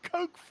getting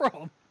coke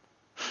from?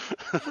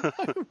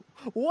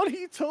 What are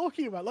you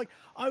talking about? Like,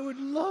 I would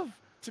love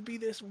to be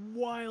this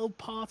wild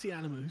party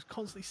animal who's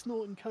constantly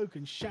snorting coke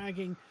and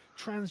shagging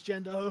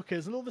transgender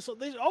hookers and all this.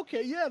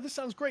 Okay, yeah, this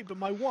sounds great, but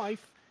my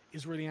wife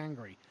is really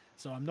angry,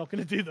 so I'm not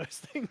going to do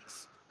those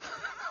things.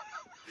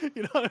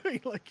 You know what I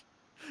mean? Like,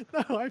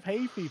 no, I have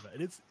hay fever,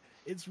 and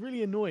it's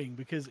really annoying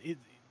because it,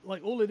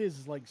 like, all it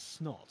is like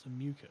snot and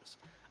mucus.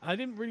 And I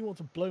didn't really want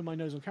to blow my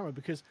nose on camera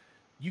because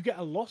you get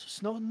a lot of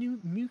snot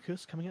and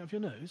mucus coming out of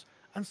your nose,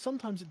 and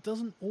sometimes it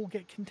doesn't all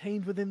get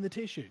contained within the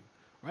tissue,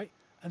 right?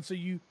 And so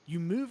you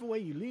move away,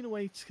 you lean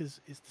away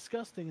because it's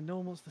disgusting and no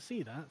one wants to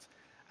see that.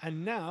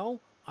 And now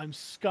I'm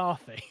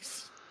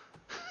Scarface.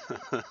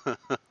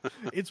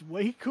 It's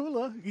way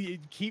cooler. You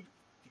keep.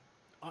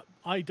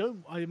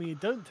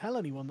 Don't tell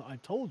anyone that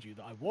I've told you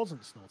that I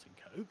wasn't snorting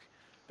coke,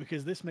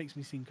 because this makes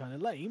me seem kind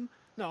of lame.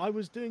 No, I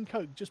was doing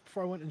coke just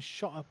before I went and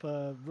shot up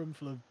a room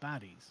full of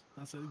baddies.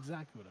 That's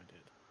exactly what I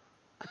did.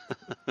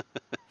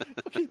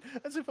 Fucking,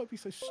 as if I'd be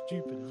so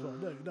stupid as well.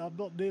 No, I'm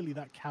not nearly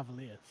that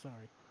cavalier.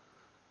 Sorry.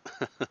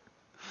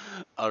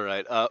 All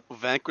right.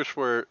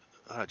 Vanquisher.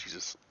 Oh,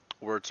 Jesus.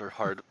 Words are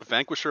hard.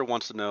 Vanquisher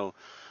wants to know,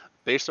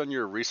 based on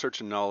your research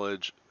and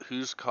knowledge,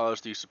 whose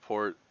cause do you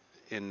support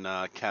in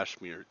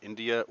Kashmir,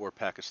 India or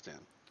Pakistan?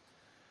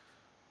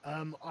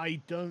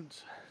 I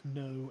don't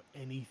know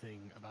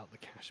anything about the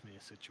Kashmir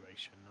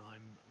situation.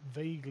 I'm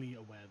vaguely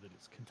aware that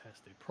it's a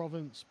contested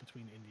province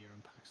between India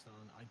and Pakistan.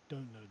 I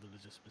don't know the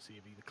legitimacy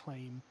of either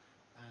claim,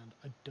 and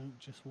I don't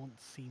just want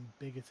to seem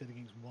bigoted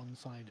against one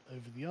side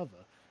over the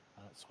other.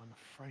 So I'm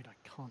afraid I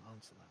can't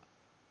answer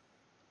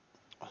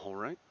that. All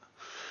right.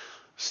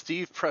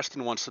 Steve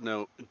Preston wants to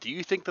know, do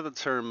you think that the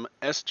term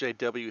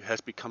SJW has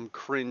become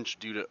cringe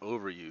due to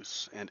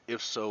overuse? And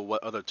if so,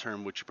 what other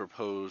term would you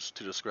propose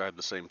to describe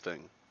the same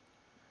thing?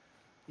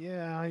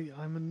 Yeah,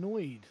 I'm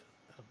annoyed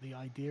at the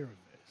idea of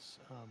this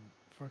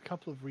for a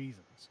couple of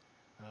reasons.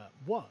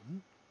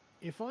 One,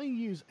 if I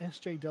use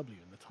SJW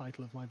in the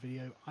title of my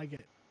video, I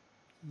get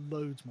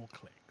loads more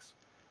clicks.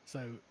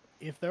 So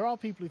if there are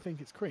people who think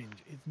it's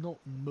cringe, it's not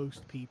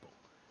most people.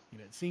 You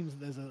know, it seems that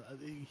there's a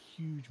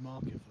huge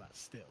market for that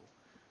still.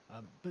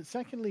 But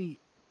secondly,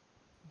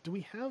 do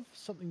we have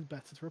something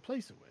better to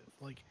replace it with?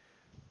 Like,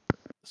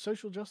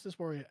 social justice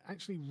warrior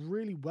actually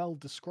really well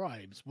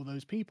describes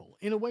those people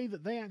in a way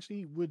that they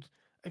actually would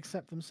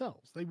accept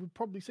themselves. They would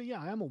probably say,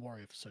 yeah, I am a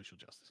warrior for social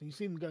justice. And you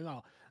see them going,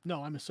 oh,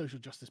 no, I'm a social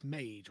justice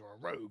mage or a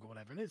rogue or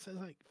whatever. And it's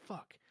like,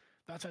 fuck,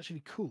 that's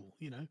actually cool,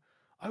 you know?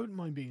 I wouldn't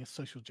mind being a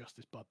social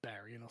justice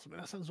barbarian or something.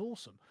 That sounds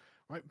awesome,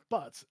 right?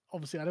 But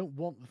obviously I don't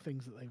want the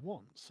things that they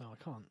want, so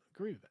I can't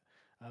agree with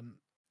it.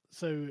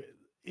 So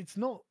it's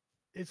not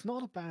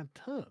a bad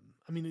term.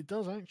 I mean, it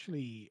does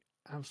actually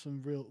have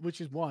some real, which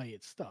is why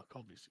it's stuck,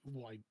 obviously,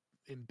 why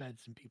it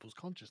embeds in people's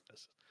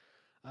consciousness.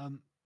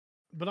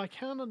 But I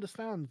can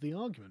understand the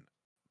argument,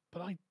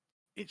 but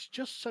it's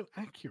just so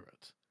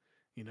accurate.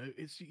 You know,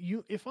 it's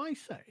you. If I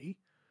say,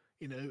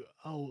 you know,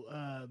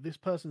 oh, this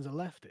person's a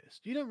leftist,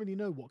 you don't really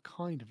know what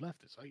kind of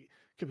leftist. Like,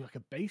 it could be like a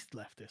based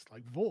leftist,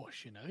 like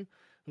Vorsh, you know,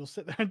 who'll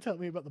sit there and tell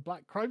me about the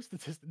black crime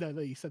statistics. No,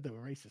 you said they were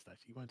racist,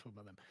 actually. You won't talk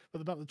about them.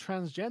 But about the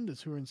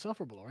transgenders who are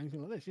insufferable or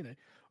anything like this, you know.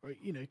 Or,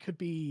 you know, it could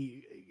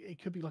be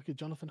like a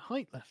Jonathan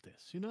Haidt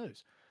leftist, who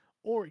knows?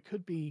 Or it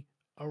could be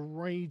a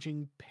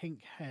raging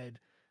pink head,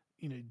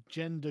 you know,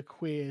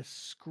 genderqueer,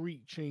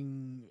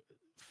 screeching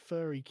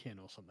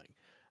furrykin or something.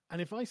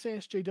 And if I say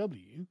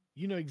SJW,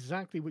 you know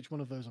exactly which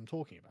one of those I'm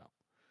talking about.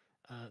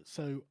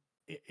 So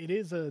it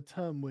is a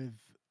term with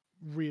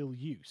real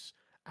use,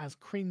 as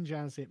cringe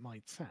as it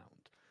might sound.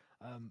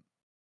 Um,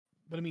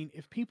 but I mean,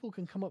 if people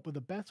can come up with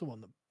a better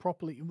one that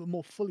properly,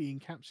 more fully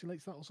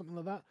encapsulates that or something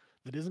like that,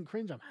 that isn't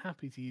cringe, I'm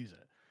happy to use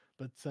it.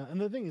 But and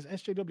the thing is,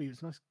 SJW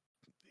is nice.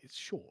 It's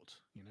short.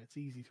 You know, it's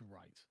easy to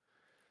write.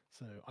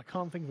 So I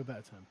can't think of a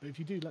better term. But if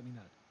you do, let me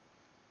know.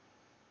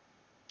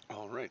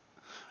 All right.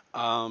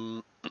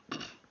 Um,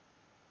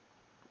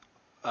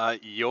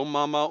 Yo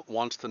Mama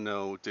wants to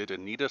know, did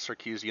Anita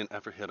Sarkeesian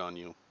ever hit on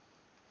you?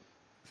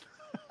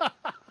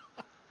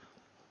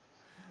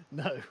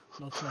 No,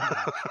 not to my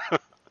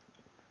knowledge.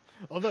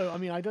 Although, I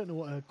mean, I don't know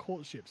what her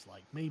courtship's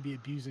like. Maybe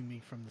abusing me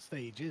from the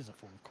stage is a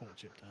form of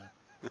courtship to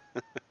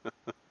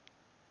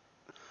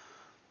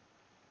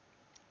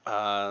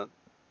her.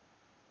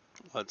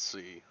 Let's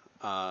see.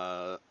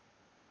 Uh,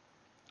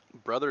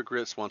 Brother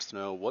Grits wants to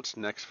know, what's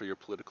next for your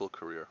political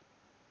career?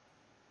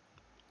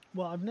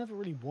 Well, I've never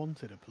really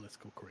wanted a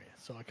political career,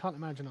 so I can't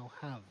imagine I'll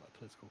have a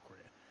political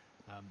career.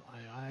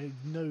 I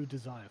have no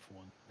desire for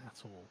one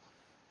at all.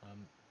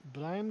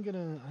 But I'm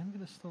gonna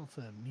start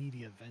a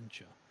media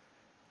venture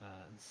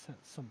and set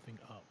something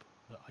up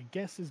that I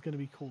guess is going to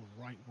be called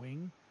right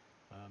wing.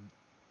 Um,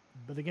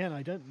 but again,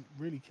 I don't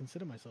really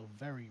consider myself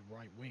very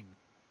right wing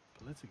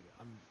politically.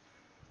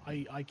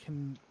 I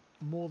can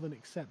more than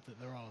accept that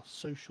there are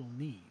social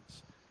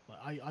needs.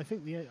 Like I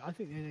think the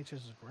NHS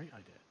is a great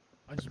idea.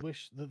 I just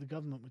wish that the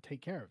government would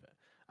take care of it.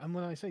 And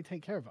when I say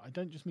take care of it, I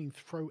don't just mean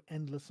throw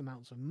endless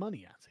amounts of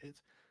money at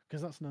it,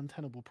 because that's an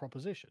untenable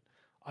proposition.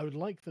 I would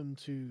like them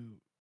to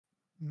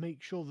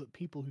make sure that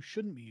people who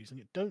shouldn't be using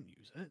it don't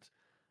use it,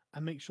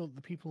 and make sure that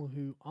the people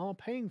who are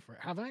paying for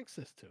it have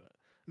access to it.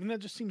 I mean, that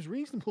just seems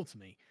reasonable to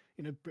me.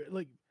 You know,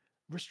 like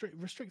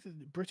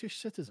restricted British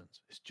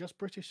citizens. It's just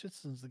British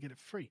citizens that get it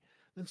free.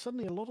 Then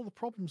suddenly a lot of the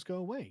problems go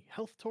away.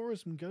 Health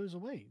tourism goes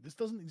away. This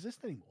doesn't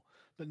exist anymore.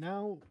 But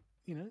now,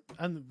 you know,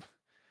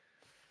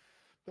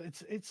 but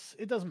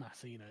it doesn't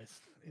matter. You know,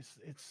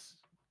 it's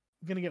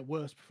going to get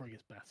worse before it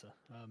gets better.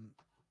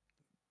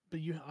 But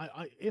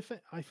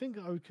I think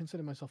I would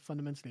consider myself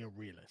fundamentally a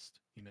realist.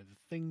 You know, the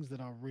things that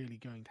are really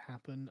going to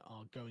happen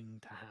are going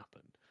to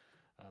happen.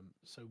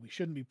 So we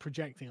shouldn't be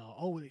projecting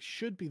it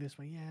should be this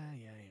way. Yeah.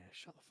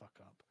 Shut the fuck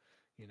up.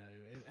 You know,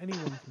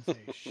 anyone can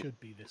say it should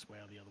be this way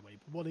or the other way,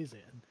 but what is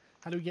it? And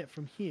how do we get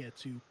from here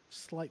to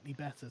slightly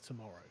better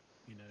tomorrow?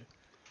 You know,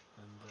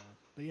 and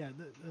but yeah,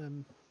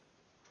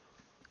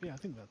 I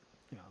think that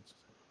answers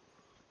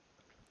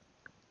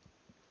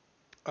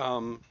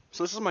it.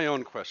 So this is my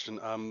own question.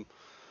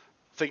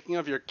 Thinking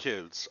of your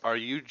kids, are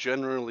you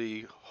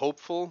generally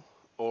hopeful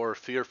or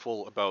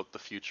fearful about the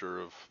future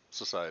of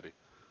society?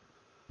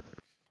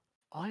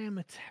 I am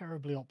a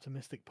terribly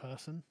optimistic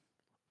person.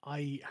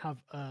 I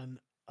have an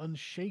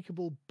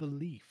unshakable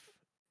belief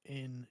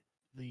in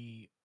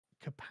the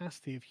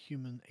capacity of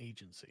human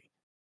agency,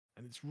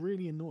 and it's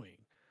really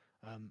annoying.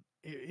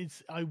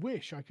 It's. I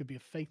wish I could be a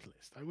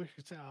fatalist. I wish I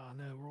could say, "Oh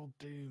no, we're all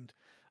doomed.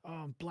 Oh,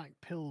 I'm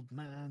black-pilled,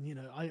 man." You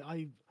know,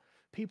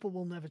 people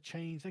will never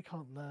change. They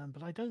can't learn.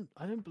 But I don't.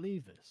 I don't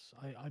believe this.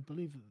 I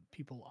believe that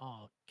people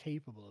are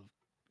capable of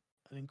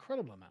an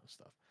incredible amount of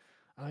stuff,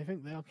 and I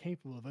think they are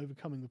capable of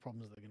overcoming the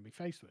problems they're going to be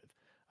faced with.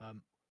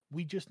 Um,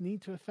 we just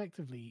need to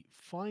effectively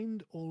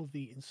find all of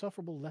the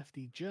insufferable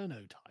lefty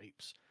journo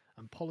types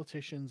and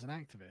politicians and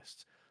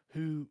activists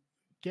who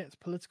get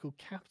political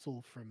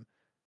capital from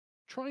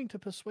trying to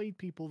persuade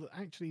people that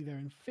actually they're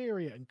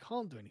inferior and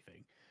can't do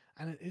anything,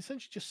 and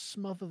essentially just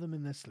smother them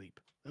in their sleep.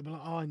 They'll be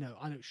like, "Oh, I know,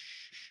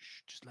 shh,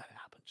 just let it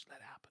happen, just let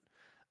it happen,"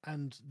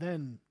 and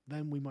then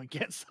we might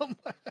get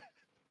somewhere.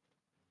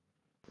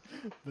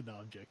 But no,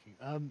 I'm joking.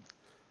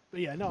 But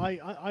yeah, no,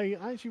 I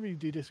actually really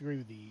do disagree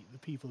with the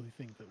people who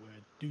think that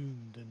we're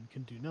doomed and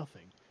can do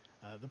nothing.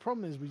 The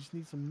problem is we just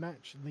need to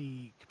match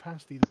the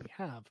capacity that we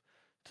have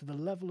to the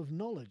level of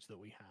knowledge that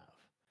we have,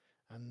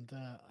 and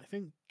I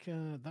think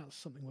that's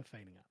something we're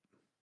failing at.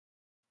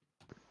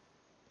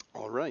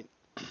 All right.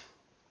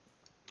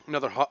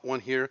 Another hot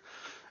one here.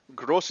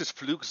 Grosses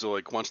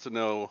Flugzeug wants to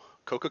know,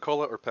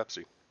 Coca-Cola or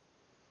Pepsi?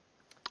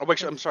 Oh,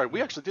 actually, I'm sorry.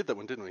 We actually did that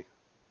one, didn't we?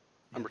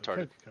 I'm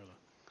retarded. Coca-Cola.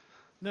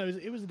 No,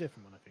 it was a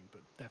different one, I think,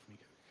 but definitely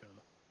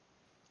Coca-Cola.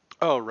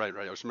 Oh, right.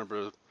 I just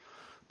remember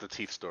the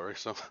teeth story.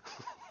 So,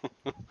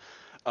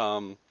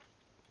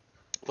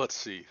 let's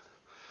see.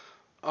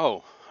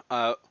 Oh,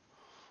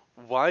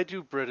 why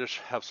do British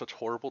have such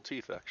horrible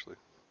teeth, actually?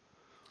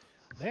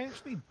 They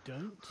actually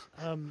don't.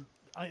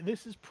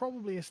 This is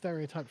probably a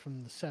stereotype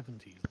from the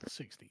 70s or the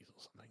 60s or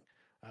something,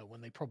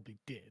 when they probably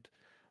did.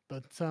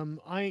 But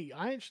I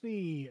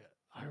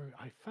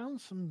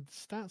found some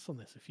stats on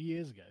this a few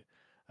years ago.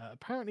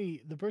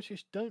 Apparently, the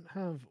British don't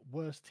have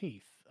worse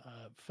teeth.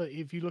 For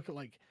if you look at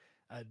like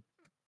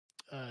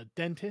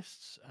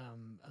dentists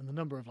and the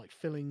number of like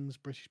fillings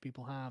British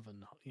people have,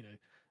 and you know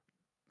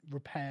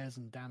repairs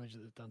and damage that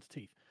they've done to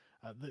teeth.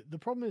 The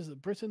problem is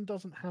that Britain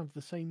doesn't have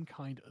the same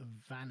kind of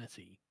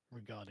vanity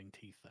regarding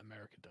teeth that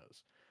America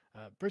does.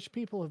 British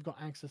people have got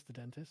access to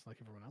dentists like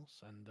everyone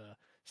else, and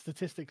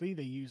statistically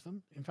they use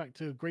them, in fact,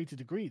 to a greater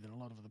degree than a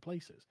lot of other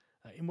places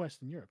in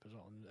Western Europe as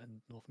well,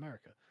 and North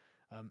America.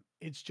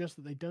 It's just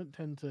that they don't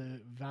tend to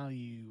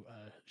value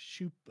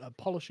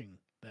polishing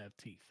their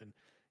teeth, and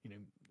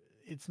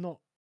it's not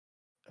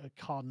a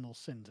cardinal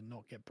sin to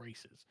not get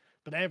braces,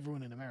 but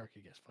everyone in America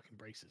gets fucking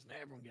braces, and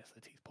everyone gets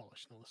their teeth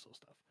polished and all this sort of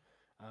stuff,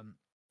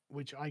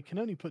 which I can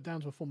only put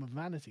down to a form of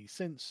vanity,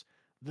 since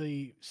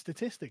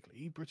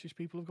statistically British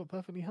people have got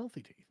perfectly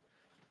healthy teeth.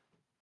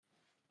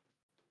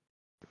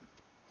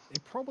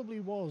 It probably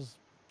was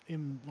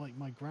in like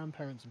my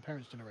grandparents and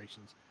parents'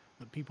 generations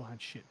that people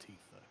had shit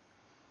teeth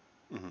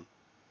though. Mm-hmm.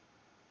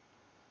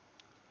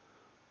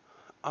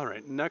 All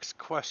right, next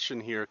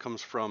question here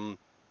comes from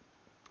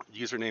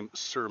username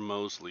Sir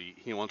Mosley.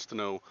 He wants to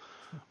know,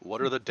 what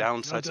are the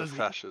downsides of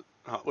fascism?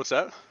 What's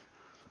that?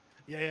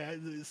 Yeah.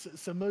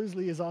 So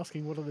Mosley is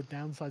asking, what are the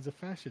downsides of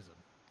fascism?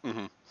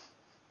 Mm-hmm.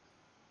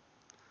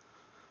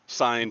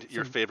 Signed,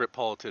 your favorite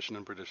politician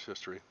in British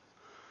history.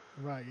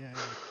 Right, yeah.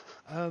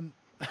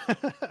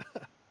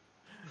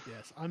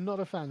 Yes, I'm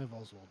not a fan of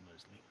Oswald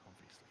Mosley,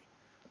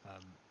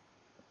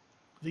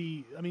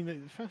 obviously.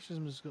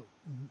 Fascism has got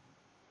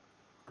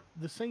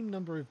the same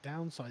number of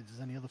downsides as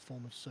any other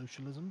form of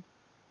socialism,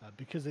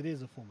 because it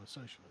is a form of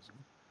socialism.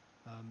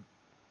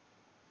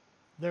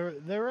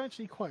 There are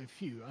actually quite a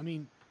few. I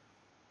mean,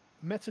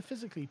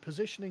 metaphysically,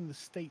 positioning the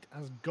state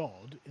as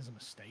God is a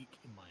mistake,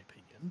 in my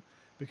opinion,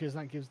 because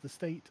that gives the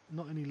state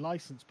not only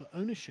license but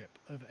ownership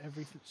of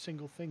every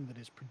single thing that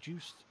is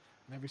produced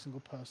and every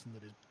single person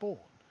that is born,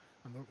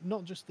 and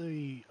not just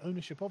the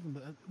ownership of them,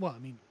 but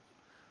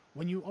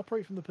when you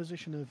operate from the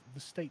position of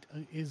the state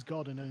is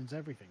God and owns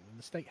everything, then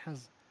the state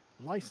has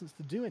license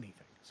to do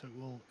anything. So it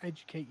will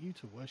educate you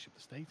to worship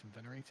the state and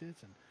venerate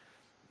it, and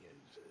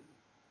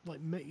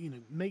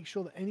make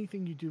sure that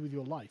anything you do with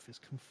your life is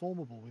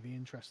conformable with the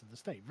interests of the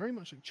state. Very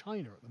much like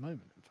China at the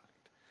moment, in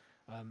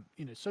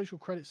fact. Social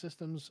credit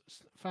systems,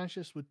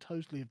 fascists would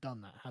totally have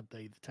done that had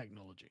they the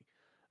technology.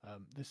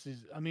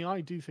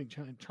 I do think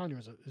China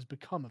has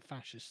become a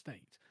fascist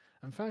state,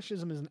 and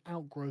fascism is an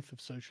outgrowth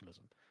of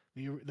socialism.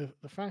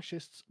 The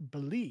fascists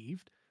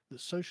believed that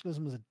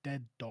socialism was a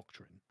dead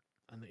doctrine,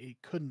 and that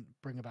it couldn't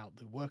bring about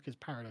the workers'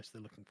 paradise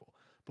they're looking for.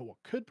 But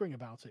what could bring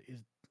about it is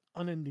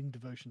unending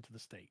devotion to the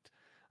state.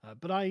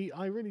 But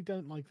I really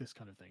don't like this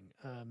kind of thing.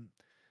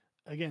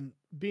 Again,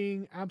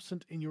 being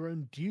absent in your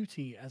own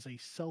duty as a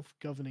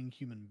self-governing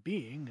human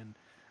being and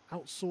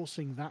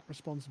outsourcing that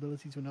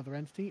responsibility to another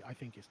entity, I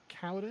think is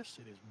cowardice,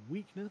 it is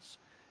weakness,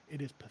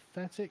 it is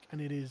pathetic,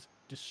 and it is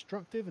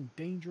destructive and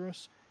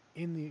dangerous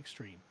in the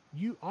extreme.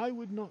 I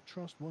would not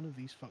trust one of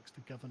these fucks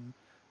to govern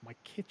my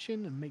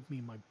kitchen and make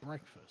me my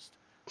breakfast,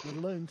 let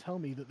alone tell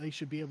me that they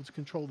should be able to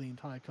control the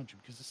entire country,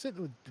 because they sit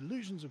there with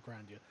delusions of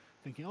grandeur,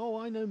 thinking, oh,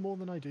 I know more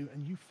than I do,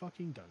 and you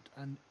fucking don't.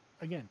 And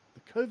again,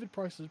 the COVID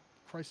crisis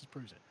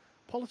proves it.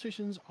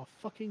 Politicians are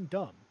fucking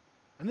dumb.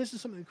 And this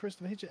is something that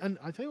Christopher Hitchens, and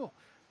I tell you what,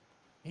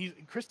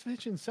 Christopher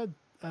Hitchens said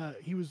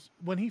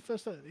when he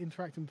first started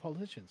interacting with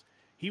politicians,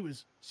 he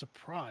was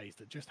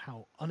surprised at just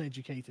how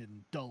uneducated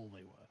and dull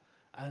they were.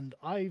 And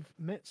I've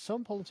met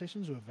some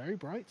politicians who are very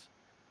bright,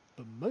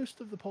 but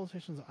most of the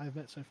politicians that I've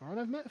met so far, and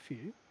I've met a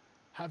few,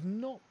 have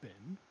not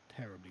been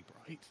terribly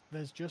bright.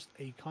 There's just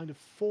a kind of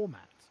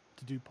format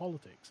to do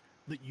politics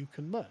that you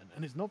can learn,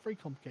 and it's not very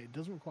complicated. It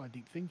doesn't require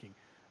deep thinking,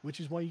 which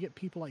is why you get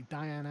people like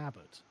Diane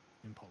Abbott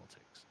in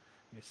politics,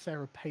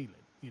 Sarah Palin,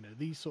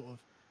 these sort of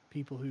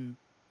people who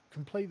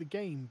can play the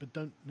game but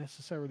don't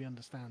necessarily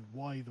understand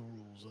why the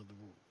rules are the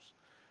rules.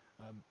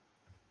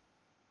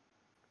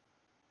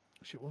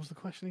 What was the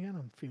question again?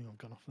 I'm feeling I've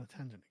gone off on a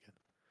tangent again.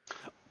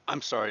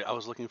 I'm sorry, I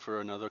was looking for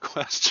another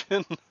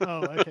question.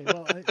 Oh, okay.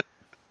 Well,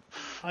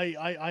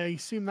 I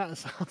assume that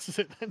answers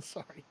it then.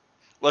 Sorry.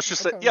 Let's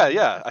just say,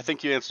 yeah. I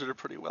think you answered it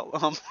pretty well.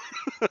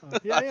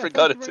 I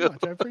forgot it too.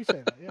 Much. I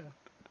appreciate that. Yeah.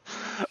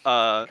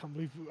 I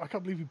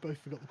can't believe we both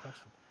forgot the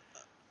question.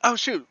 Oh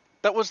shoot,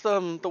 that was the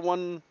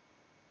one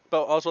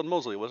about Oswald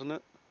Mosley, wasn't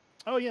it?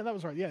 Oh yeah, that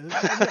was right. Yeah.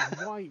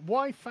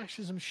 Why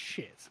fascism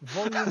shit?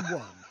 Volume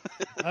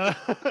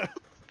 1.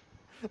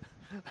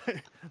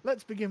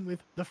 Let's begin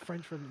with the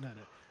French Revolution.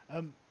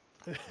 No.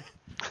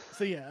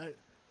 So yeah.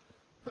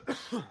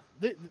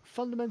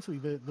 Fundamentally,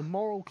 the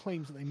moral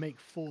claims that they make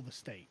for the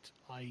state,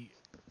 I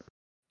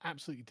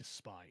absolutely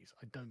despise.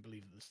 I don't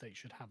believe that the state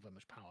should have that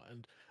much power.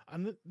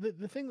 And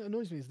the thing that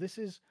annoys me is this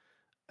is,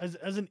 as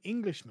an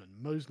Englishman,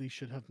 Mosley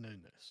should have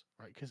known this,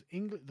 right? Because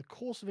the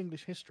course of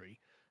English history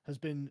has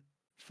been,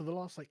 for the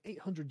last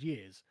 800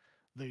 years,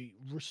 the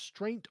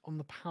restraint on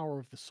the power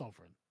of the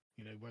sovereign.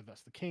 Whether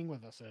that's the king,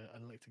 whether that's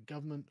an elected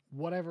government,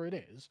 whatever it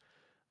is.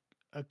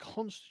 A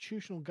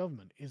constitutional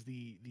government is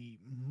the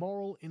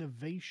moral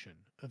innovation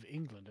of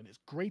England and its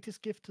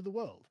greatest gift to the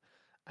world.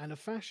 And a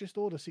fascist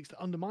order seeks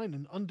to undermine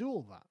and undo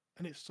all that.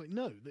 And it's like,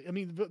 no. I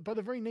mean, by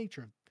the very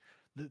nature of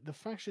the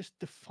fascists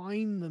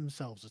define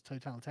themselves as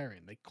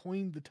totalitarian. They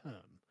coined the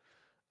term.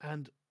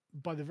 And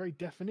by the very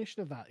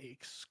definition of that, it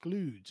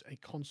excludes a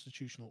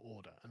constitutional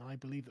order. And I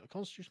believe that a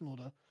constitutional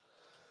order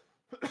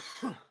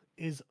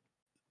is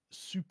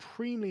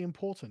supremely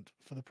important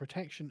for the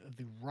protection of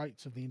the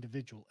rights of the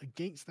individual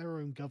against their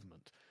own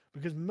government,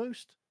 because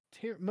most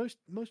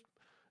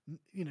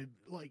you know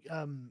like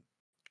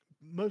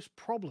most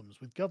problems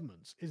with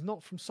governments is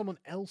not from someone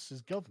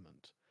else's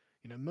government.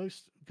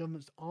 Most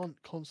governments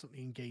aren't constantly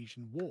engaged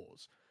in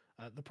wars.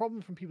 The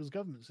problem from people's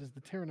governments is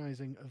the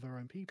tyrannizing of their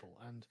own people,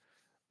 and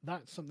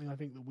that's something I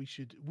think that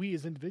we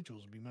as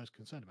individuals would be most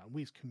concerned about.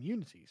 We as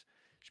communities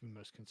should be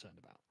most concerned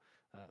about.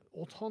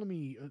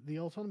 Autonomy, the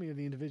autonomy of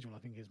the individual, I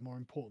think, is more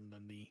important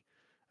than the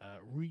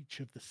reach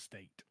of the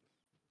state.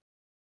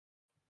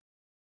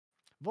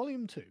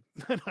 Volume 2.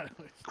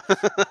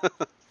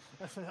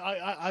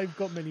 I've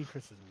got many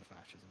criticisms of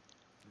fascism.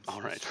 It's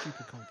All right.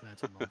 stupid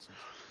continental nonsense.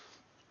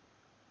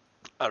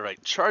 All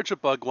right. Charge a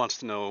Bug wants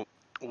to know,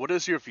 what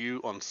is your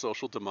view on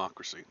social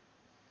democracy?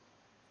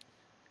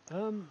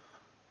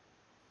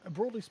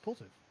 Broadly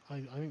supportive.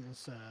 I think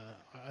that's.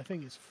 I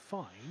think it's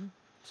fine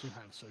to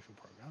have social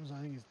programs.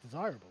 I think it's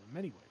desirable in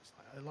many ways.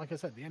 Like I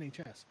said, the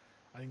NHS,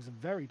 I think is a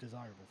very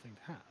desirable thing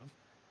to have,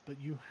 but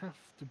you have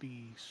to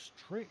be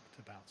strict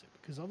about it,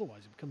 because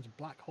otherwise it becomes a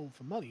black hole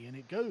for money, and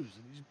it goes,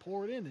 and you just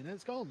pour it in, and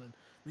it's gone. And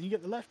then you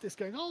get the leftists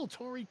going, "Oh,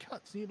 Tory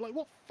cuts," and you're like,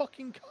 "What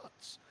fucking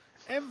cuts?"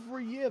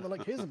 Every year they're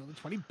like, "Here's another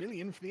 20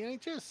 billion for the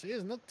NHS.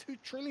 Here's another 2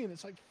 trillion."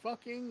 It's like,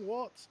 fucking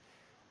what?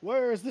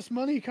 Where is this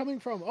money coming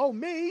from? Oh,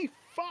 me?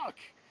 Fuck!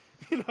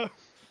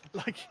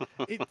 Like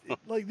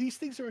like these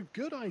things are a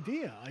good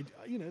idea.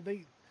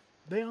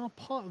 They are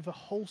part of a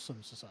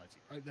wholesome society,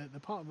 right? They're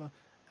part of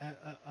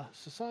a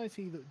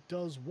society that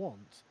does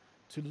want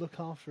to look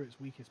after its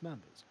weakest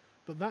members.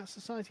 But that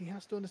society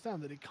has to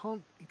understand that it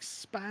can't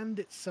expand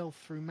itself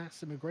through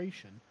mass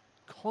immigration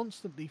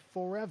constantly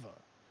forever.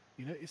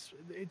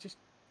 It just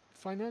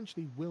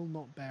financially will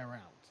not bear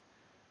out.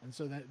 And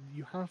so that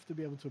you have to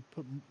be able to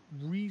put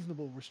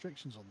reasonable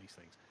restrictions on these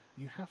things.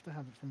 You have to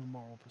have it from a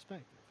moral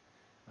perspective.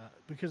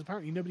 Because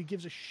apparently nobody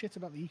gives a shit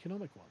about the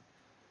economic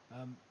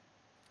one.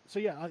 So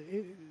yeah,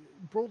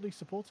 broadly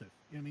supportive.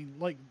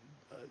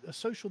 A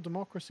social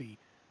democracy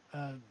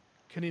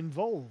can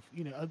involve,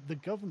 the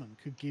government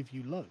could give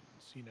you loans.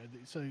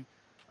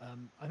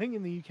 I think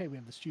in the UK we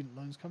have the student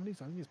loans companies.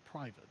 I think it's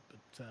private,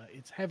 but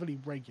it's heavily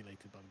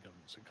regulated by the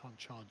government, so it can't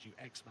charge you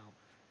X amount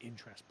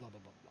interest, blah blah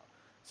blah blah.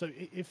 So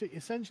if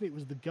essentially it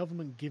was the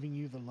government giving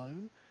you the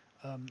loan,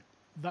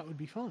 that would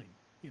be fine.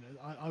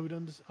 I would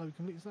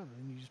completely understand that,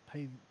 and you just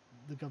pay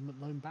the government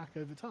loan back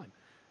over time.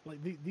 Like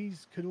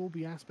these could all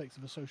be aspects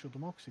of a social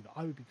democracy that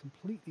I would be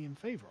completely in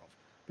favour of,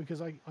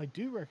 because I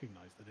do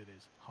recognise that it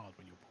is hard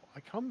when you're poor.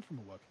 I come from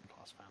a working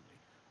class family.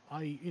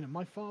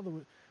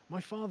 My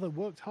father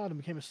worked hard and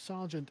became a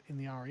sergeant in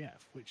the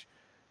RAF, which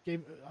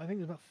gave, I think,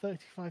 it was about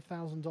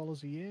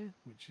 $35,000 a year,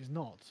 which is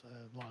not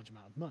a large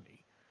amount of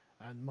money.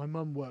 And my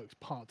mum worked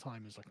part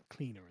time as like a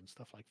cleaner and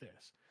stuff like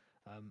this.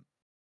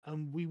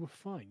 And we were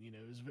fine.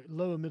 It was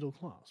lower middle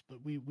class,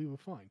 but we were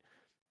fine.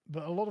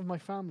 But a lot of my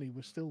family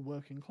was still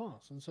working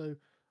class, and so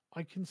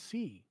I can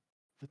see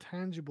the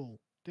tangible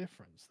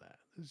difference there.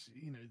 This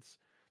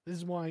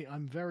is why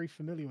I'm very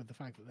familiar with the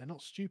fact that they're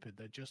not stupid;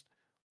 they're just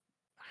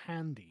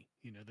handy.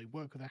 They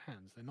work with their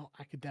hands. They're not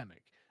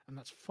academic, and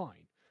that's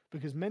fine.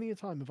 Because many a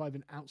time have I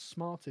been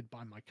outsmarted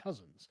by my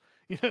cousins.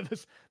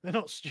 They're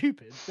not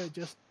stupid.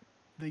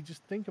 They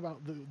just think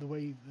about the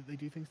way that they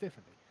do things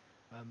differently.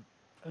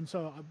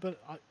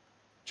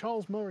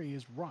 Charles Murray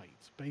is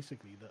right,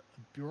 basically, that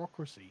a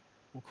bureaucracy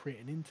will create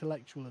an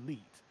intellectual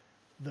elite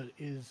that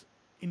is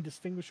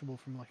indistinguishable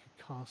from like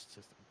a caste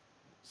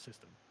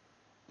system.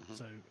 Mm-hmm.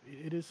 So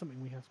it is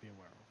something we have to be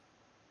aware of.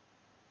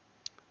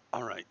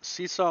 All right.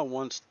 Seesaw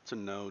wants to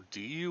know,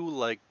 do you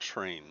like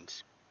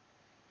trains?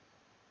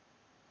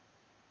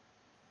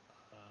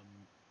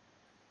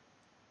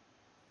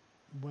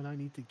 When I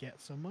need to get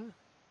somewhere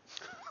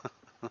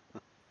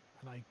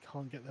and I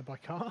can't get there by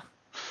car.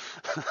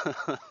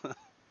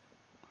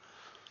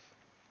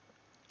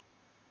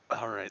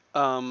 All right.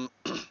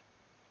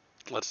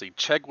 Let's see.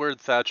 Chegward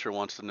Thatcher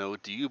wants to know,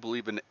 do you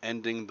believe in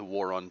ending the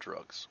war on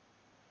drugs?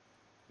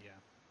 Yeah.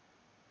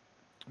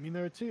 I mean,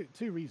 there are two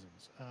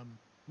reasons.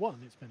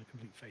 One, it's been a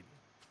complete failure.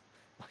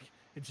 Like,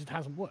 it just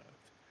hasn't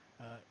worked.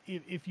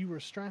 If you were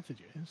a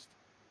strategist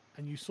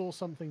and you saw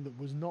something that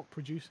was not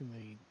producing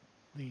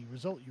the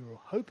result you were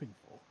hoping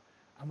for,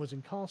 and was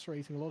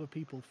incarcerating a lot of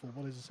people for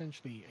what is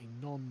essentially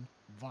a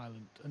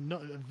non-violent, a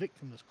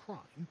victimless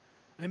crime,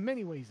 and in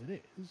many ways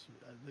it is.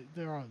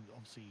 There are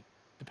obviously,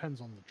 depends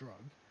on the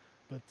drug,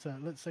 but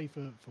let's say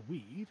for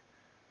weed,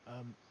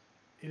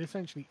 it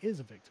essentially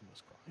is a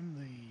victimless crime.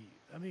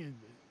 It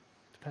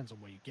depends on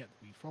where you get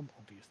the weed from,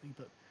 obviously,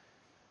 but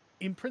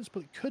in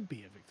principle it could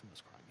be a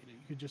victimless crime.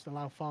 You could just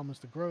allow farmers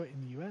to grow it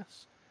in the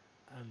US,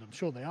 and I'm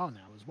sure they are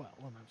now as well.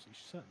 I'm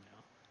absolutely certain they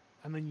are.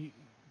 And then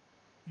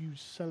you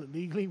sell it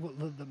legally, what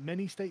the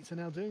many states are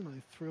now doing,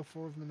 like 3 or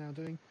 4 of them are now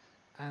doing,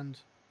 and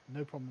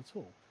no problem at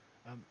all.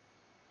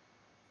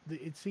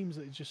 It seems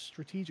that it just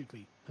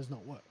strategically has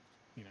not worked.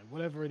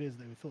 Whatever it is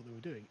they thought they were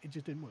doing, it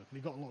just didn't work. And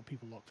it got a lot of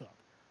people locked up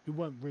who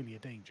weren't really a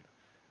danger.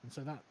 And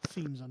so that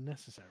seems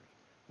unnecessary.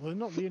 Well,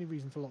 not the only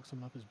reason to lock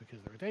someone up is because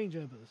they're a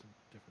danger, but that's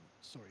a different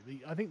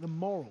story. I think the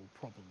moral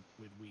problem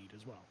with weed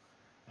as well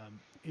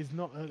is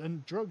not,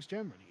 and drugs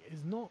generally,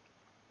 is not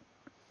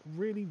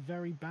really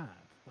very bad.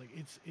 Like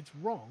it's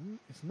wrong.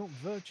 It's not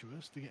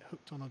virtuous to get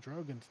hooked on a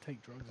drug and to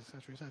take drugs,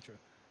 etc., etc.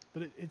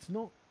 But it's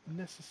not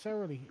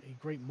necessarily a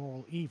great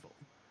moral evil.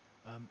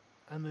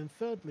 And then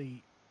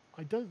thirdly,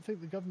 I don't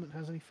think the government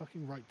has any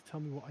fucking right to tell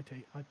me what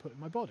I put in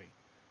my body.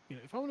 You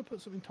know, if I want to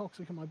put something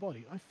toxic in my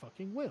body, I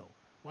fucking will.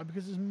 Why?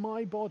 Because it's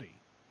my body.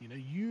 You know,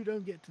 you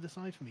don't get to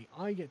decide for me.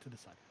 I get to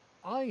decide.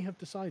 I have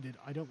decided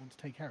I don't want to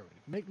take heroin.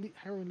 Make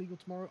heroin legal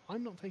tomorrow,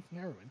 I'm not taking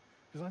heroin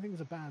because I think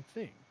it's a bad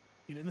thing.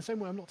 You know, in the same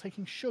way I'm not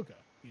taking sugar,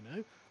 you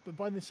know? But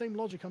by the same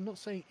logic, I'm not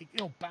saying,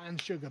 ban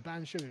sugar,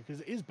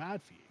 because it is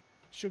bad for you.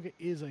 Sugar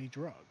is a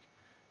drug,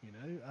 you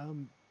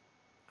know?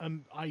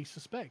 I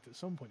suspect at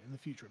some point in the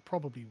future it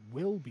probably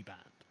will be banned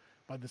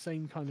by the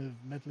same kind of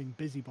meddling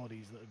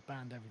busybodies that have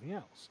banned everything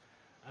else.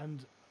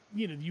 And,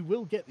 you know, you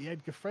will get the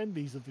Edgar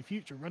Friendlies of the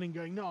future going,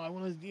 no, I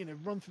want to,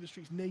 run through the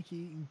streets naked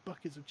eating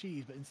buckets of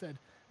cheese, but instead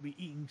be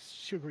eating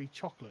sugary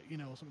chocolate,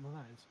 or something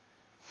like that.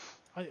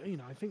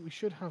 I think we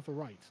should have the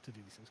right to do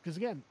these things. Because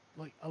again,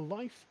 like a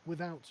life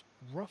without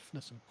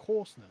roughness and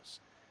coarseness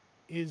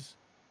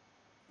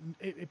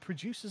it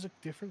produces a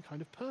different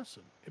kind of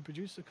person. It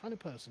produces a kind of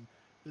person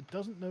that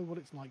doesn't know what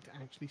it's like to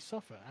actually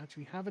suffer,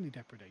 actually have any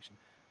depredation.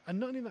 And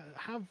not only that,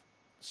 have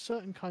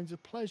certain kinds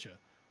of pleasure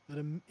that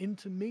are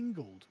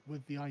intermingled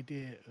with the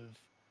idea of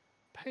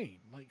pain,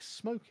 like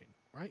smoking,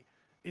 right?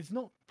 It's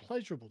not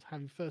pleasurable to have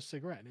your first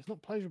cigarette, and it's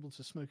not pleasurable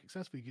to smoke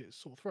excessively, you get a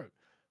sore throat,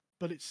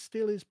 but it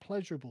still is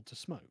pleasurable to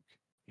smoke,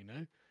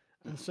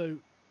 And so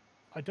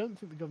I don't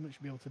think the government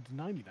should be able to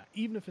deny me that,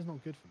 even if it's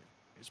not good for me,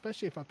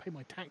 especially if I pay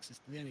my taxes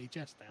to the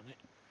NHS, damn it.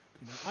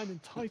 I'm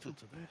entitled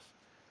to this.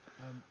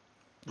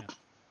 Yeah.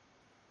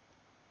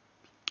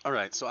 All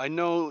right, so I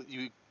know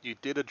you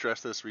did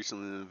address this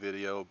recently in the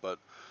video, but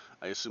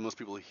I assume most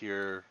people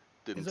here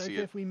didn't see it. Is it see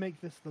okay if we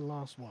make this the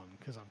last one?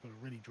 Because I've got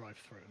a really dry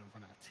throat and I've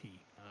run out of tea,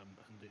 and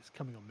it's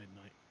coming on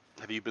midnight.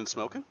 Have you been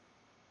smoking?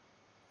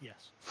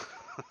 Yes.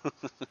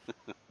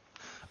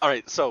 All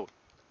right, so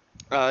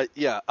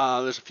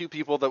there's a few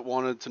people that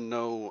wanted to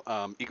know.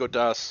 Ego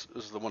Das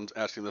is the one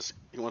asking this.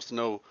 He wants to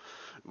know,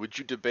 would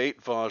you debate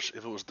Vosh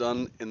if it was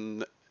done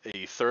in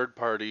a third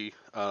party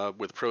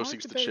with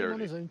proceeds to charity? Him on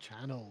his own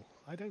channel.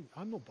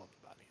 I'm not bothered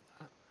about any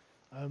of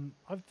that.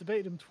 I've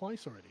debated him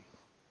twice already.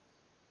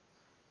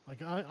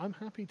 Like I'm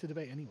happy to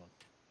debate anyone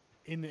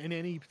in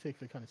any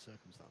particular kind of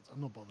circumstance. I'm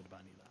not bothered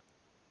about any of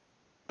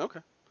that. Okay.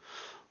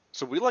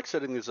 So we like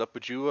setting these up.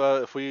 Would you,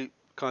 if we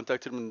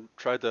contacted him and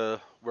tried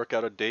to work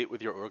out a date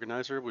with your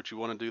organizer, would you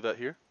want to do that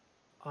here?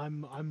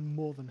 I'm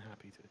more than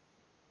happy to.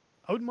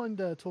 I wouldn't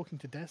mind talking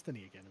to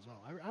Destiny again as well.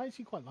 I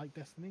actually quite like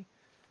Destiny.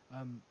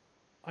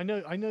 I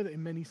know that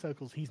in many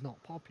circles he's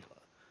not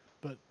popular,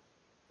 but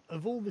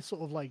of all this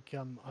sort of I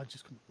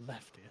just call them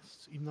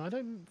leftists, even though I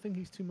don't think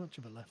he's too much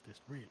of a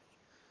leftist really.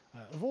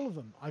 Of all of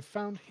them, I've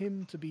found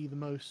him to be the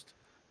most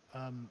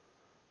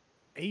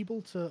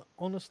able to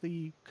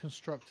honestly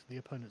construct the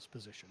opponent's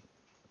position,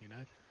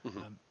 Mm-hmm.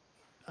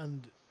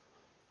 And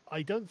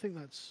I don't think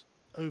that's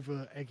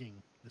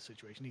over-egging the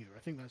situation either. I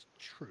think that's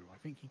true. I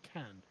think he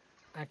can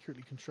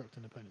accurately construct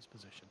an opponent's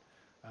position.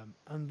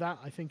 And that,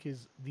 I think,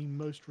 is the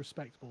most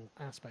respectable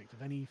aspect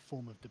of any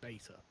form of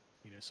debater.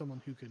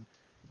 Someone who can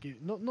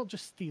give, not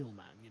just steel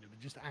man, but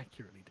just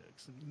accurately do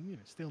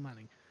it. Steel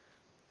manning,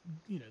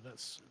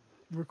 that's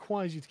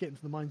requires you to get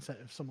into the mindset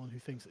of someone who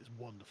thinks it's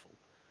wonderful.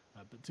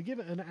 But to give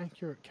it an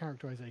accurate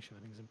characterization,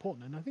 I think is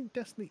important. And I think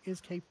Destiny is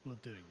capable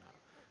of doing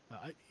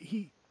that.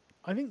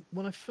 I think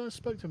when I first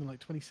spoke to him in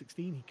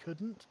 2016, he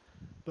couldn't.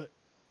 But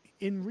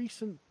in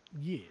recent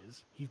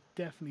years, he's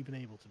definitely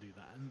been able to do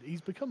that. And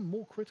he's become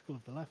more critical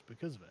of the left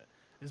because of it.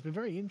 It's been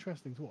very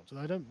interesting to watch. And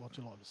I don't watch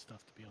a lot of his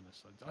stuff, to be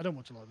honest. I don't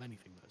watch a lot of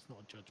anything, though. It's not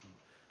a judgment.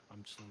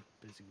 I'm just so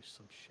busy with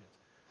some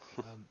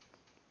shit.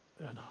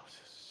 No,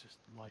 it's just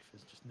life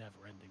is just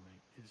never ending,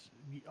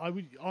 mate.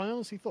 I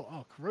honestly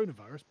thought,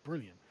 coronavirus,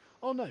 brilliant.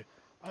 Oh no,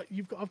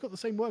 I've got the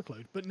same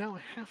workload, but now I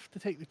have to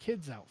take the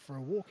kids out for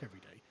a walk every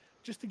day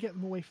just to get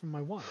them away from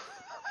my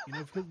wife.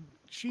 Because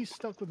she's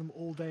stuck with them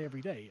all day,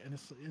 every day, and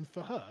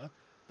for her,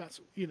 that's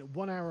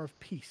 1 hour of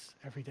peace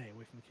every day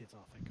away from the kids.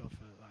 Oh, thank God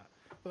for that.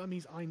 But that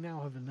means I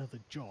now have another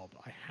job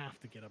I have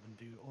to get up and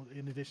do,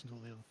 in addition to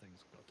all the other things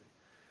I've got to do.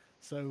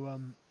 So,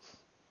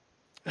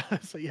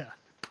 so yeah,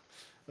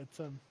 but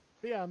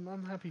yeah,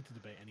 I'm happy to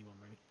debate anyone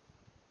really.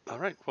 All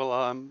right.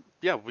 Well,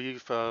 yeah, we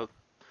have a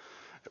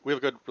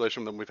good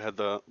relation with them. We've had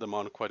them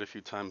on quite a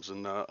few times,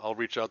 and I'll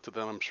reach out to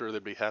them. I'm sure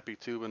they'd be happy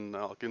to, and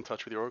I'll get in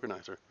touch with your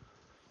organizer.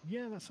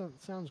 Yeah, that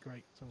sounds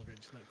great.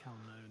 Just let Callum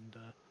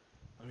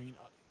know, and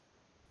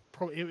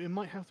probably it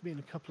might have to be in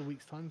a couple of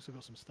weeks' time because I've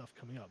got some stuff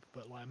coming up.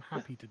 But I'm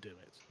happy to do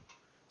it.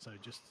 So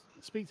just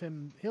speak to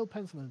him. He'll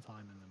pencil in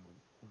time, and then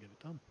we'll get it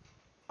done.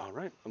 All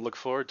right. I look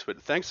forward to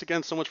it. Thanks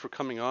again so much for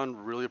coming on.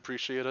 Really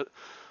appreciate it.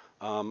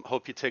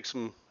 Hope you take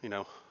some,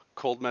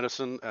 cold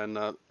medicine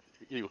and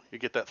you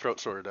get that throat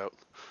sorted out.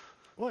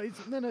 Well,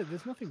 no.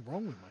 There's nothing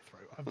wrong with my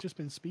throat. I've just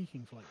been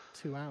speaking for like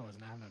 2 hours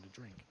and I haven't had a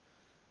drink.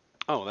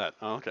 Oh, that.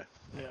 Oh, okay.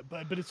 Yeah,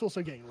 but it's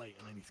also getting late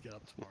and I need to get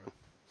up tomorrow.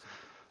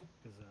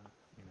 Because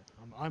you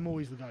know, I'm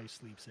always the guy who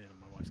sleeps in, and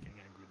my wife's getting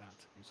angry with that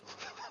too. So I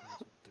might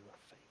as well do her a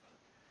favour.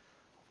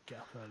 I'll get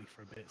up early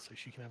for a bit so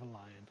she can have a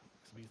lie-in.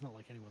 I mean, it's not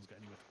like anyone's got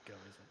anywhere to go,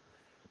 is it?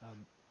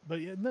 But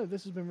yeah, no,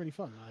 this has been really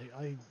fun.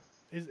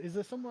 Is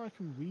there somewhere I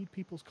can read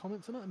people's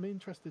comments on it? I'm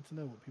interested to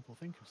know what people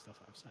think of stuff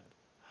I've said.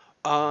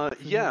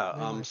 Yeah.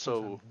 Maybe my posts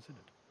So haven't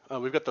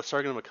considered. we've got the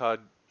Sargon and Akkad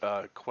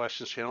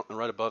questions channel, and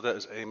right above that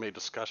is AMA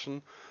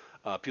discussion.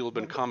 People have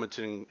been Right.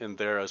 commenting in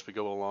there as we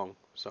go along.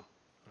 So.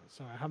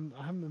 Sorry, I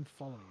haven't been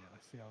following it. I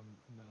see I'm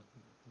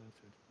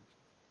noted.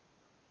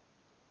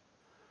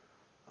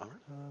 All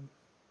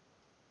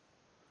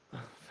right.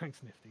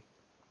 Thanks, Nifty.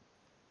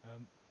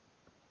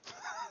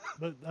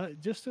 But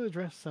just to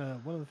address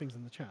one of the things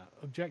in the chat,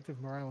 objective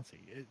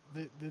morality.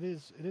 It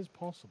is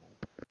possible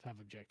to have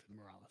objective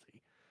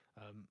morality.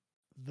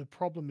 The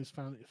problem is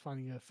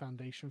finding a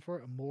foundation for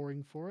it, a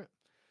mooring for it.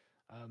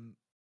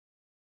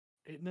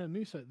 No,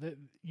 Musa, that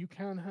you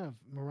can have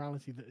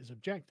morality that is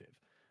objective.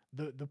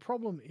 The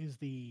problem is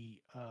the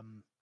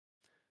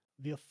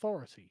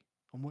authority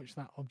on which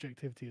that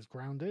objectivity is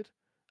grounded.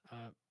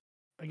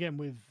 Again,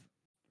 with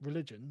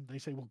religion, they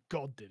say, well,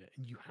 God did it,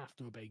 and you have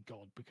to obey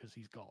God because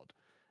he's God.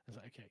 It's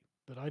like, okay,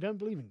 but I don't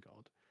believe in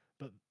God.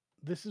 But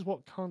this is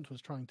what Kant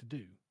was trying to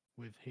do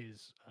with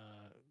his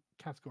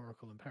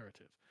categorical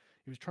imperative.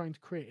 He was trying to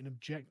create an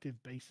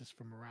objective basis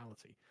for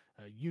morality,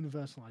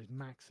 universalized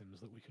maxims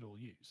that we could all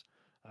use.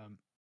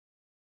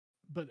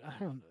 But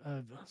hang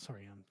on,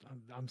 sorry,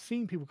 I'm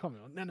seeing people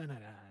comment on no.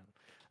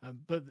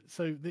 But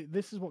so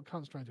this is what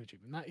Kant's trying to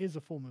achieve, and that is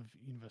a form of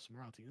universal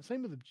morality. And the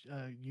same with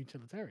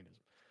utilitarianism.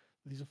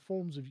 These are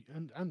forms of,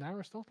 and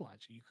Aristotle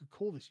actually, you could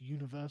call this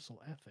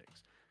universal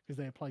ethics because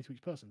they apply to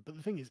each person. But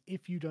the thing is,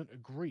 if you don't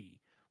agree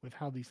with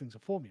how these things are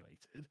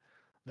formulated,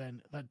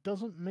 then that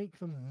doesn't make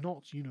them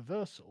not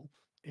universal.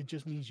 It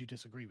just means you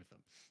disagree with them.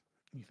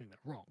 You think they're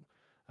wrong,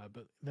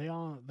 but they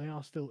are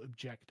still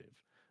objective.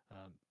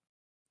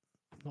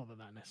 Not that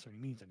that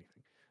necessarily means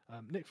anything.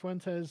 Nick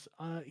Fuentes,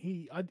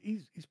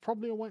 he's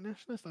probably a white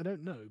nationalist. I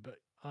don't know, but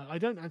I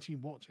don't actually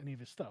watch any of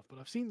his stuff. But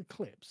I've seen the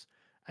clips,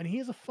 and he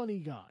is a funny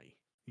guy.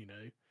 You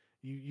know,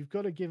 you've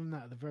got to give him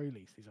that at the very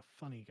least. He's a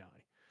funny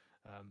guy.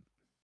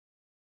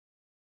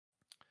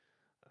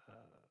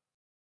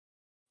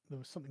 There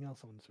was something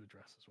else I wanted to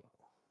address as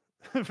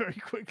well, very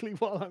quickly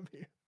while I'm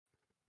here.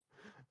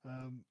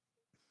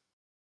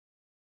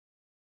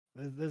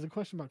 There's a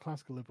question about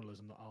classical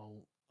liberalism that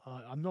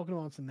I'm not going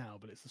to answer now,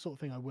 but it's the sort of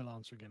thing I will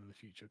answer again in the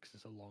future because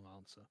it's a long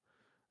answer.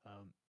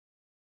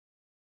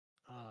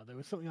 There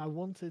was something I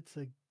wanted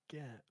to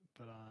get,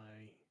 but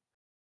I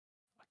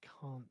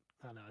can't.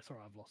 Oh no, sorry,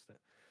 I've lost it.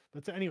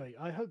 But anyway,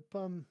 I hope.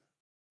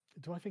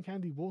 Do I think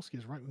Andy Warski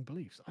has right-wing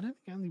beliefs? I don't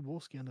think Andy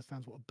Warski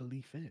understands what a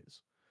belief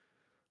is.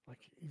 Like,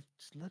 he's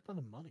just led by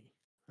the money,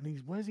 and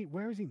where is he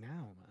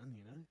now, man?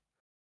 You know,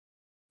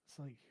 it's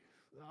like,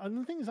 and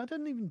the thing is, I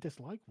don't even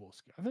dislike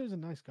Warski. I thought he was a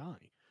nice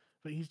guy,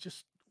 but he's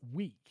just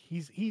weak.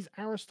 He's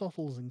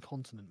Aristotle's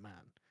incontinent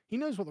man. He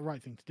knows what the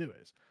right thing to do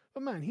is,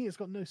 but man, he has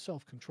got no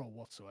self-control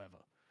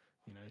whatsoever.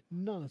 You know,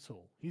 none at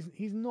all.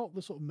 He's not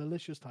the sort of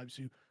malicious types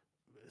who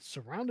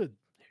surrounded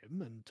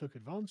him and took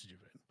advantage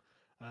of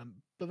him.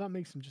 But that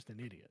makes him just an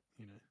idiot,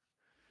 you know.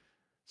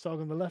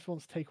 Sargon, the left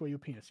wants to take away your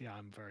penis. Yeah,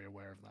 I'm very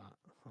aware of that.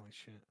 Holy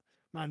shit.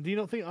 Man, do you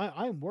not think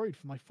I am worried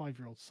for my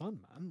 5-year-old son,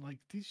 man? Like,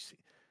 did you see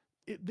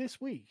it this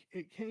week?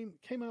 It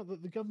came out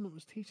that the government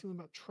was teaching them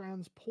about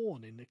trans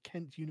porn in a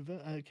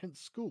Kent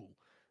school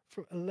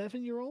for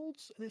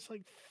 11-year-olds, and it's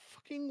like,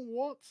 fucking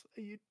what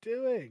are you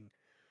doing?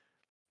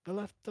 The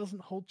left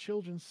doesn't hold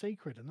children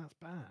sacred, and that's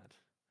bad.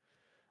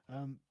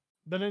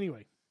 But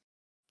anyway,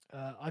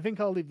 I think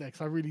I'll leave there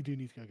because I really do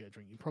need to go get a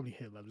drink. You probably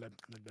hear that in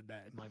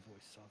my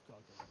voice, so I've got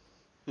to go.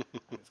 And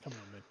it's coming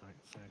on midnight.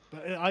 So,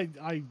 but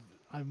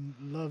I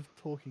love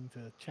talking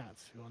to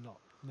chats who are not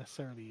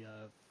necessarily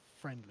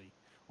friendly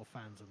or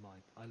fans of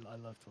mine. I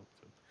love talking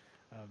to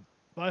them.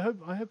 But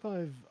I hope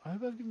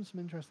I've given some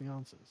interesting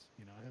answers.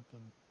 You know,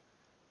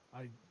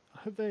 I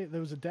hope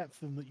there was a depth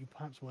to them that you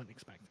perhaps weren't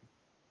expecting.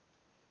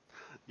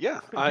 Yeah,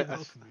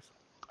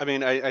 I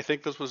mean, I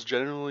think this was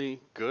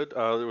generally good.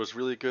 There was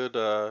really good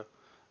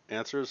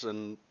answers,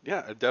 and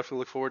yeah, I definitely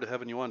look forward to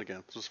having you on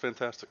again. This was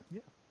fantastic.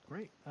 Yeah,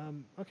 great.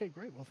 Okay,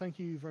 great. Well, thank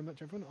you very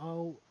much, everyone.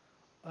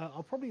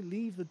 I'll probably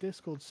leave the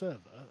Discord server,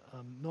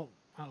 not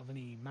out of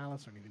any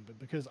malice or anything, but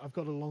because I've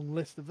got a long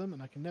list of them,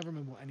 and I can never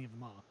remember what any of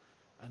them are.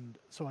 And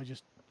so I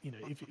just, you know,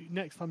 if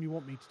next time you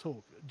want me to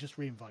talk, just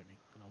re-invite me,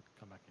 and I'll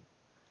come back in.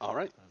 All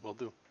right, will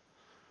do.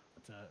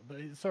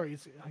 Sorry,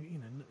 I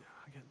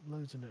get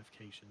loads of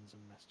notifications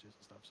and messages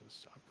and stuff, so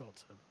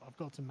I've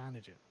got to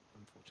manage it,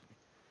 unfortunately,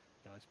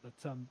 guys.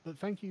 But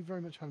thank you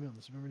very much for having me on.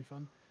 This has been really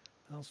fun,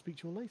 and I'll speak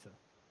to you all later.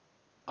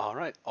 All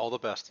right, all the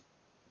best.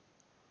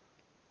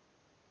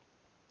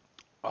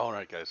 All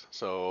right, guys.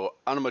 So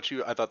I don't know about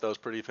you, I thought that was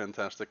pretty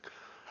fantastic.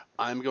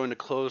 I'm going to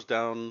close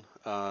down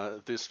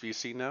this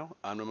VC now.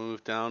 I'm going to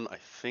move down, I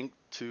think,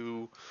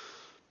 to.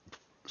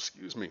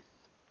 Excuse me.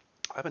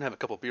 I've been having a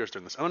couple beers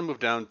during this. I'm going to move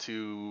down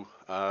to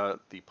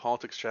the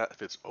politics chat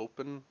if it's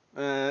open.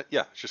 Yeah,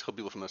 it's just a couple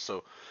people from this. So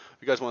if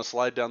you guys want to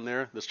slide down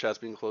there, this chat's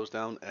being closed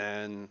down,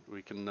 and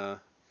we can,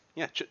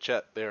 chit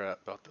chat there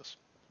about this.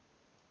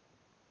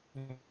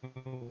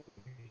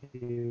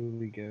 Here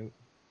we go.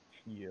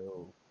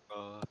 Yo.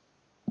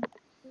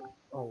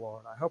 Oh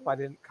Lord, I hope I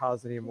didn't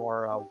cause any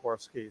more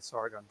Worski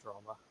Sargon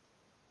drama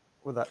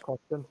with that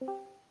question.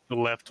 The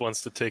left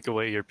wants to take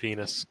away your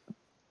penis.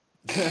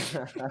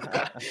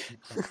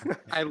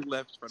 I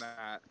lived for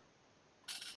that.